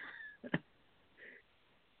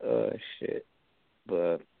 Oh, shit.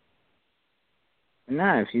 But,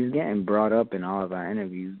 if she's getting brought up in all of our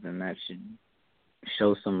interviews, then that should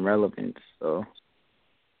show some relevance. So,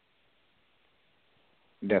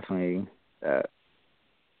 definitely that.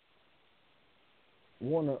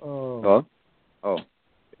 Oh. Now,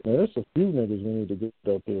 there's a few niggas we need to get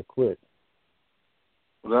up here quick.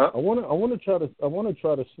 What? I want to try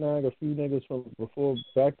to snag a few niggas from before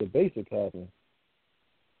Back to Basics happens.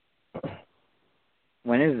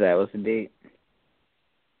 When is that? What's the date?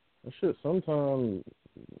 That shit sometime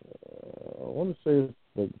want to say it's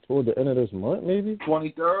like toward the end of this month, maybe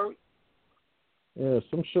 23rd. Yeah,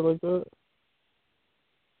 some shit like that.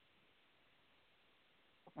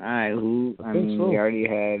 All right, I mean, so. We already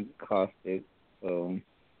had Caustic, so.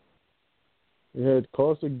 We had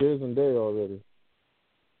Caustic, Diz, and Day already.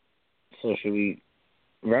 So should we?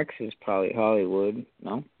 Rex is probably Hollywood,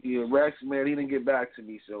 no? Yeah, Rex, man, he didn't get back to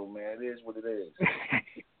me, so, man, it is what it is.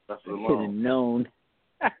 That's should have known.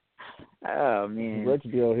 Oh, man. Rex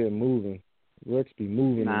be out here moving. Rex be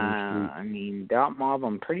moving in the street. I mean, Dot Mob,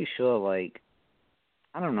 I'm pretty sure, like,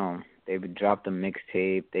 I don't know. They've dropped a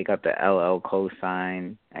mixtape. They got the LL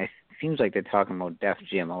co-sign. It seems like they're talking about Def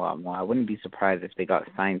Jam a lot more. I wouldn't be surprised if they got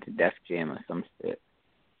signed to Def Jam or some shit.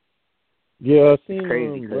 Yeah, I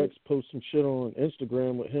seen Rex post some shit on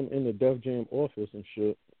Instagram with him in the Def Jam office and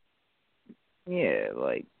shit. Yeah,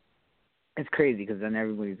 like, it's crazy because then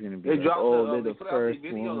everybody's going to be they're the first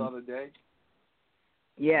video the other day.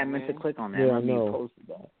 Yeah, I meant to click on that. Yeah, I know. Posted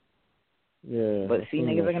that. Yeah. But see,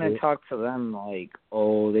 niggas are going to talk to them like,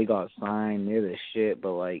 oh, they got signed, they're the shit.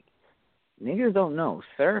 But, like, niggas don't know.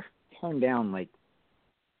 Surf turned down, like,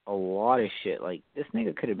 a lot of shit. Like, this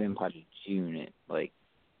nigga could have been part of G-Unit. Like,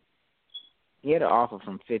 he had an offer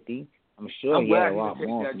from 50. I'm sure he had a lot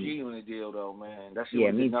more. I'm glad he didn't take that G-Unit deal, though, man. That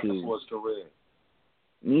shit me nothing too. for his career.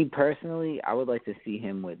 Me, personally, I would like to see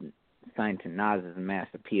him signed to Nas as Mass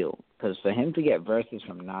Appeal. Because for him to get verses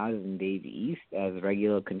from Nas and Dave East as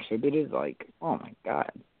regular contributors, like, oh, my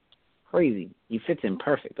God. Crazy. He fits in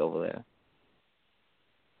perfect over there.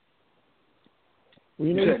 Well,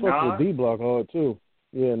 you know, he fucks with D-Block hard, too.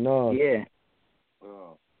 Yeah, Nas. Yeah.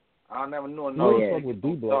 I never knew a Nas fuck with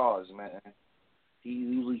D-Block. Stars, man. He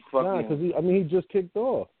usually fucking... Nah, because he just kicked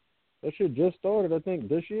off. That shit just started, I think,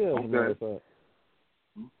 this year, as a matter of fact.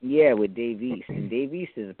 Yeah, with Dave East. And Dave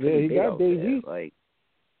East is pretty big out there. East. Like,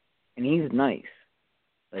 and he's nice.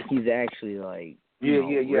 Like, he's actually, like,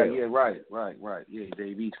 right. Yeah,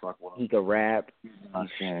 Dave East fuck with him. He could rap. He's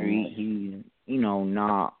street. He's,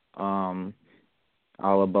 not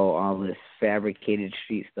all about all this fabricated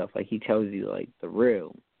street stuff. Like, he tells you, like, the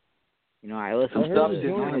real. I listen to substance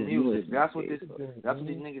in the music. That's what these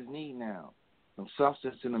niggas need now. Some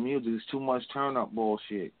substance in the music. It's too much turn-up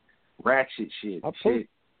bullshit. Ratchet shit.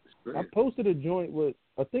 I posted a joint with,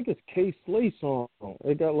 I think it's K Slay song.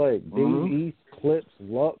 It got like Dave East, Clips,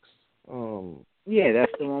 Lux. Yeah,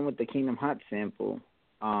 that's the one with the Kingdom Hearts sample.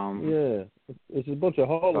 Yeah, it's a bunch of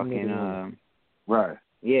Harlem. Right.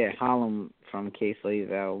 Yeah, Harlem from K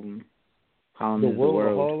Slay's album. Harlem the is World the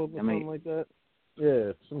World. Of Harlem or something like that.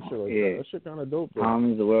 Yeah, some shit like that. That shit kind of dope. Though.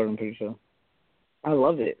 Harlem is the World, I'm pretty sure. I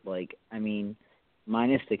love it. Like, I mean,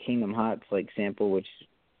 minus the Kingdom Hearts like sample, which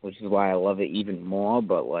is why I love it even more,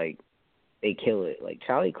 but, like, they kill it. Like,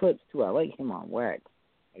 Charlie Clips, too, I like him on wax.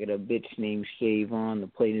 I got a bitch named Shave On. The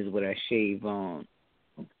plate is what I shave on.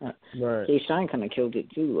 Right. K-Shine kind of killed it,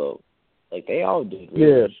 too, though. Like, they all did.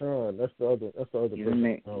 Really. Yeah, Sean. That's the other person I was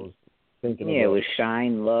thinking about. Yeah, it was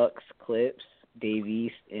Shine, Lux, Clips, Dave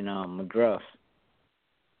East, and McGruff.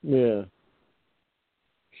 Yeah.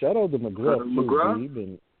 Shout out to McGruff, too.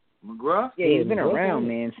 McGruff? McGruff? Yeah, he's been around,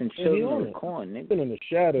 man, since Children of the Corn. He's been in the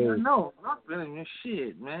shadows. No, I've been in this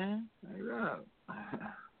shit, man.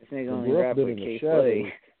 This nigga only rap with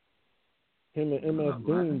K-Slay. Him and MF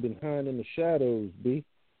Doom been hiding in the shadows, B.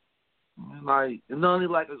 Like, it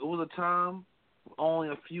was a time only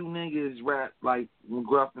a few niggas rap like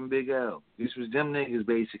McGruff and Big L. This was them niggas,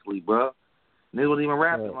 basically, bro. They wasn't even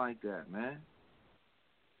rapping like that, man.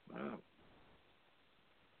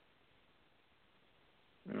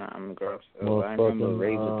 Nah, I'm gross. I remember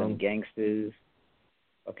Raised with them gangsters,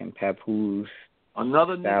 fucking Papoose.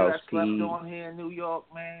 Another nigga that slept on here in New York,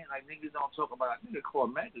 man. Like, niggas don't talk about it. Nigga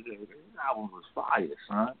called Mecca. His album was fire,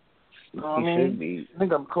 son. You know what I mean? Should be.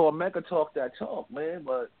 Nigga called Mecca talk that talk, man.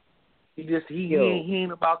 But he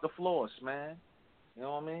ain't about the floss, man. You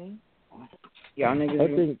know what I mean? Yeah,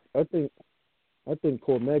 niggas. I think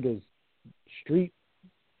Cormega's street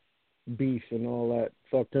beef and all that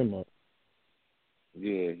fucked him up.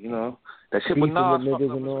 Yeah, that shit with Nas fucked up his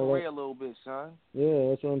career a little bit, son. Yeah,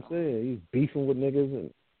 that's what I'm saying. He's beefing with niggas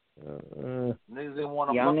and niggas didn't want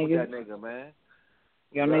to fuck with that nigga, man.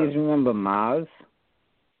 Y'all niggas remember Maz?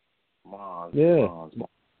 Maz. Yeah. Maz.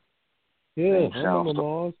 Yeah, I remember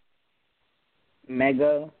Maz.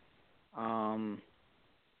 Mega.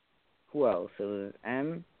 Who else? It was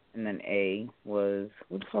M, and then A was,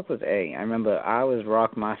 who the fuck was A? I remember I was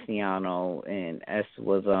Rock Marciano, and S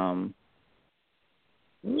was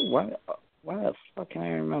why the fuck can I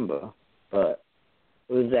remember? But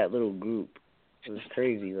it was that little group. It was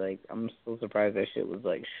crazy. Like, I'm so surprised that shit was,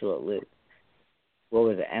 like, short-lived. What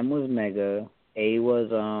was it? M was Mega. A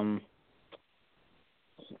was,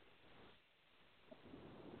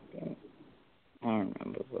 I don't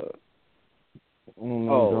remember, but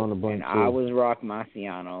and I was Rock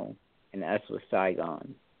Marciano, and S was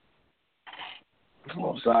Saigon. Come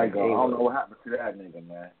on, Saigon. I don't know what happened to that nigga,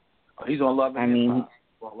 man. He's on Love and Hip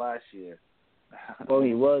Hop last year. Well,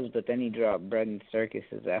 he was, but then he dropped Bread and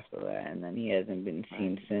Circuses after that, and then he hasn't been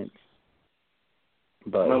seen since.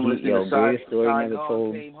 But greatest story never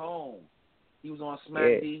told. Came home. He was on Smack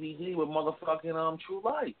DVD with motherfucking True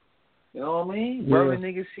Life. You know what I mean? Yeah. Burning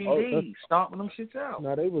niggas CDs, stomping them shits out.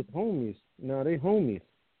 Now they was homies. Now they homies.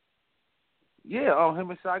 Yeah, him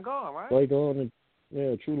and Saigon, right? Saigon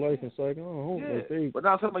and True Life and Saigon. Yeah. But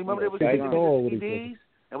now somebody remember they was taking CDs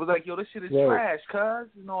and was like, yo, this shit is trash, cuz,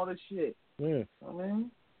 and all this shit. Yeah. I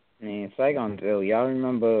mean, man, Saigonville. Y'all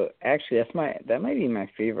remember? Actually, that might be my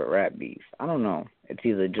favorite rap beef. I don't know. It's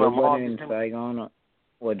either Joe Budden and Saigon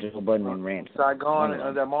or Joe Budden and Ransom. Saigon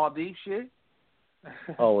and that Maldives shit.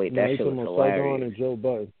 Oh wait, that shit was hilarious. Saigon and Joe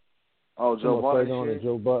Budden. Oh, Joe Budden. Saigon and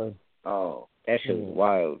Joe Budden. Oh, that shit was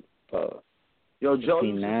wild. Yo, Joe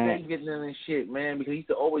used to stay getting in and shit, man, because he used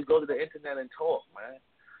to always go to the internet and talk, man.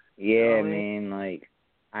 Yeah, you know man. Like,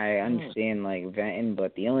 I understand like venting,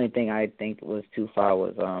 but the only thing I think was too far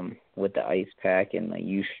was with the ice pack and the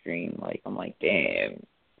Ustream. Like, I'm like, damn.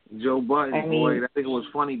 Joe Budden, boy, that nigga was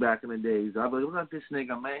funny back in the days. I was like, look at this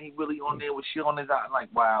nigga, man. He really on there with shit on his eye. I'm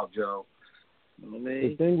like, wow, Joe. You know what I mean?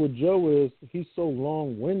 The thing with Joe is he's so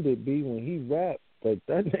long-winded, when he rap. Like,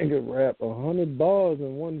 that nigga rap 100 bars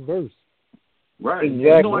in one verse. Right. Exactly.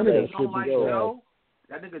 You know what I don't like Joe?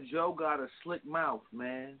 That nigga Joe got a slick mouth,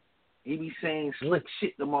 man. He be saying slick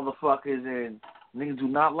shit to motherfuckers, and niggas do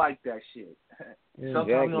not like that shit. Sometimes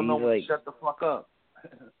you don't know when to shut the fuck up.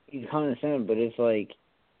 He's 100%, but it's like,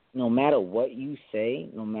 no matter what you say,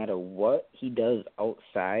 no matter what he does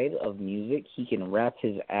outside of music, he can rap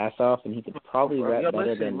his ass off, and he could probably rap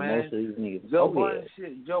better than most of these niggas.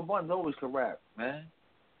 Joe Budden always can rap, man.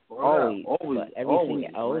 Always. But everything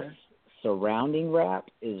else man. Surrounding rap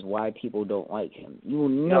is why people don't like him. You will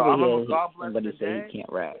never hear somebody say he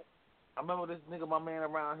can't rap. I remember this nigga, my man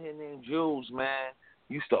around here named Jules, man,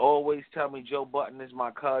 used to always tell me Joe Budden is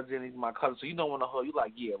my cousin, he's my cousin. So you know when the hood, you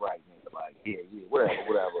like, yeah, right, nigga, like, yeah,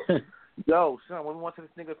 whatever. Yo, son, when we went to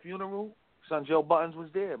this nigga funeral, son, Joe Buttons was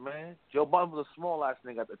there, man. Joe Budden was a small-ass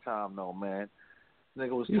nigga at the time, though, man. This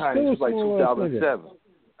nigga was tiny. It was like 2007.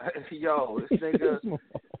 Yo,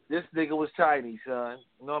 this nigga was tiny, son.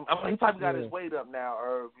 You know, I mean, he probably got his weight up now,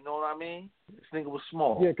 Herb. You know what I mean? This nigga was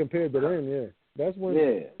small. Yeah, compared to then, yeah. That's when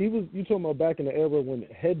he was. You talking about back in the era when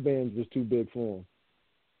headbands was too big for him.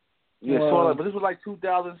 Yeah, sort of. But this was like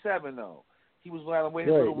 2007 though. He was wearing his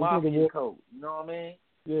little mafia coat. You know what I mean?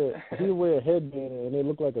 Yeah, he would wear a headband and it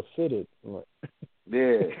looked like a fitted. Like.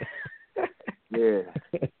 Yeah. Yeah.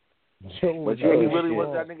 But yeah, he really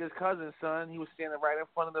was that nigga's cousin, son. He was standing right in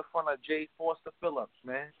front of J. Foster Phillips,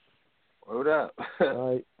 man. Word up.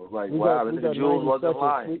 Right. I was like, wow, this nigga Jules wasn't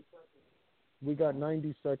lying. We got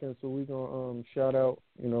 90 seconds, so we're going to shout out,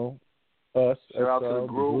 us. Shout out to the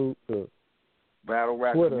group, the Battle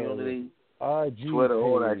Rap Twitter, community, IG Twitter, page,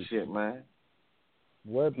 all that shit, man.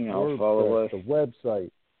 Follow us. The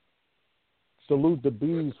website. Salute the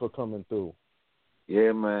bees for coming through.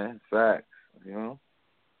 Yeah, man. Facts. All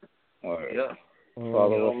right. Yeah.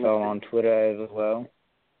 Follow us all on Twitter as well.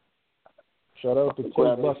 Shout out to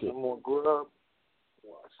Ted Bucket. Some more grub.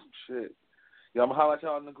 Watch some shit. Yeah, I'm going to holler at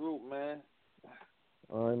y'all in the group, man.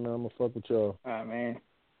 All right, man. I'm going to fuck with y'all. All right, man.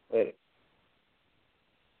 Later.